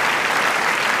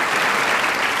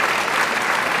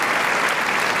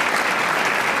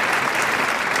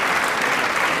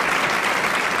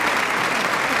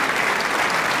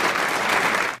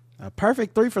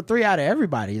 Perfect 3 for 3 out of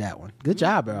everybody, that one. Good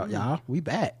job, y'all. We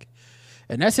back.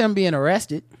 And that's him being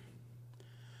arrested.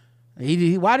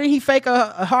 Why didn't he fake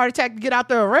a heart attack to get out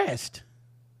the arrest?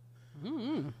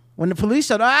 Mm-hmm. When the police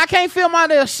showed up, I can't feel my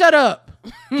nails. Shut up.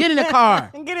 Get in the car.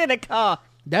 Get in the car.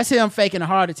 That's him faking a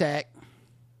heart attack.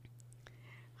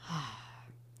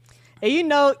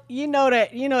 And the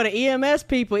EMS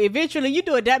people, eventually you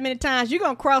do it that many times, you're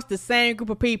going to cross the same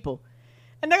group of people.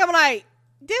 And they're going to be like,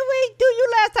 did we do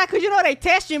you last time? Because they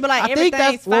test you and be like,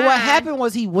 everything's fine. Well, what happened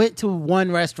was he went to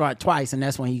one restaurant twice, and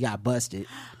that's when he got busted.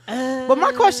 But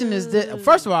my question is this.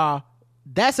 First of all,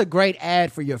 that's a great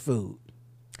ad for your food.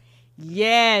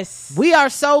 Yes. We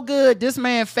are so good. This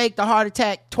man faked a heart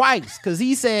attack twice because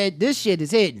he said this shit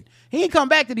is hidden. He didn't come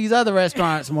back to these other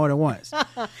restaurants more than once.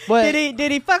 But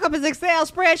did he fuck up his Excel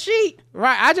spreadsheet?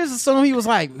 Right. I just assumed he was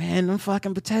like, man, them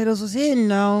fucking potatoes was hidden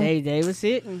though. They was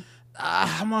hidden.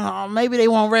 Maybe they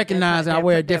won't recognize I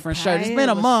wear a different shirt. It's been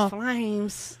a month.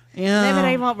 Flames. Yeah. Maybe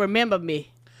they won't remember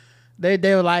me. They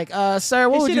were like, sir,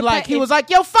 what would you like? He was like,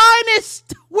 your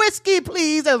finest whiskey,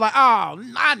 please. They was like, oh,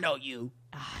 I know you.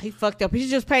 He fucked up. He should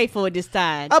just pay for it this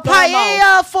time. A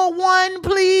paella for one,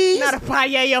 please. Not a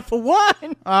paella for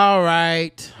one. All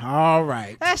right.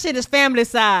 That shit is family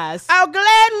size. I'll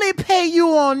gladly pay you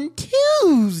on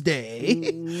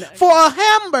Tuesday for a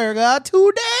hamburger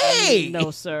today.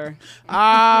 No, sir.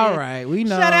 All right. We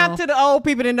know. Shout out to the old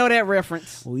people that know that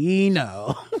reference. We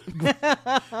know.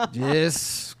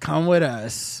 Just come with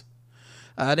us.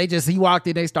 He walked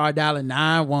in, they started dialing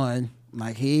 911.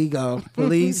 Like, here you go.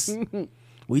 Police.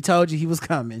 We told you he was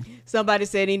coming. Somebody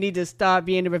said he need to start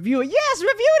being a reviewer. Yes,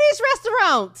 review these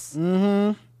restaurants.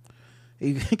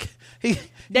 Mm-hmm.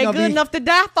 They good enough to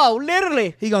die for,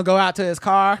 literally. He gonna go out to his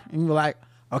car and be like,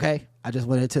 okay, I just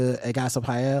went into a got some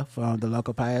paella from the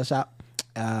local paella shop.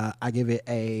 I give it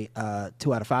a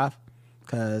 2 out of 5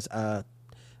 because I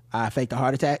faked a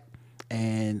heart attack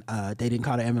and they didn't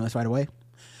call the ambulance right away.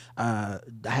 I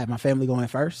had my family go in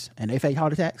first, and they faked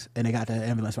heart attacks, and they got the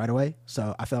ambulance right away.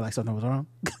 So I felt like something was wrong.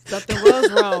 Something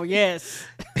was wrong. Yes.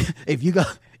 If you go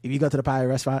to the Pie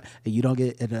restaurant and you don't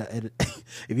get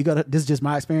if you go to, this is just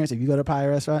my experience. If you go to a Pie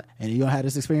restaurant and you don't have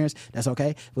this experience, that's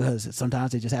okay, because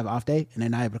sometimes they just have an off day and they're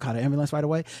not able to call the ambulance right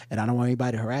away, and I don't want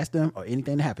anybody to harass them or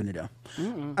anything to happen to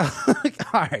them.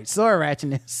 All right, sword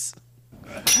ratchetness.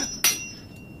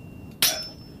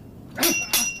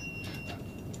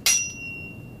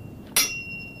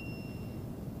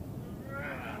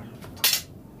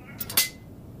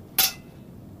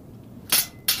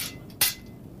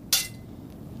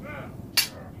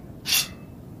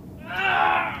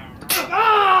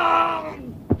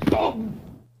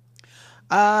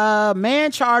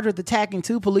 Man charged with attacking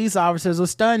 2 police officers with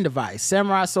stun device.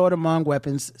 Samurai sword among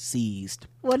weapons seized.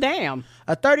 Well, damn.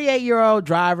 A 38-year-old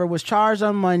driver was charged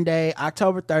on Monday,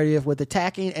 October 30th, with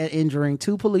attacking and injuring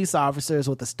 2 police officers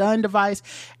with a stun device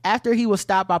after he was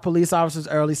stopped by police officers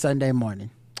early Sunday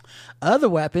morning. Other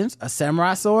weapons, a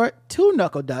samurai sword, 2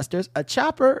 knuckle dusters, a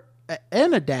chopper,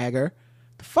 and a dagger.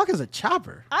 The fuck is a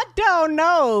chopper? I don't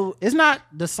know. It's not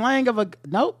the slang of a...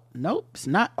 Nope, it's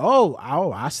not. Oh,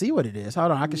 I see what it is.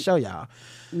 Hold on, I can show y'all.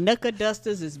 Knuckle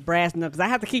dusters is brass knuckles. I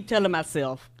have to keep telling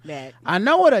myself that. I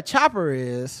know what a chopper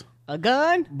is. A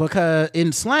gun? Because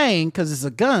in slang, because it's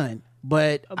a gun.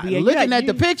 But yeah, looking at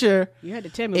the picture, you had to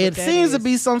tell me it seems to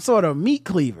be some sort of meat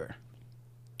cleaver.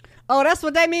 Oh, that's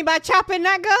what they mean by chopping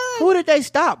that gun? Who did they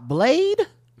stop? Blade?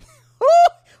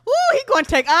 Ooh, he gonna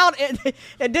take out.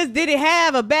 Did he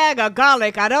have a bag of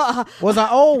garlic? I don't. Was an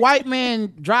old white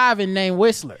man driving named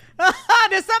Whistler?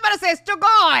 Did somebody say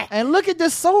Stigoi? And look at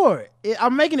this sword.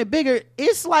 I'm making it bigger.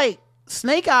 It's like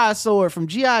Snake Eyes sword from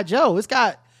G.I. Joe. It's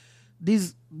got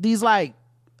these like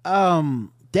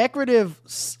decorative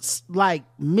like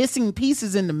missing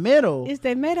pieces in the middle. Is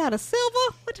they made out of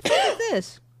silver? What the fuck is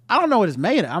this? I don't know what it's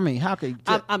made of. I mean, how could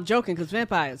I'm joking because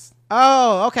vampires.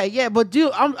 Oh, okay, yeah, but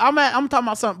dude, I'm talking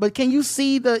about something. But can you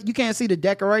see you can't see the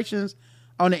decorations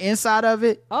on the inside of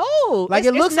it? Oh, like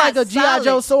it looks like a G.I.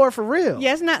 Joe sword for real.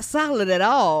 Yeah, it's not solid at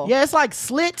all. Yeah, it's like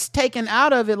slits taken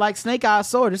out of it, like Snake Eyes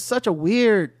sword. It's such a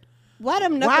weird. Why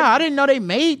them? Wow, I didn't know they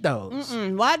made those.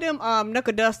 Why them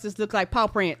knuckle dusters look like paw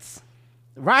prints?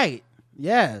 Right.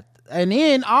 Yeah, and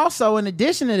then also in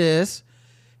addition to this,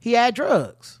 he had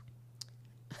drugs.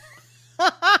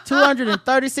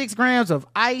 236 grams of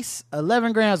ice,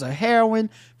 11 grams of heroin,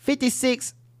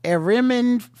 56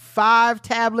 Arimin 5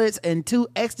 tablets, and 2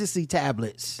 ecstasy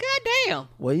tablets. God damn.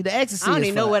 Well, the ecstasy I don't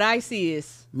even know what ice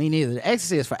is. Me neither. The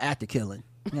ecstasy is for after killing,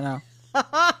 you know? You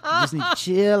just need to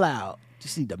chill out.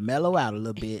 Just need to mellow out a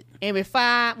little bit. And we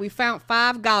found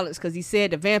 5 gauntlets because he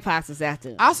said the vampires is after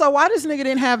him. Also, why this nigga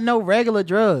didn't have no regular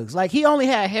drugs? Like, he only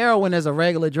had heroin as a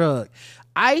regular drug.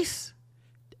 Ice,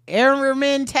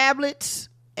 Arimin tablets,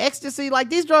 ecstasy, like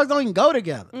these drugs don't even go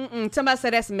together. Somebody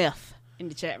said that's meth in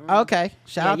the chat room. Okay,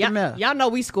 shout out to meth. Y'all know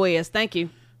we squares. Thank you.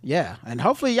 Yeah, and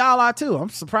hopefully y'all are too. I'm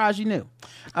surprised you knew.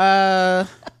 Because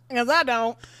I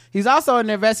don't. He's also in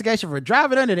the investigation for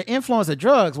driving under the influence of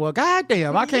drugs. Well,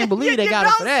 goddamn, I can't believe they got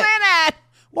him for that. Don't say that.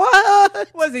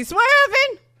 What? Was he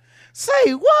swerving?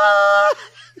 Say what?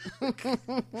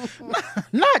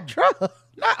 not drugs.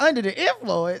 Not under the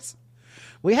influence.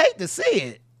 We hate to see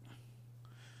it.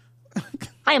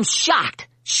 I am shocked.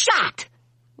 Shocked.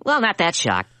 Well, not that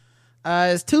shocked.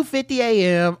 It's 2:50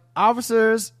 a.m.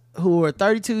 Officers who were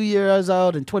 32 years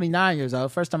old and 29 years old,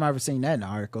 first time I ever seen that in an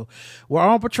article, were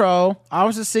on patrol.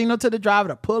 Officers signaled to the driver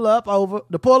to pull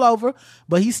over,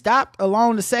 but he stopped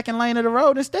along the second lane of the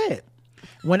road instead.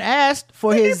 When asked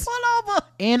for his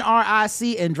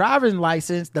NRIC and driving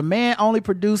license, the man only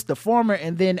produced the former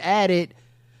and then added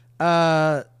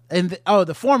the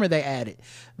former they added.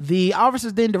 The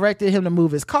officers then directed him to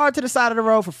move his car to the side of the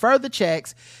road for further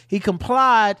checks. He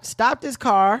complied, stopped his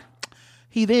car.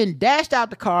 He then dashed out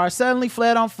the car, suddenly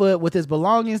fled on foot with his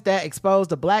belongings that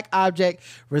exposed a black object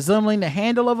resembling the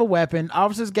handle of a weapon.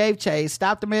 Officers gave chase,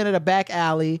 stopped the man at a back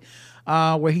alley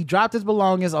where he dropped his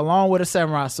belongings along with a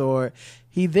samurai sword.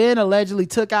 He then allegedly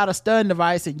took out a stun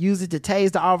device and used it to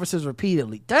tase the officers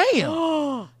repeatedly. Damn!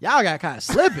 Y'all got kind of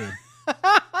slipping. He's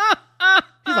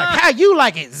like, how you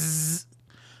like it? Zzz.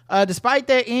 Despite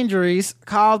their injuries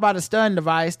caused by the stun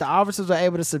device, the officers were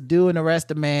able to subdue and arrest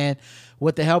the man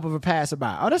with the help of a passerby.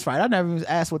 Oh, that's right. I never even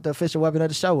asked what the official weapon of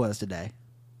the show was today.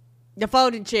 The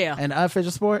folding chair. And the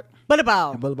unofficial sport? Bullet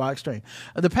ball. Bullet ball extreme.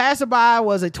 The passerby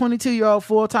was a 22-year-old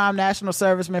full-time national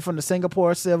serviceman from the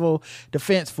Singapore Civil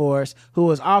Defense Force who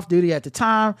was off duty at the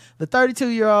time. The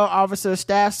 32-year-old officer,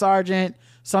 staff sergeant,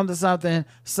 something,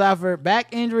 suffered back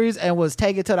injuries and was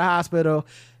taken to the hospital.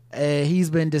 He's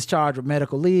been discharged with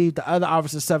medical leave. The other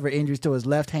officer suffered injuries to his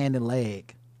left hand and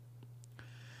leg.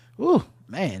 Ooh,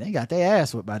 man, they got their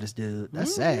ass whipped by this dude.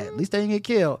 That's sad. At least they didn't get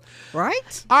killed.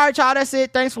 Right? All right, y'all, that's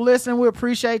it. Thanks for listening. We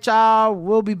appreciate y'all.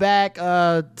 We'll be back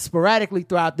sporadically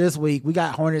throughout this week. We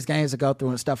got Hornets games to go through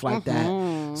and stuff like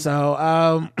that.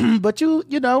 So, but you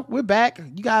know, we're back.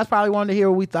 You guys probably wanted to hear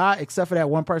what we thought, except for that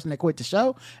one person that quit the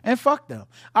show, and fuck them.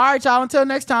 All right, y'all, until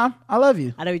next time, I love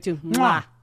you. I love you too. Mwah.